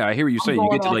 I hear what you're saying. You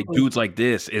get to like dudes like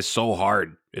this, it's so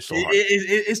hard. It's so hard.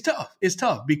 It's tough. It's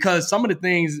tough because some of the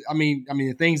things, I mean,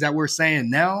 the things that we're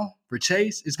saying now for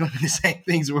Chase is going to be the same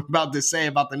things we're about to say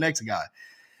about the next guy.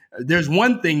 There's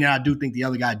one thing that I do think the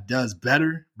other guy does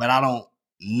better, but I don't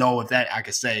know if that I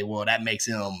could say, well, that makes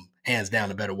him hands down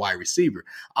a better wide receiver.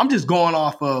 I'm just going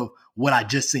off of what I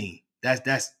just seen. That's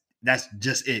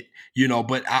just it,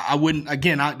 But I wouldn't.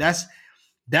 Again,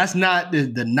 That's not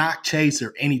the knock chase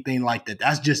or anything like that.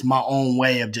 That's just my own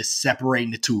way of just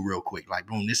separating the two real quick. Like,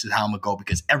 boom, this is how I'm gonna go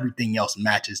because everything else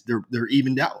matches. They're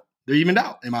evened out. They're evened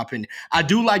out, in my opinion. I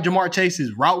do like Jamar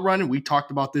Chase's route running. We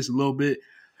talked about this a little bit.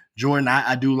 Jordan,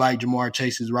 I do like Jamar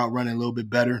Chase's route running a little bit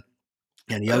better.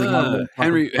 And the other guy,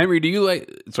 Henry, do you like?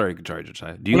 Sorry,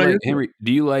 Josiah. Do you like Henry?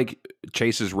 Do you like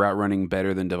Chase's route running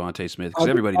better than Devontae Smith? Because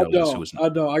everybody knows who's. I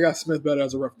don't. I got Smith better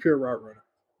as a pure route runner.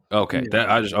 Okay,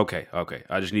 okay.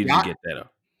 I just needed to get that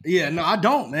up. Yeah, no, I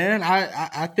don't, man.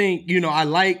 I think I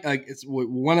like it's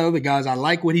one of the other guys. I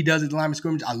like what he does at the line of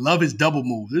scrimmage. I love his double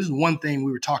move. This is one thing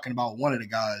we were talking about. One of the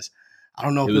guys, I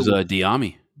don't know. It was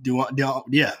Diami.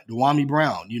 Dewami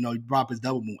Brown. He brought up his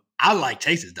double move. I like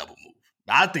Chase's double move.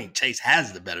 I think Chase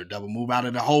has the better double move out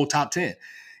of the whole top 10.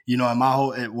 In my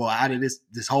whole out of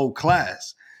this whole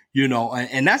class.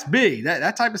 And that's big.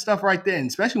 That type of stuff right there, and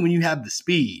especially when you have the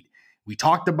speed. We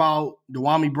talked about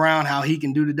Dewami Brown, how he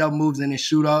can do the double moves and then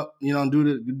shoot up, and do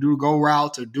the go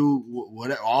routes or do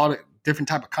whatever, all the different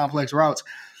type of complex routes.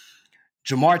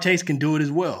 Jamar Chase can do it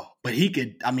as well, but he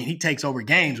takes over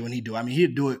games when he do.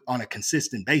 He'd do it on a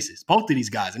consistent basis. Both of these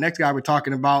guys. The next guy we're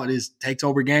talking about takes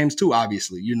over games too,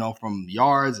 obviously, from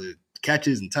yards,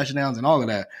 catches and touchdowns and all of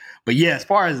that. But yeah, as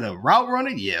far as the route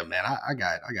running, yeah, man, I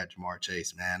got Jamar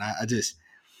Chase, man.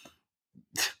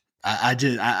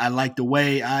 I like the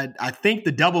way I think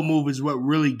the double move is what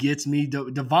really gets me.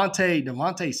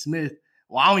 Devontae Smith.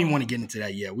 Well, I don't even want to get into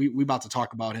that yet. We about to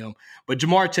talk about him, but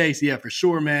Jamar Chase, yeah, for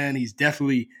sure, man. He's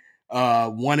definitely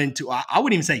 1 and 2. I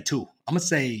wouldn't even say 2. I'm gonna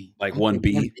say like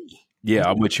 1B. Yeah,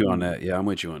 I'm with you on that. Yeah,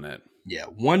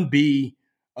 1B.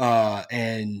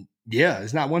 And yeah,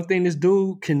 it's not one thing this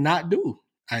dude cannot do.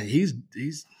 He's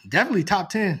definitely top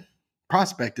 10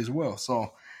 prospect as well.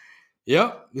 So.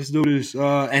 Yep, this dude is,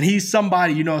 and he's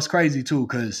somebody. It's crazy too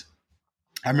because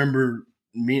I remember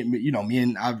me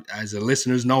and as the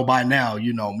listeners know by now,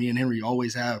 me and Henry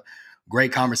always have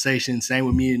great conversations. Same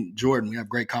with me and Jordan, we have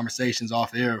great conversations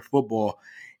off air of football.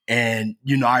 And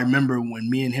I remember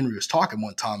when me and Henry was talking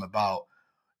one time about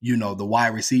the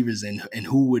wide receivers and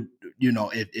who would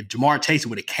if Jamar Chase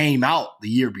would have came out the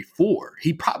year before,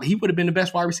 he would have been the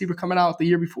best wide receiver coming out the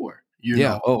year before.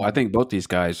 I think both these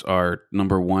guys are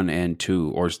number 1 and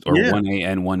 2 or 1A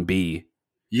and 1B.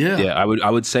 Yeah. I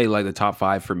would say like the top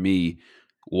 5 for me.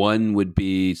 1 would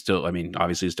be still,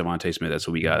 obviously it's Devontae Smith. That's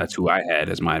what we got. That's who I had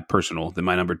as my personal. Then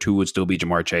my number 2 would still be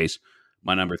Jamar Chase.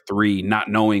 My number 3, not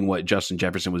knowing what Justin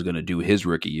Jefferson was going to do his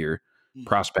rookie year,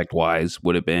 prospect wise,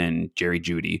 would have been Jerry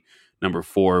Jeudy. Number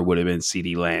 4 would have been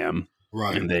CeeDee Lamb.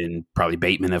 Right. And then probably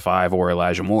Bateman at 5 or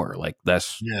Elijah Moore. Like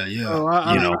that's I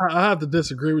have to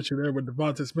disagree with you there with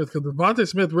Devontae Smith because Devontae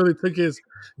Smith really took his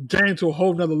game to a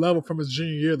whole nother level from his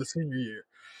junior year to senior year.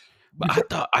 But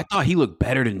I thought he looked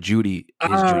better than Jeudy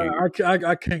his junior year.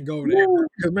 I can't go there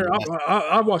because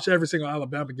I watched every single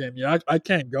Alabama game. Yeah, I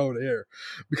can't go there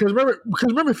because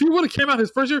remember if he would have came out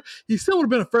his first year, he still would have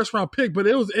been a first round pick, but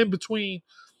it was in between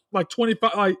like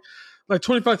 25 like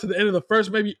 25 to the end of the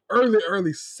first, maybe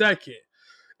early second.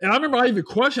 And I remember I even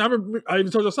questioned. I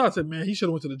even told Josiah, I said, man, he should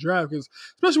have went to the draft because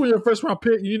especially when you're a first round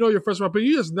pick, your first round pick,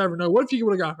 you just never know. What if he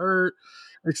would have got hurt,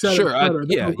 et cetera? Sure. I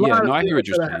hear what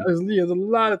you're saying. There's a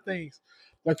lot of things.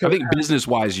 I think business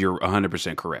wise, you're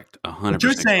 100% correct. 100%. But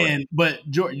you're saying, but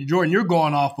Jordan, you're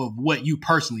going off of what you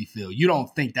personally feel. You don't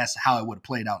think that's how it would have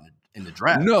played out in the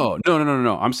draft. No.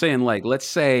 I'm saying like, let's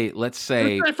say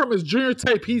from his junior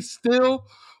tape, he still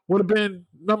would have been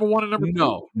number 1 and number 2.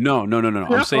 No.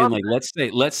 I'm saying like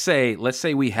let's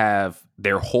say we have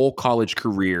their whole college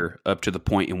career up to the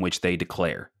point in which they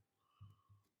declare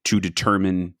to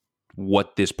determine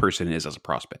what this person is as a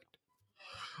prospect.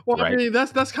 Well, right?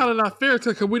 That's kind of not fair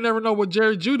because we never know what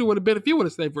Jerry Jeudy would have been if he would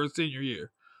have stayed for his senior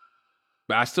year.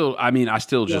 But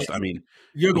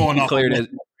you're going off.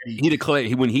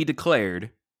 When he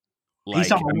declared. Like, he's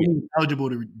talking eligible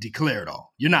to declare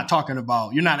though. You're not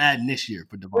adding this year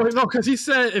for Devontae. Well, no, because he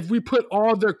said if we put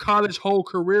all their college whole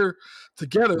career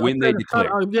together, when they declare,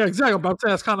 yeah, exactly. But I'm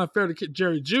saying that's kind of unfair to get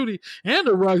Jerry Jeudy and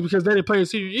the Ruggs because they didn't play a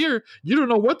senior year. You don't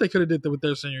know what they could have did with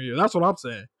their senior year. That's what I'm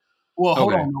saying. Well,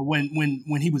 hold on.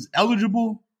 When he was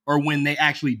eligible, or when they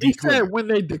actually declared? He said when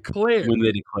they declared. When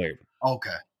they declared. Okay.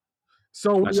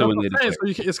 So it's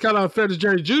kind of unfair to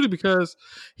Jerry Jeudy because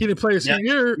he didn't play a senior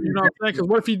year. You know what I'm saying? Because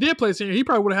what if he did play a senior year? He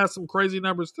probably would have had some crazy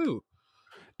numbers too.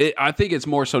 I think it's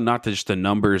more so not just the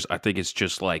numbers. I think it's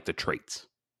just like the traits.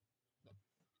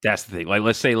 That's the thing. Like,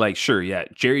 let's say, like, sure, yeah,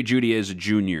 Jerry Jeudy is a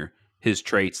junior. His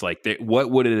traits, like, what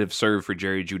would it have served for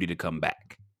Jerry Jeudy to come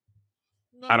back?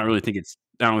 No. I don't think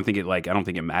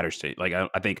it matters to you. Like,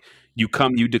 I think you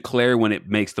declare when it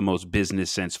makes the most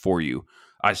business sense for you.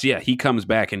 Yeah, he comes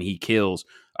back and he kills.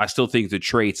 I still think the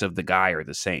traits of the guy are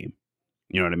the same.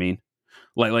 You know what I mean?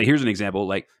 Like here's an example.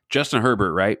 Like Justin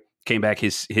Herbert, right? Came back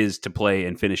his to play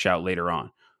and finish out later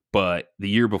on. But the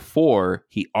year before,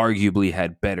 he arguably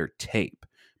had better tape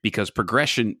because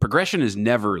progression is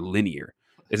never linear.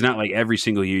 It's not like every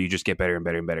single year you just get better and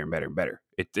better and better and better and better.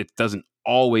 It doesn't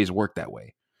always work that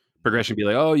way. Progression be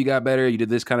like, oh, you got better, you did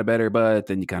this kind of better, but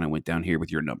then you kind of went down here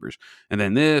with your numbers. And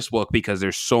then this, well, because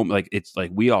there's so like it's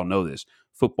like we all know this.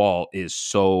 Football is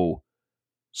so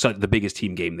the biggest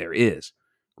team game there is,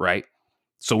 right?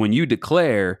 So when you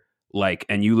declare like,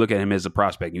 and you look at him as a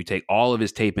prospect, and you take all of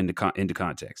his tape into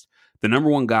context. The number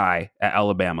one guy at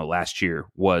Alabama last year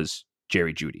was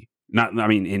Jerry Jeudy.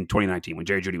 In 2019 when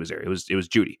Jerry Jeudy was there, it was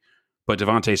Jeudy, but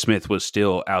Devontae Smith was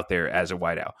still out there as a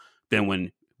wideout. Then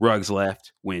when Ruggs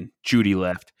left, when Jeudy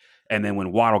left, and then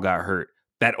when Waddle got hurt,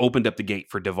 that opened up the gate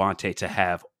for Devontae to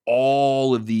have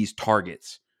all of these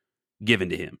targets given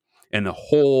to him. And the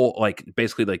whole, like,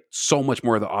 basically, like, so much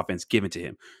more of the offense given to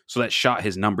him. So that shot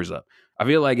his numbers up. I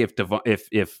feel like if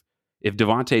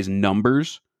Devontae's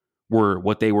numbers were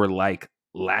what they were like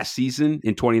last season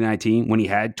in 2019 when he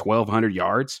had 1,200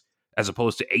 yards as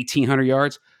opposed to 1,800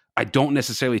 yards, I don't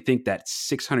necessarily think that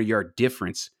 600-yard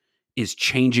difference is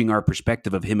changing our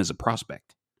perspective of him as a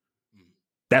prospect.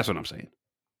 That's what I'm saying.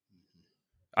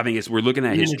 I think we're looking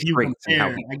at his traits and how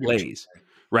he plays.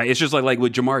 Right, it's just like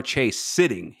with Ja'Marr Chase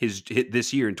sitting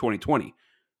this year in 2020.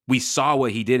 We saw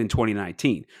what he did in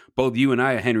 2019. Both you and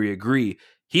I, Henry, agree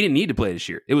he didn't need to play this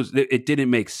year. It didn't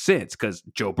make sense because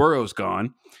Joe Burrow's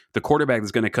gone. The quarterback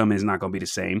that's going to come in is not going to be the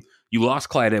same. You lost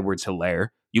Clyde Edwards-Helaire.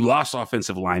 You lost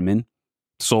offensive linemen.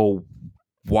 So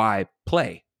why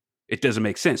play? It doesn't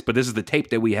make sense. But this is the tape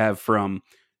that we have from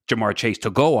Ja'Marr Chase to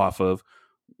go off of.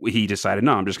 He decided,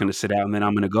 no, I'm just going to sit out and then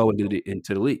I'm going to go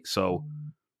into the league. So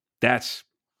that's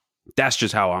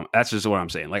just what I'm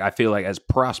saying. Like, I feel like as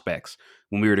prospects,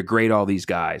 when we were to grade all these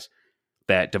guys,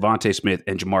 that Devontae Smith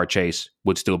and Ja'Marr Chase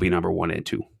would still be number 1 and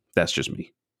 2. That's just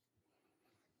me.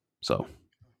 So,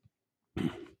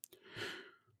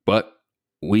 but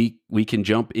we can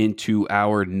jump into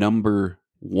our number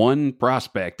 1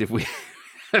 prospect if we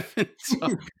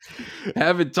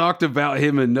haven't talked about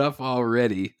him enough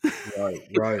already.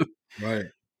 Right.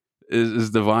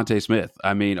 Is Devontae Smith.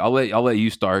 I mean, I'll let you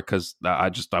start because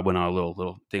I went on a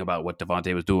little thing about what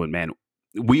Devontae was doing. Man,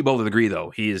 we both agree though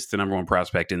he is the number 1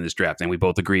 prospect in this draft, and we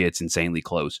both agree it's insanely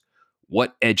close.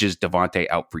 What edges Devontae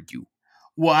out for you?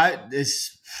 Well,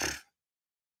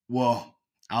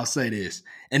 I'll say this,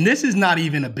 and this is not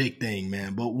even a big thing,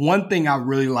 man. But one thing I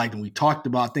really liked, and we talked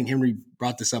about, I think Henry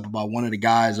brought this up about one of the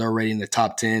guys already in the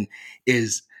top 10,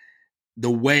 is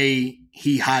the way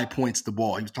he high points the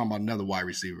ball. He was talking about another wide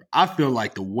receiver. I feel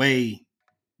like the way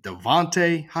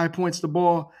Devontae high points the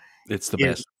ball, it's the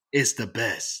best. It's the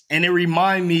best. And it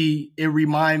remind me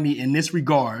in this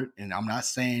regard, and I'm not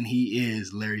saying he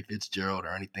is Larry Fitzgerald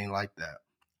or anything like that.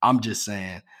 I'm just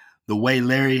saying the way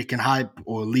Larry can hype,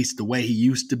 or at least the way he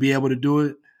used to be able to do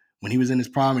it when he was in his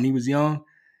prime and he was young,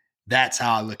 that's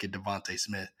how I look at Devontae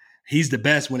Smith. He's the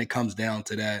best when it comes down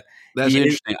to that. That's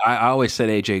interesting. I always said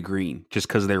AJ Green just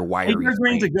because they're wiry. AJ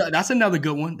Green's that's another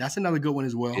good one. That's another good one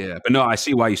as well. Yeah, but no, I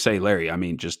see why you say Larry. I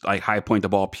mean, just like high point the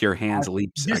ball, pure hands,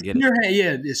 leaps. I get it.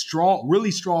 Yeah, it's strong,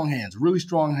 really strong hands.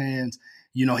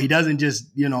 You know, he doesn't just,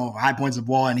 high points the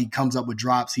ball and he comes up with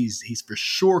drops. He's for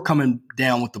sure coming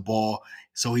down with the ball.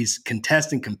 So he's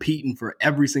contesting, competing for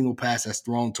every single pass that's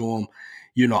thrown to him.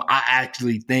 You know, I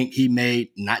actually think he made,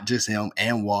 not just him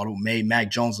and Waddle, made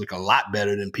Mac Jones look a lot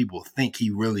better than people think he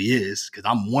really is. Because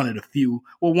I'm one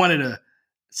of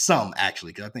some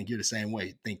actually, because I think you're the same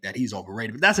way, think that he's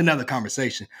overrated. But that's another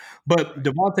conversation. But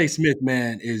Devontae Smith,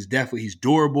 man, is definitely, he's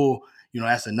durable. You know,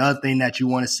 that's another thing that you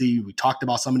want to see. We talked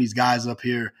about some of these guys up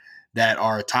here that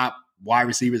are top wide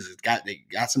receivers. They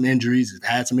got some injuries,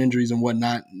 had some injuries and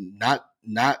whatnot.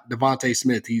 Not Devontae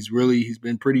Smith. He's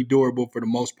been pretty durable for the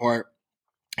most part.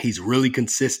 He's really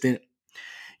consistent.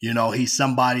 You know, he's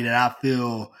somebody that I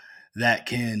feel that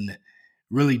can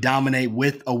really dominate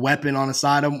with a weapon on the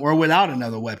side of him or without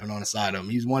another weapon on the side of him.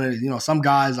 He's one of, some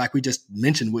guys like we just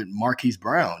mentioned with Marquise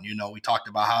Brown. You know, we talked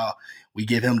about how we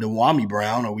give him Dewami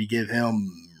Brown or we give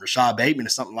him Rashad Bateman or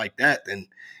something like that. Then,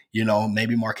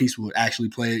 maybe Marquise would actually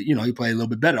play, he play a little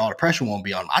bit better. All the pressure won't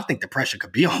be on him. I think the pressure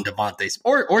could be on Devontae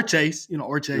or Chase,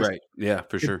 or Chase. Right. Yeah,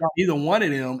 for sure. Either one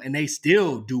of them, and they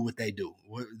still do what they do.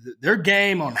 Their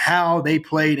game on how they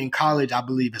played in college, I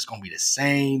believe it's going to be the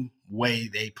same way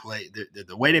they play.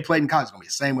 The way they played in college is going to be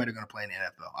the same way they're going to play in the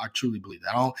NFL. I truly believe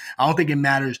that. I don't think it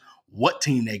matters what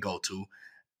team they go to.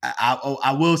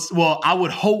 I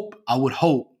would hope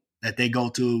that they go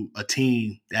to a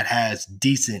team that has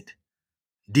decent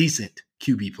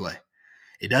QB play.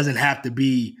 It doesn't have to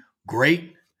be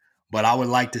great, but I would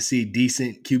like to see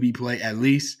decent QB play at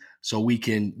least, so we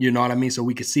can, you know what I mean, so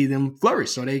we can see them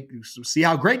flourish, so they see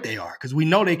how great they are, because we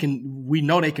know they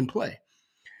can play.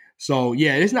 So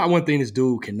yeah, it's not one thing this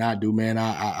dude cannot do, man.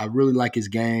 I really like his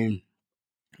game,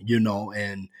 you know,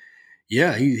 and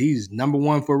yeah, he's number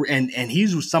one for, and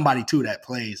he's somebody too that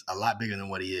plays a lot bigger than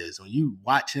what he is. When you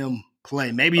watch him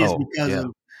play, maybe it's because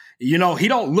of, you know, he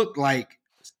don't look like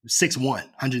 6'1",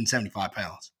 175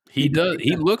 pounds. He does.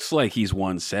 He looks like he's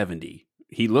 170.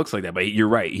 He looks like that, but you're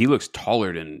right. He looks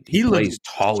taller than he plays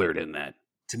taller than that.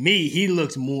 To me, he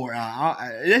looks more.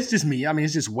 That's just me. I mean,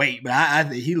 it's just weight, but I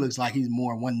think he looks like he's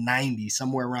more 190,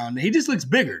 somewhere around there. He just looks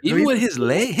bigger. Even with his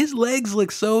legs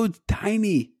look so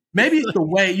tiny. Maybe it's the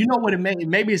way, you know what it may.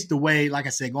 Maybe it's the way, like I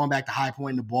said, going back to high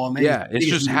point in the ball. Maybe it's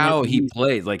just how he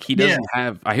plays. Like he doesn't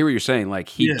have. I hear what you're saying. Like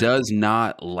he does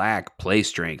not lack play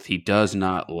strength. He does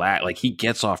not lack. Like he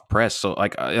gets off press. So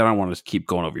like I don't want to keep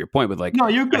going over your point, but like no,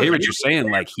 you're good. I hear what you're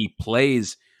saying. Like he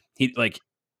plays. He like.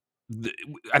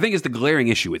 I think it's the glaring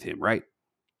issue with him, right?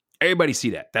 Everybody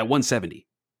see that 170,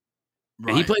 right.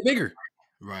 And he played bigger,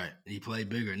 right? He played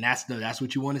bigger, and that's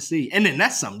what you want to see. And then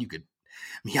that's something you could.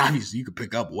 I mean, obviously you could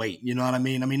pick up weight. You know what I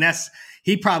mean? I mean,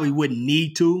 he probably wouldn't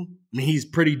need to. I mean, he's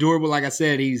pretty durable. Like I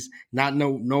said, he's not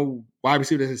no wide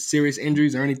receiver that has serious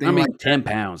injuries or anything. I mean, like 10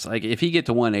 pounds. Like if he get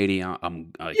to 180,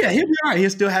 I'm yeah, he'll be all right. He'll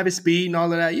still have his speed and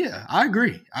all of that. Yeah, I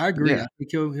agree. Yeah. I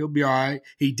think he'll be all right.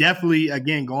 He definitely,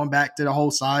 again, going back to the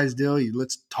whole size deal, he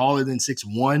looks taller than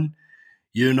 6'1".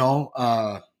 You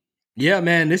know, yeah,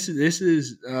 man, this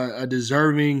is a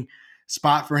deserving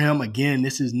spot for him. Again,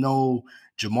 this is no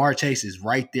Ja'Marr Chase is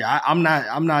right there. I'm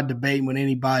not debating with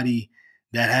anybody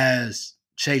that has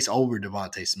Chase over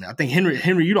Devontae Smith. I think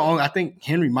Henry, you don't. I think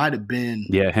Henry might have been.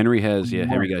 Yeah, Henry has. Yeah,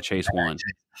 Henry got Chase one.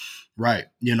 Right.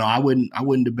 You know, I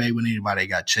wouldn't debate with anybody that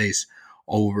got Chase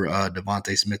over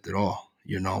Devontae Smith at all.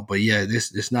 You know, but yeah,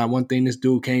 this not one thing this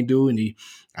dude can't do. And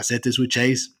I said this with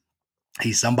Chase.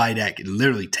 He's somebody that can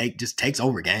literally takes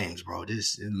over games, bro. It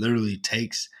literally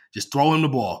takes. Just throw him the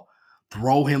ball.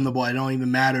 Throw him the ball. It don't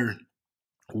even matter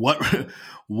where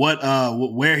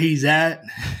he's at.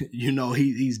 You know,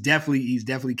 he's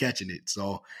definitely catching it.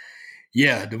 So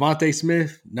yeah, Devontae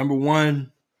Smith, number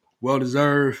one, well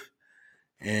deserved.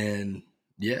 And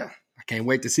yeah, I can't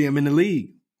wait to see him in the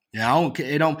league. Yeah,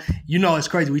 you know, it's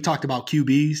crazy. We talked about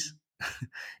QBs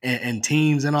and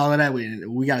teams and all of that.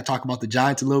 We got to talk about the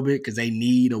Giants a little bit because they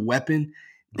need a weapon.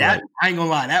 That I ain't gonna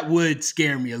lie, that would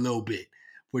scare me a little bit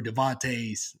for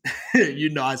Devontae's. You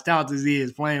know, as talented as he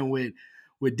is, playing with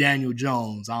Daniel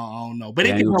Jones. I don't know. But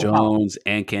Daniel Jones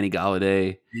and Kenny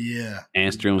Galladay. Yeah.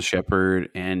 And Sterling Shepard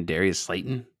and Darius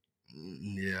Slayton.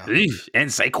 Yeah. And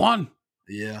Saquon.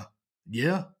 Yeah.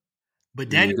 Yeah. But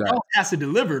Daniel Jones has to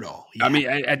deliver, though. I mean,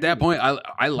 at that point,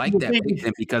 I like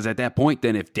that because at that point,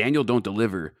 then if Daniel don't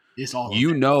deliver, it's all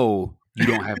you know you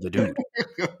don't have the dude.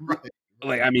 Right.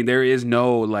 Like, I mean, there is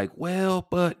no like, well,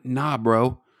 but nah,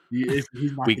 bro.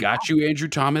 We got you Andrew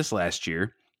Thomas last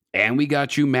year. And we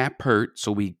got you Matt Pert,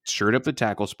 so we shored up the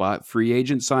tackle spot. Free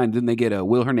agent signed. Then they get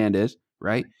Will Hernandez,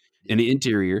 right? In the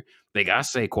interior. They got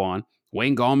Saquon.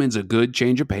 Wayne Gallman's a good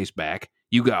change of pace back.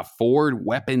 You got forward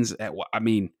weapons.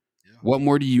 What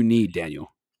more do you need,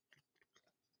 Daniel?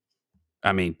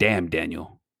 I mean, damn,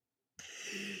 Daniel.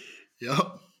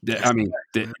 Yep.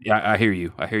 I hear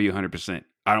you. I hear you 100%.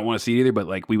 I don't want to see it either, but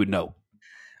like we would know.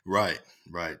 Right.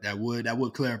 That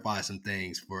would clarify some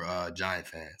things for Giant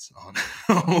fans on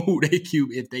who they cube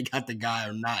if they got the guy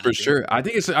or not. For sure. I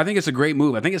think it's a great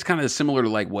move. I think it's kind of similar to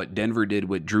like what Denver did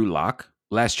with Drew Lock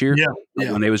last year.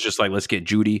 Yeah. When they was just like, let's get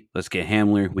Judy, let's get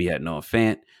Hamler. We had Noah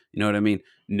Fant. You know what I mean?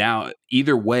 Now,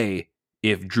 either way,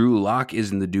 if Drew Lock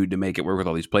isn't the dude to make it work with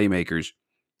all these playmakers,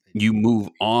 you move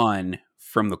on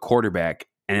from the quarterback,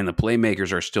 and then the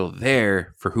playmakers are still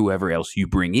there for whoever else you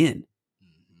bring in.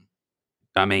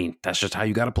 I mean, that's just how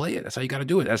you got to play it. That's how you got to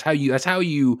do it. That's how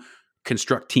you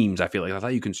construct teams. I feel like that's how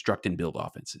you construct and build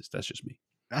offenses. That's just me.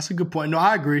 That's a good point. No,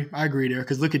 I agree there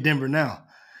because look at Denver now.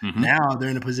 Mm-hmm. Now they're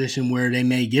in a position where they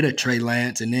may get a Trey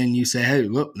Lance, and then you say, "Hey,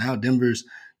 look, now Denver's,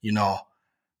 you know,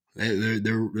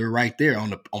 they're right there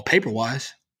on paper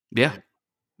wise." Yeah.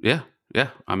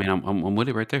 I mean, I'm with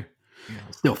it right there.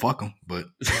 Yeah, still fuck them, but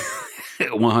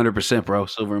 100%, bro.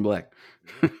 Silver and black,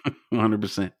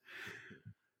 100%.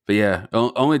 But yeah,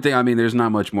 only thing, I mean, there's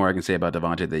not much more I can say about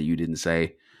Devontae that you didn't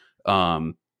say.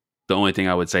 The only thing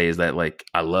I would say is that, like,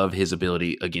 I love his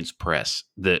ability against press.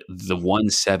 The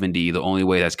 170, the only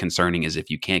way that's concerning is if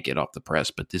you can't get off the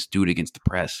press. But this dude against the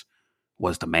press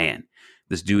was the man.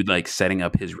 This dude like setting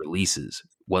up his releases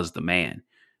was the man.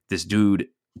 This dude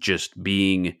just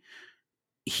being,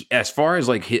 as far as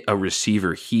like a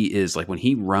receiver, he is like when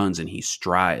he runs and he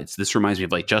strides. This reminds me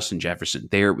of like Justin Jefferson.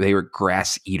 They were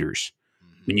grass eaters.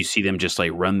 When you see them just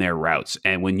like run their routes,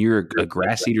 and when you're a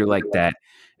grass eater like that,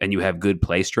 and you have good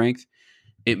play strength,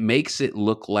 it makes it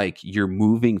look like you're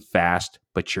moving fast,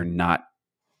 but you're not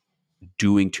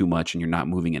doing too much, and you're not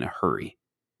moving in a hurry.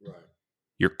 Right.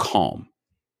 You're calm.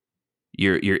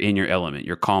 You're in your element.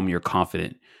 You're calm. You're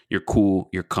confident. You're cool.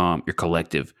 You're calm. You're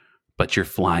collective. But you're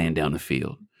flying down the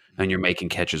field and you're making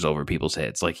catches over people's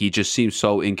heads. Like he just seems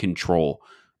so in control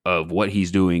of what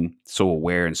he's doing, so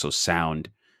aware and so sound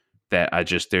that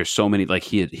there's so many, like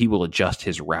he will adjust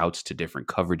his routes to different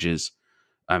coverages.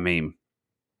 I mean,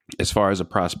 as far as a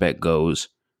prospect goes,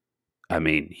 I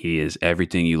mean, he is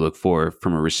everything you look for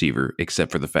from a receiver,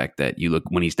 except for the fact that you look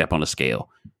when he step on a scale,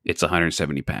 it's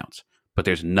 170 pounds. But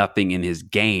there's nothing in his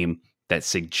game that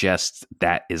suggests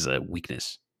that is a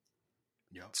weakness.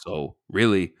 Yep. So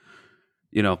really,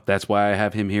 that's why I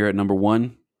have him here at number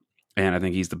 1. And I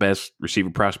think he's the best receiver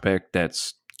prospect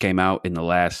that's came out in the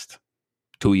last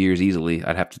 2 years easily.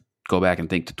 I'd have to go back and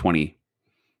think to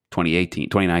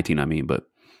 2019, I mean, but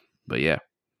yeah,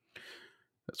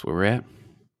 that's where we're at.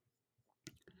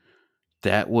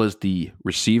 That was the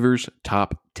receivers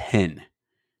top 10.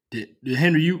 Did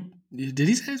Henry, did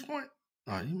he say his point?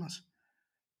 Oh, he must.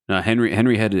 No,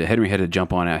 Henry had to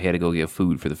jump on out. He had to go get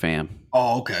food for the fam.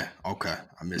 Oh, okay.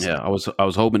 I missed it. Yeah, I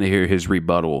was hoping to hear his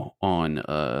rebuttal on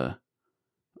the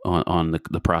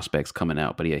prospects coming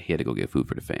out, but he had to go get food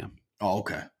for the fam. Oh,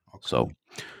 okay. So,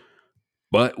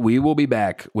 but we will be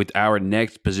back with our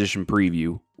next position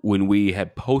preview when we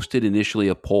had posted initially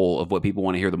a poll of what people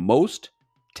want to hear the most.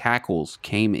 Tackles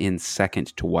came in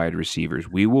second to wide receivers.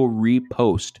 We will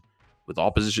repost with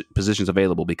all positions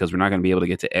available because we're not going to be able to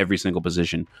get to every single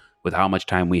position with how much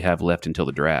time we have left until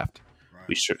the draft. Right.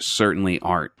 We certainly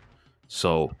aren't.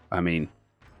 So, I mean,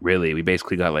 really, we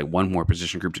basically got like one more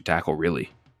position group to tackle,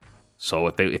 really. So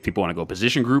if people want to go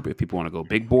position group, if people want to go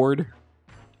big board,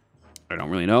 I don't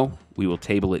really know. We will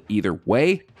table it either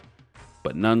way.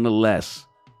 But nonetheless,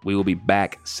 we will be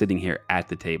back sitting here at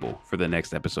the table for the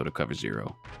next episode of Cover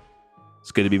Zero.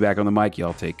 It's good to be back on the mic.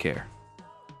 Y'all take care.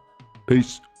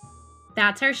 Peace.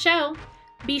 That's our show.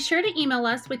 Be sure to email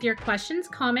us with your questions,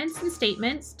 comments, and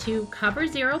statements to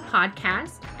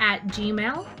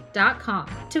coverzeropodcast@gmail.com.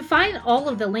 To find all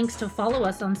of the links to follow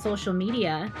us on social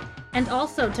media, and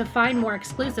also to find more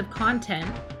exclusive content,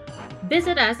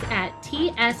 visit us at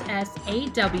tssAW.com.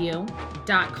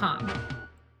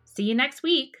 See you next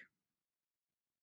week.